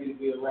just happy to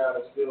be around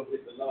and still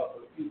get the love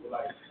from the people.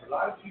 Like, a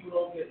lot of people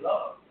don't get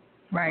love.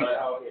 Right.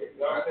 Out here. You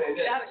know what I'm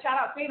saying? Shout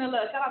out, Tina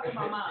Love. Shout out to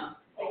my mom.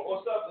 Oh,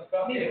 what's up?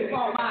 Need to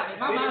call mommy.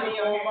 My mommy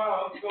on here.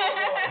 What's going on? You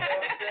know what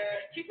I'm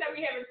saying? She said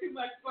we having too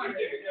much fun.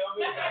 Yeah, you know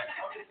what I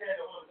mean? I'm just saying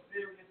on a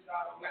serious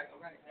side, I'm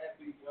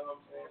happy, you know what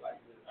I'm saying?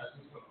 Like,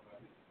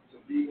 to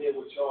be here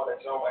with y'all,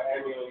 that y'all would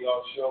have me on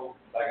y'all show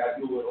like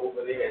I do it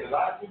over there. And a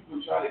lot of people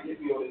are trying to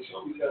get me on this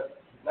show because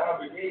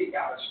NAAM Brigade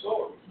got a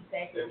story.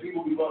 Exactly. And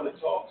people be wanting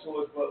to talk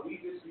to us, but we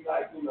just be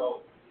like, you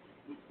know,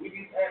 we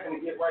be having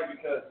to get right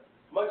because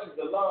much as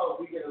the love,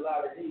 we get a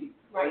lot of hate.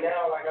 Right. And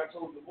now, like I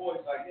told the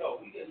boys, like, yo,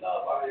 we get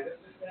love out here. Let's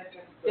just pay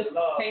attention to the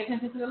love. Pay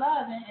attention to the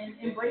love and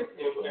embrace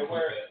it. And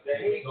where the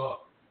hate,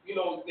 you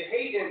know, the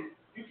hating,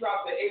 you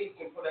drop the H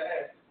and put an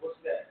S. What's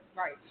that?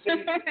 Right.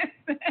 Save it.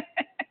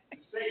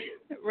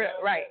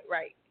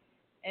 Right.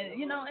 And,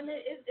 you know, and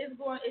it's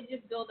going, it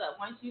just builds up.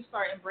 Once you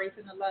start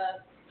embracing the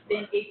love,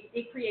 then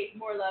it creates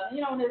more love. And,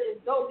 you know, and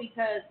it's dope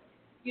because,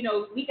 you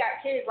know, we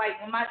got kids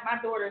like when my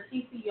daughter,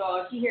 she see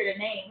y'all, she hear the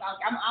name.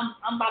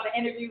 I'm about to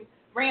interview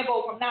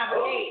Rambo from NAAM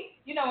Brigade.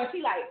 You know, and she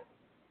like,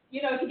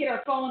 you know, she get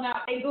her phone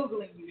out, they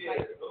Googling you.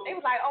 Yeah, like, they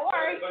was like, oh, all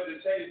right. But to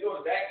tell you the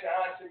truth, that's your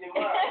answer in your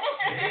mind.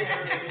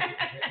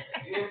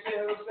 You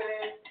know what I'm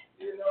saying?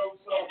 You know,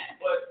 so,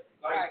 but,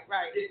 like,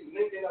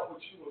 linking up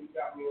with you when you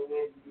got me on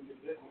there, you do the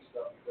business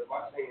stuff. Because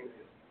my saying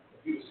is,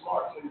 if you're the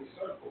smartest in the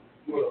circle,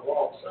 you're in the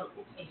wrong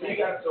circle. Exactly. So you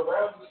got to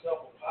surround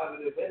yourself with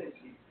positive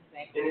energy,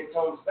 and it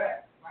comes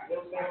back. You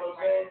know what I'm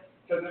saying?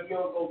 Because if you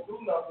don't go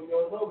through nothing, you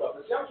don't know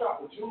nothing. See, I'm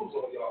dropping jewels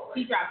on y'all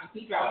right now.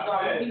 He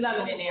dropping. We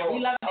loving it now.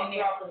 I'm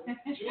dropping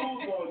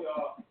jewels on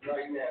y'all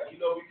right now. You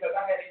know, because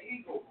I had an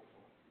ego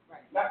before.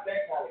 Right. Not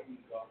that kind of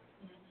ego.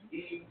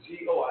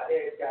 E-G-O, I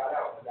ass got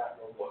out and not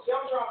no more. See,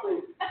 I'm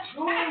dropping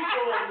jewels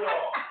on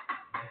y'all.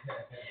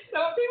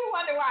 So people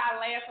wonder why I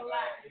laugh a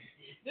lot.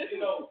 You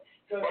know,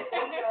 because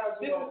sometimes,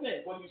 you know,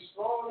 when you're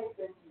strong, they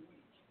think you're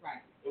weak.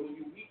 Right. And when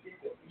you're weak, they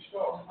think you're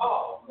strong.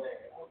 Oh,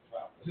 man. I'm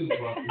dropping.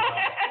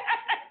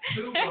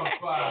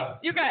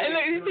 2.5. You got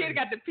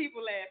the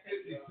people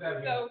laughing.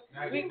 So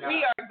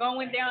we are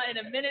going down in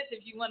a minute.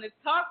 If you want to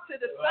talk to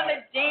the son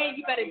of Jan,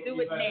 you better do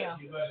it now.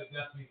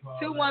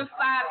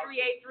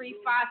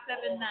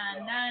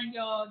 215-383-5799.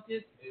 Y'all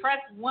just press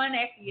 1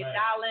 after you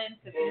dial in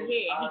to be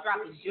here. He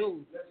dropping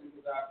jewels. Listen,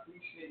 because I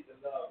appreciate the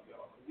love,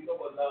 y'all. You know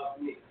what love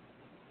means?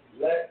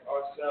 Let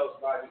ourselves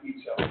value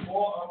each other.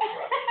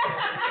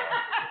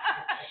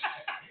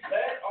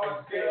 Let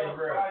ourselves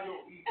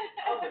value each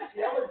other.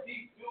 See, I'm a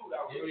deep dude. I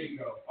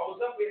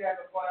was up here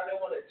having fun. I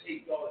didn't want to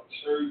take y'all to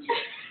church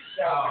and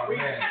shout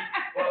crazy,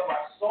 but my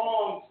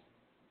songs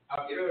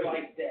are good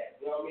like that.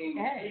 You know what I mean?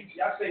 Hey.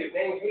 I say if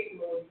they ain't hating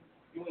on you,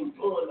 you ain't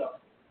doing nothing.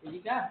 There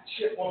you go.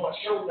 Chip on my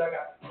shoulder, I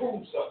got to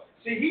prove something.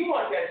 See, he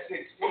want that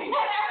 16. Can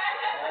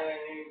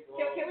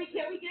we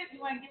get?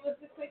 You want to give us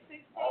a quick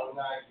 16? Oh,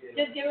 not yet.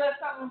 Just give us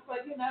something for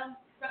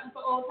something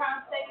for old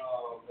time's sake.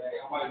 Oh man,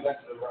 I might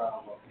mess it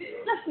around.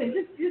 Listen,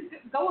 just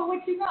go with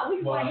what you know.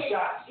 We want to hear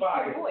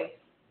your voice.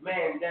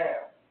 Man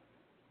down.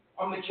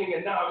 I'm the king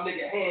of NAAM,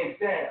 nigga,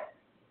 hands down.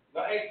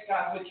 Now,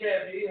 ex-cop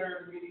McCabe, he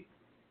heard me.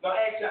 Now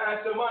ask your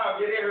aunt and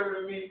mom, yeah, they heard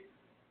of me.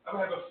 I'm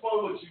having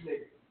fun with you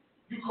niggas.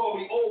 You call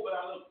me old, but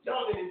I look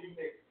younger than you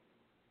niggas.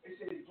 They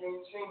say the game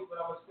changed, but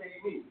I'ma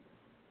stay me.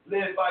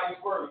 Live by these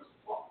words.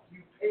 Fuck,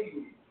 you pay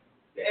me.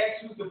 They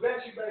ask who's the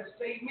best, you better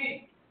say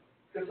me.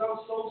 Cause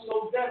I'm so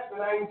deaf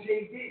and I ain't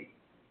JD.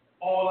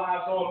 All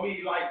eyes on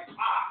me like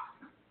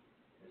pop.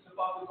 It's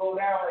about to go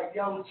down like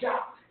Young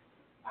Jock.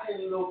 I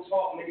hear a little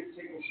talk, niggas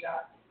taking a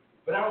shot.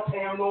 But I don't pay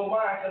him no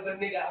mind cause a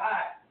nigga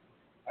hot.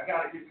 I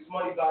gotta get this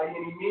money by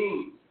any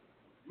means.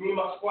 Me and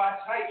my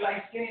squad tight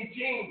like skinny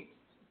jeans.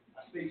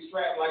 I stay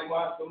strapped like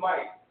Monster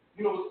Mike.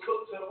 You know what's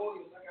cooked to the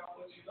audience, I got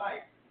what you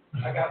like.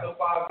 I got the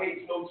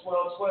 5'8", no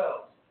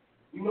 12-12.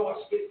 You know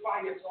I spit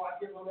fire, so I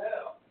give them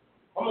hell.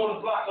 I'm on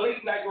the block late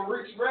night with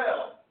Rich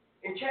Rell.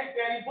 In Cat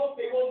Daddy book,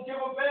 they won't give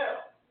a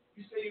bell.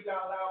 You say you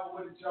got loud, but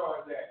where the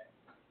jars at?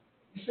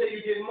 You say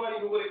you get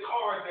money, but where the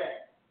cars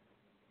at?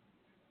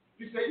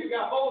 You say you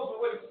got hoes,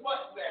 but where the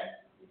sluts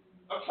at?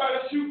 I'm trying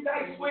to shoot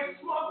dice where the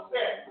sluts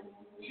at.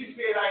 She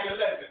said I ain't a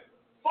legend.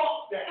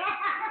 Fuck that. I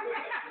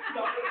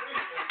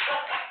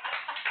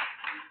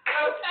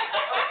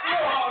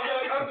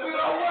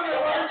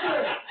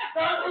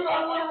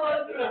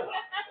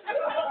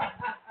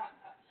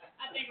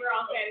think we're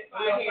all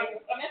satisfied here.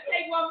 Let's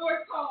take one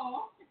more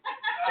call.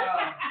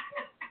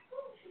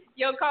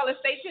 Yo, caller,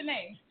 state your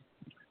name.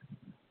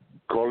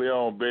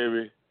 Corleone,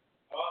 baby.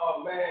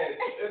 Oh, man.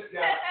 This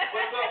guy.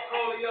 What's up,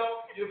 Corleone?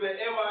 You've been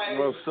MIA.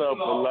 What's up,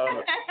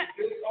 beloved?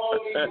 This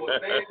on me, you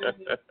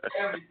abandoned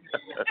everything.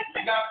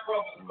 You got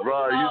brothers.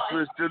 Bro, you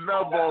switched your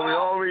number on me,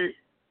 homie.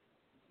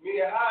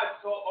 Me and Hyde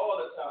talk all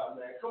the time,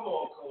 man. Come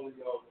on,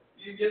 Corleone.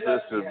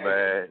 Listen,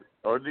 man.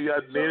 Oh,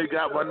 nigga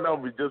got my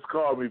number. Just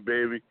call me,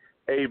 baby.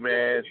 Hey,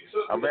 man,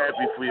 I'm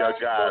happy for y'all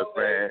guys,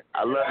 man.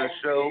 I love the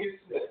show.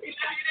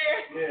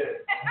 Yeah.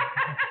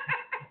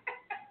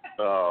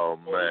 Oh,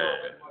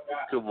 man.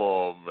 Come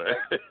on, man.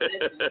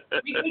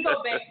 we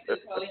go back to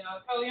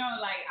Corleone. Corleone,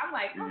 like, I'm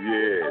like,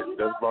 yeah,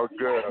 that's my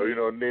girl. You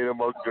know, Nina,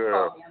 my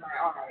girl.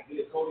 All right.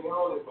 Yeah,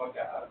 Corleone is my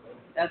guy, man.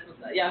 That's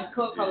what's up. Yeah,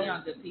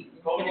 Corleone's good people.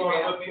 Corleone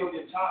will be on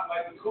your top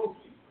like a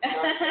cookie.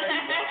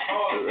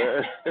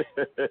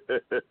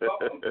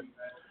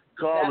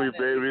 Call me,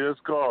 baby.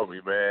 Just call me,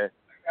 man.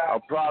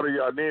 I'm proud of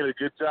y'all, Nina.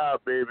 Good job,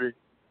 baby.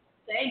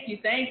 Thank you.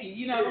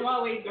 You know, I'm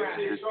always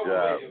grinding. Good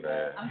job,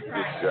 man. I'm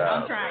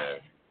trying.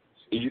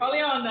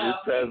 Corleone, now. It's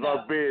past my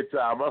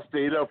bedtime. I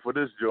stayed up for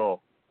this joint.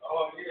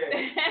 Oh, yeah.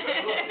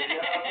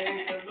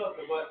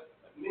 But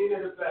Nina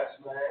the best,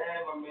 man.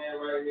 And my man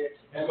right here.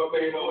 And my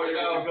man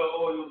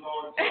oils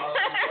on.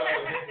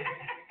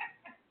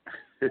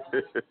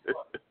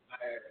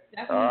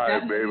 All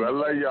right, baby. I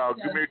love y'all.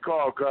 Give me a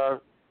call, cuz.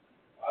 All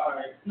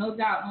right. No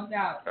doubt. All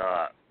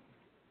right.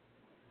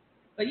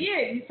 But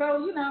yeah,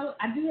 so, you know,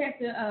 I do have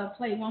to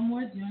play one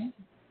more joint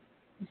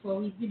before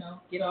we, you know,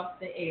 get off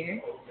the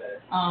air. Okay.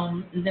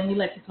 And then we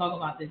let you talk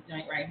about this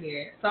joint right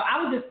here. So I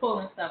was just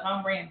pulling stuff.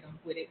 I'm random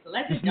with it. So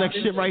let's this next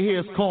shit right here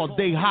is called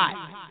They Hot.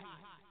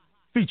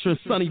 Featuring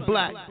Sonni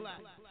Blak,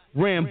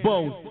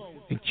 Rambo,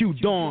 and Q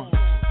Dawn.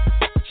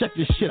 Check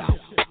this shit out.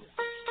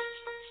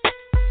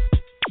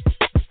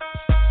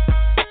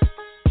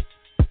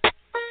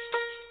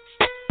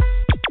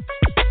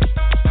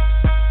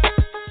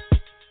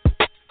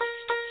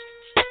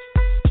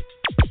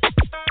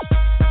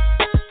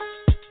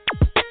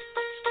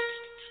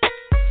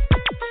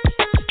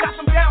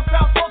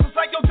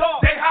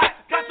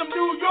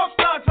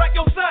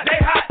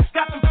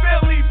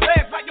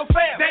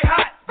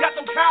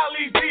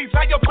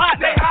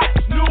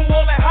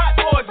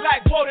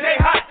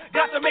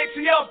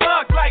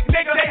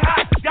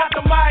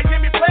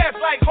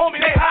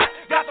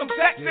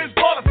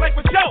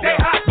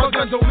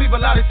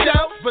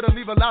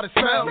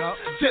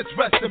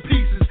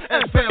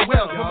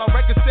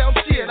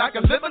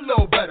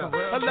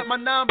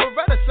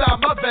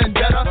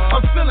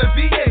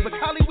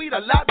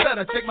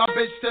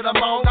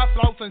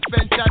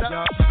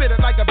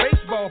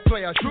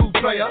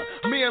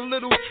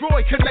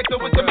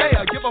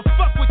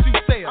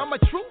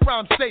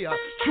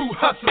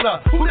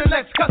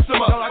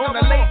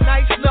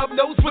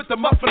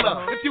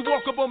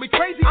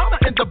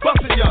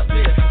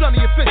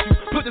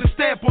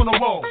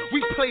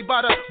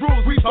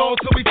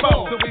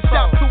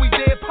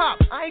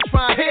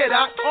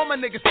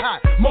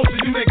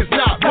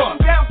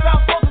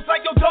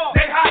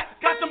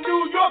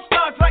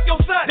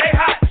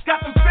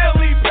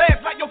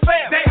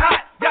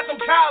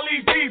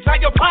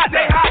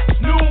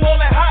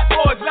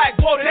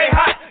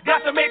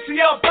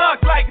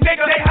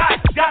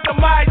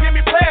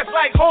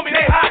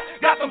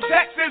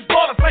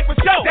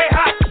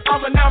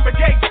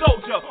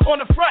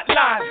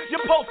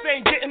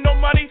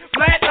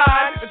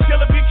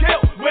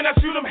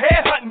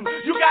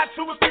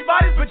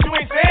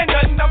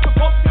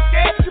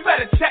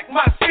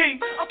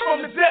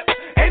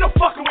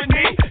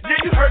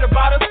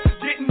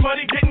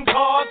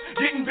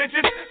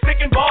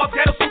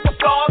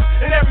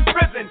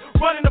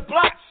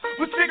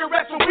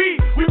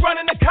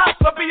 Running the cops,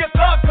 I'll be a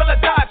thug till I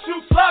die.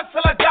 Shoot slugs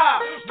till I die.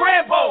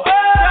 Rambo,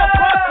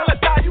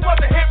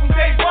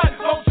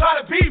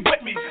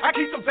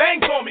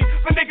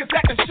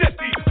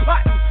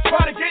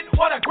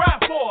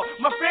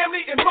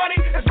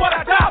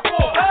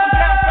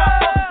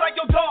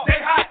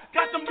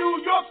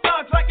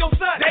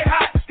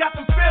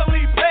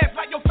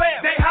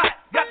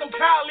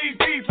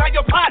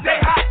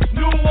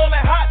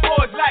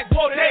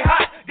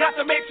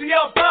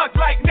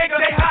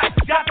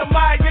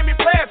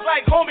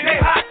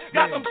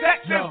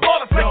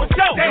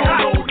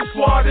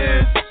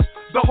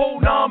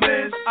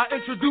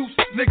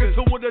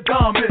 what a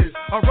dime is.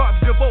 I rock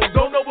the boat,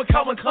 don't know what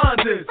Calvin Klein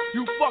is.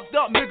 You fucked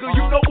up, nigga,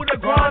 you know what a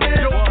grind is.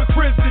 Yo, the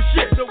crib's the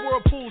shit, the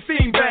whirlpool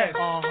steam bag.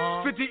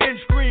 50-inch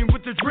screen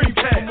with the dream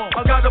tag.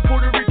 I got a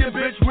Puerto Rican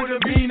bitch with a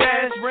mean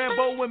ass.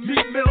 Rambo and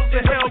Meek, Millz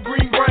and hell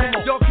green grass.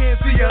 Y'all can't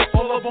see us,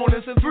 all up on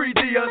us in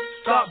 3D us.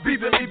 Stop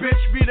beeping me,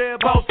 bitch, be there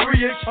about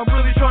 3-inch. I'm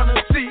really trying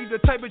to see the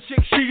type of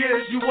chick she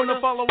is. You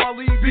wanna follow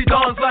Ali, be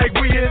dons like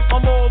we is.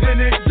 I'm all in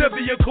it, the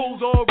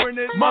vehicles all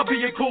in it. My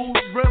vehicles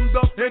rimmed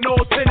up and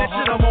all tinted.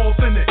 Shit, I'm all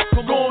in it.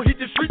 Gon' heat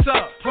the streets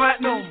up,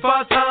 platinum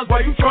 5 times while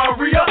you try to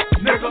re-up,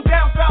 nigga.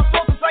 Down south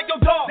soldiers like your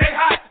dog, they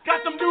hot.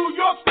 Got them New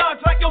York stars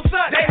like your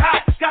son, they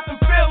hot. Got them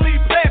Philly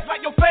plants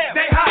like your fam,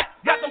 they hot.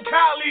 Got them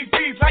Cali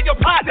beats like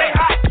your pot, they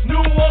hot. New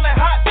Orleans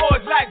hot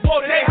boys like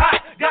water, they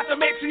hot. Got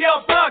them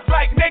ATL thugs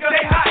like nigga,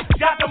 they hot.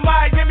 Got them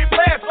Miami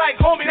players like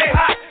homie, they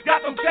hot.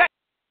 Got them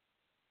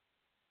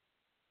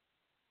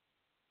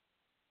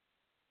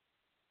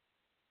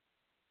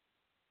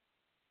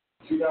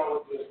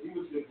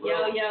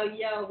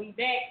Yo, we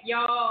back,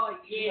 y'all.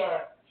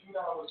 Yeah.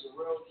 Q-Dot was a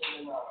real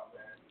thing now,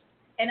 man.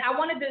 And I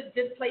wanted to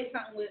just play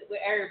something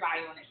with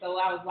everybody on it. So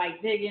I was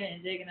like digging,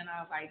 and I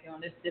was like,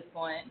 this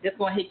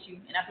going hit you.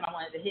 And that's what I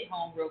wanted to hit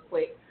home real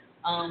quick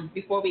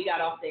before we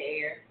got off the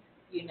air,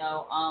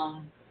 because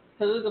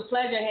it was a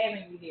pleasure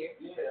having you here.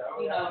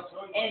 Yeah,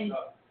 and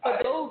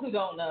for those who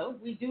don't know,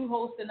 we do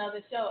host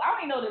another show. I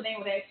don't even know the name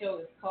of that show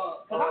is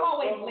called, because I'm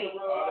always late.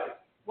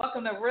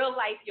 Welcome to Real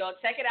Life, y'all.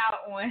 Check it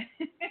out on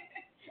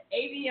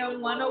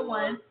ABM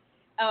 101.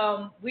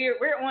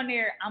 We're on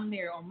there. I'm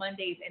there on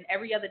Mondays, and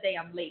every other day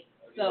I'm late.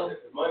 So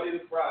Monday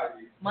to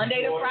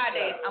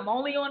Friday. I'm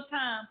only on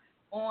time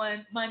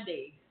on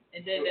Mondays,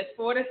 and then that's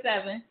 4 to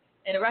 7.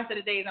 And the rest of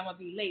the days I'm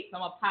gonna be late, so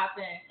I'm gonna pop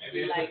in and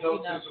be like,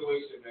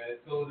 situation, man.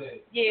 So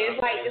then. Yeah,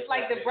 it's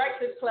like the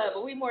Breakfast Club,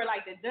 but we more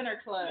like the dinner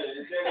club. Yeah,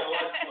 the dinner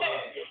lunch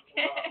club.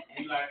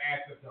 We like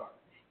after dark.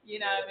 You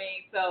know what I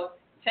mean? So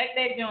check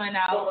that joint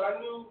out. No, but I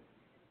knew,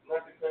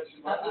 not to cut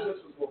you, I knew this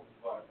was going to be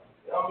fun.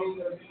 You know what I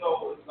mean?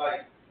 Because, it's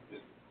like,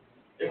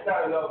 it's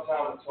not enough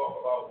time to talk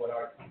about what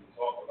I can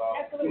talk about.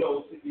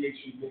 Absolutely. With the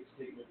HU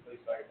mixtape in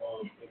place like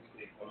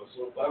mixtape coming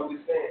soon. But I'm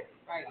just saying,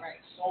 right.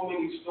 So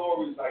many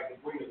stories, like to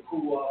bring the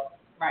crew up.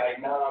 Right.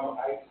 Like NAAM,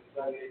 Eyse, and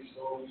Sunday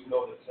stories,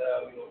 to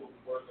tell, what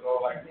we're working on,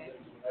 like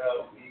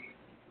LB,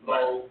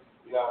 Low,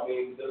 you know what I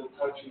mean, Little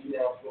Country,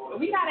 Florida.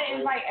 We got to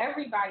invite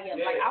everybody up.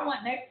 Yeah. Like, I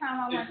want next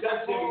time,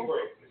 Except Jimmy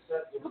Briggs.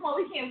 Come on,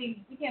 we can't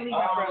leave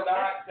my brother.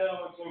 I'm not done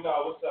with you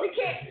now. What's up? We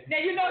can't.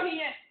 Now, he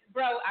ain't.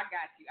 Bro, I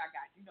got you.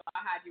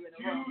 I'll hide you in the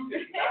room.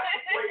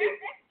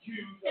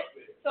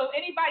 So if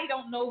anybody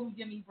don't know who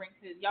Jimmy Brinks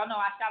is, y'all know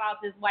I shout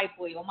out this white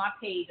boy on my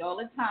page all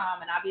the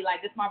time, and I be like,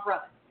 this my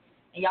brother.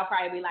 And y'all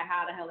probably be like,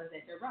 how the hell is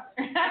that your brother?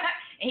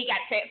 And he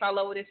got tats all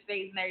over his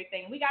face and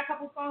everything. We got a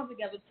couple songs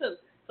together, too.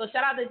 So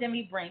shout out to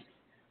Jimmy Brinks.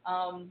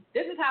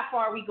 This is how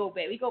far we go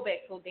back. We go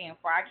back so damn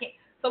far. I can't.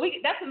 So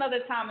that's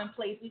another time and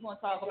place. We're going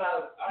to talk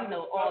about,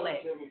 all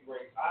that. Jimmy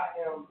Brinks. I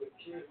am the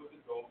kid with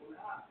the golden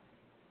eye.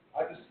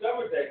 I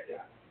discovered that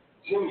guy.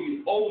 Jimmy,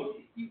 you owe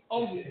me. You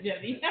owe me,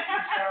 Jimmy. With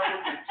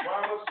the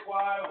drama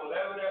squad,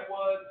 whatever that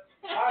was.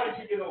 How did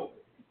you get over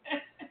it?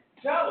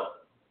 Tell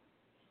him.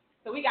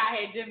 So we got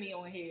had Jimmy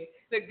on here.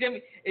 Look, Jimmy,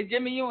 is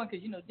Jimmy on?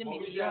 Because Jimmy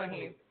be on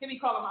here. He'll be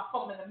calling my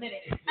phone in a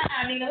minute.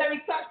 Nina, let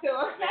me talk to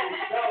him.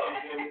 Tell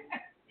him,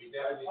 Jimmy.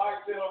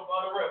 I sit on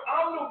the rim.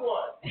 I'm the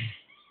one.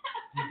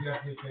 We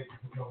definitely thank you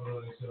for coming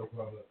on the show,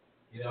 brother.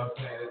 You know what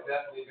I'm saying? It's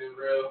definitely been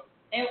real.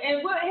 And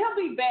he'll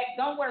be back.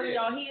 Don't worry,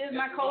 y'all. He is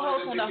my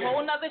co-host on a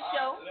whole nother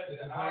show.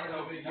 Listen, I'm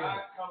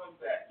not coming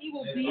back. He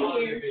will be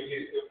here.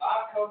 If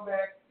I come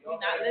back, you're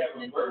not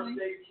listening to me.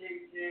 Birthday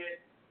cake here.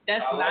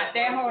 That's not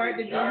that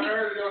hard to do. I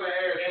heard it on the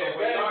air, so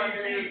when y'all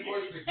hear his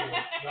voice again,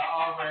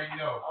 y'all already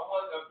know. I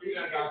want a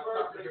vegan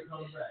birthday to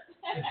come back.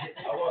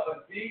 I want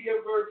a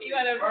vegan birthday. You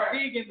want a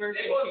vegan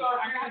birthday cake. They're going to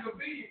start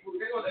vegan food.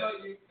 They're going to tell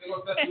you, they're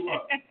going to set you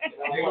up.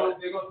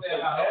 They're going to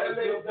say how it's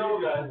good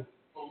donuts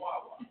from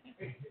Wawa.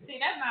 See,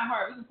 that's not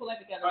hard. We can pull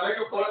that together. They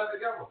can pull that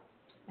together.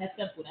 That's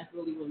simple. That's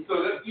really, really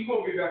simple. So you're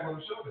going to be back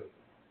on the show then?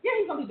 Yeah,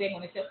 he's going to be back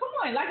on the show. Come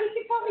on. Like, he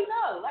can tell me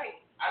no.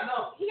 Like, I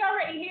know. He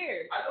already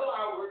here. I know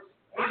how it works.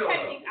 I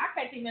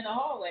catch him in the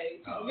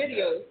hallway,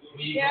 videos.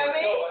 You know what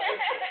I mean?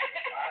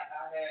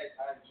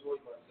 I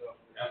enjoyed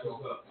myself. That's what's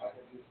up. I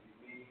can just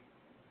be me,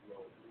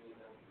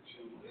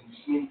 and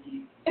you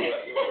sneaky.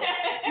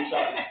 You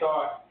try to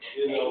start,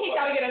 He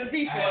trying to get us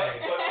beef on.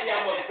 But see,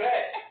 I'm a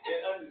vet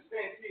and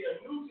understand. See, a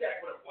new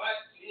jack with a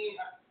black jean.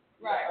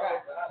 Right. I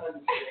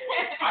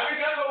understand. I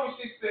mean, that's what we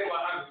should say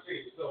behind the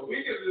scenes, so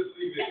we can just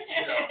leave it,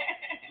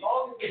 As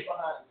long as it's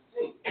behind the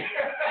scenes.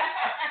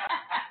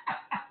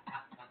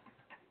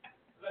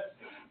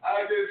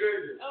 I did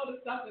good. Oh,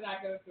 the stuff that I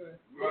go through.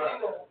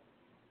 Right.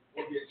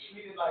 Will get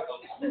treated like a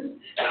cool.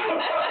 That's what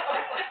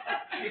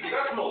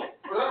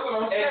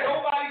I'm saying. And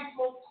nobody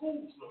smoke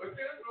cools. When the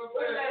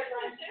last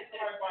time you see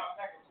somebody buy a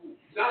pack of cools?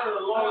 Not in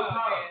a long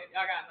time.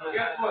 Y'all got no.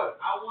 Guess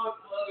what? I want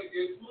to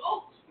get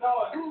smoked.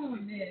 No. Oh,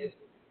 man.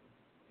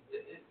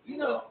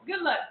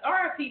 Good luck.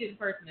 RIP to the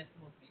person that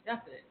smoked me.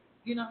 That's it.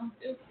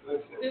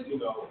 Listen,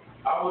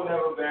 I would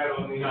never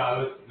battle me.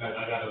 No,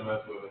 I gotta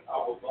mess with it. I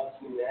would bust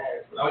me in the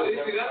ass.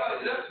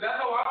 That's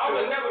how I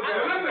would never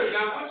battle. Listen,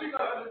 now what you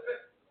gotta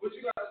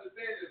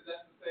understand is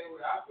that's the same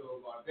way I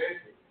feel about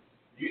dancing.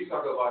 You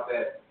talk about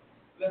that.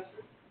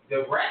 Listen,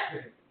 the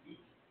rapping.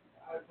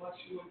 I bust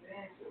you in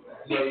dancing,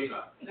 man. No, you're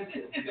not.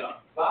 Listen,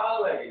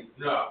 ballet.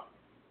 No.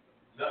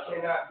 You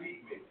cannot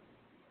beat me.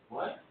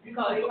 What? He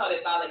called it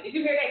ballet. Did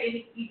you hear that?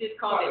 He just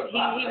called it.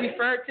 He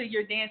referred to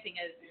your dancing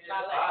as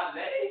ballet.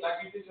 Ballet?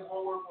 Like you did your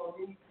homework on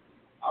me?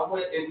 I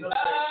went and looked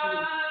at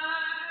you.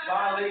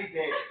 Ballet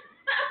dancing.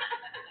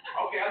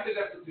 Okay, I did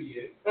that for 2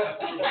 years.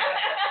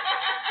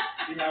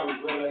 You know, we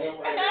went to him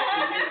right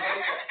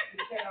there.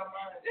 You cannot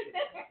mind it.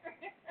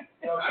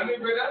 I mean,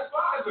 but that's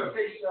fine. But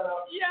hey, shut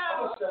up. Yeah.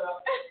 I'm gonna shut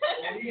up.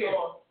 And we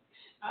on.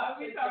 I'll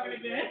be talking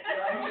again.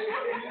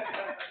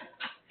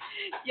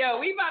 Yo,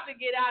 we about to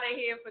get out of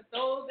here. For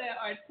those that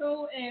are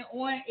tuned in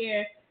on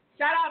air,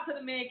 shout out to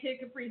the man Kid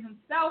Capri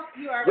himself.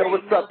 You already Yo,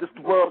 what's up? This is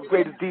the world's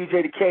greatest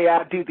DJ, the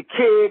KID, the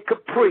Kid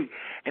Capri,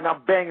 and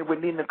I'm banging with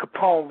Nina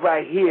Capone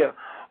right here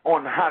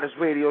on the hottest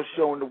radio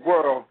show in the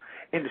world,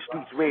 In the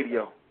Streets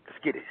Radio. Let's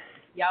get it.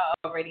 Y'all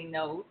already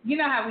know. You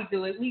know how we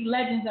do it. We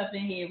legends up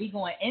in here. We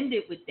going to end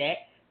it with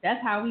that.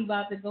 That's how we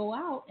about to go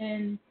out.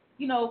 And,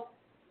 you know,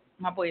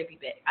 my boy will be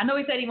back. I know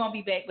he said he won't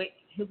be back, but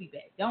he'll be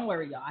back. Don't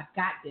worry, y'all. I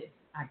got this.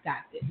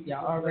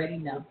 Y'all already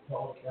know.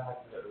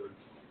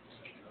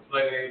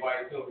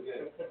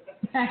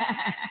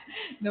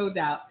 No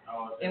doubt.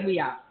 And we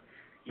out.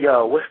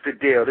 Yo, what's the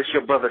deal? This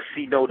your brother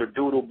C-No, the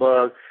Doodle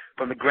Bug,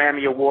 from the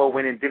Grammy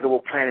Award-winning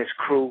Diggable Planets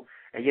crew,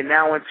 and you're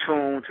now in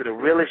tune to the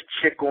realest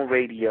chick on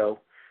radio,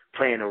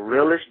 playing the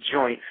realest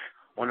joints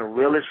on the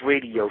realest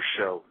radio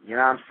show. You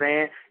know what I'm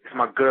saying? It's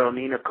my girl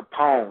Nina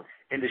Capone,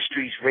 In the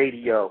Streets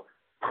Radio.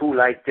 Cool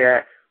like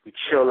that. We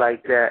chill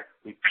like that.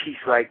 We peace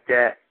like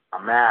that.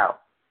 I'm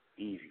out.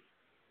 Easy.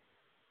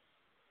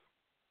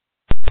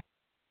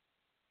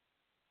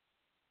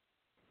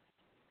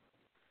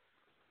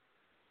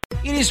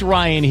 It is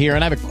Ryan here,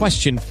 and I have a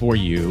question for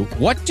you.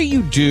 What do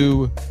you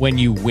do when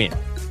you win?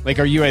 Like,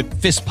 are you a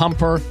fist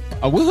pumper,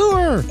 a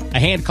woohooer, a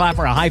hand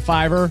clapper, a high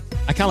fiver?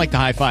 I kind of like the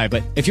high five,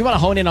 but if you want to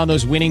hone in on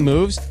those winning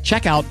moves,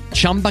 check out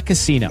Chumba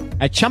Casino.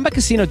 At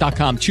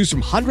ChumbaCasino.com, choose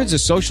from hundreds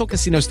of social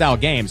casino-style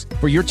games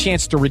for your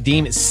chance to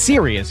redeem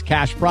serious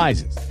cash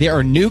prizes. There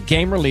are new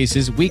game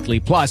releases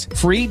weekly, plus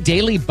free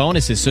daily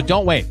bonuses, so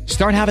don't wait.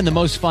 Start having the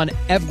most fun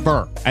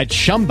ever at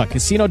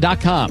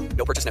ChumbaCasino.com.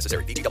 No purchase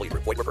necessary. VGW.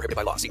 Void where prohibited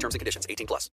by law. See terms and conditions. 18+.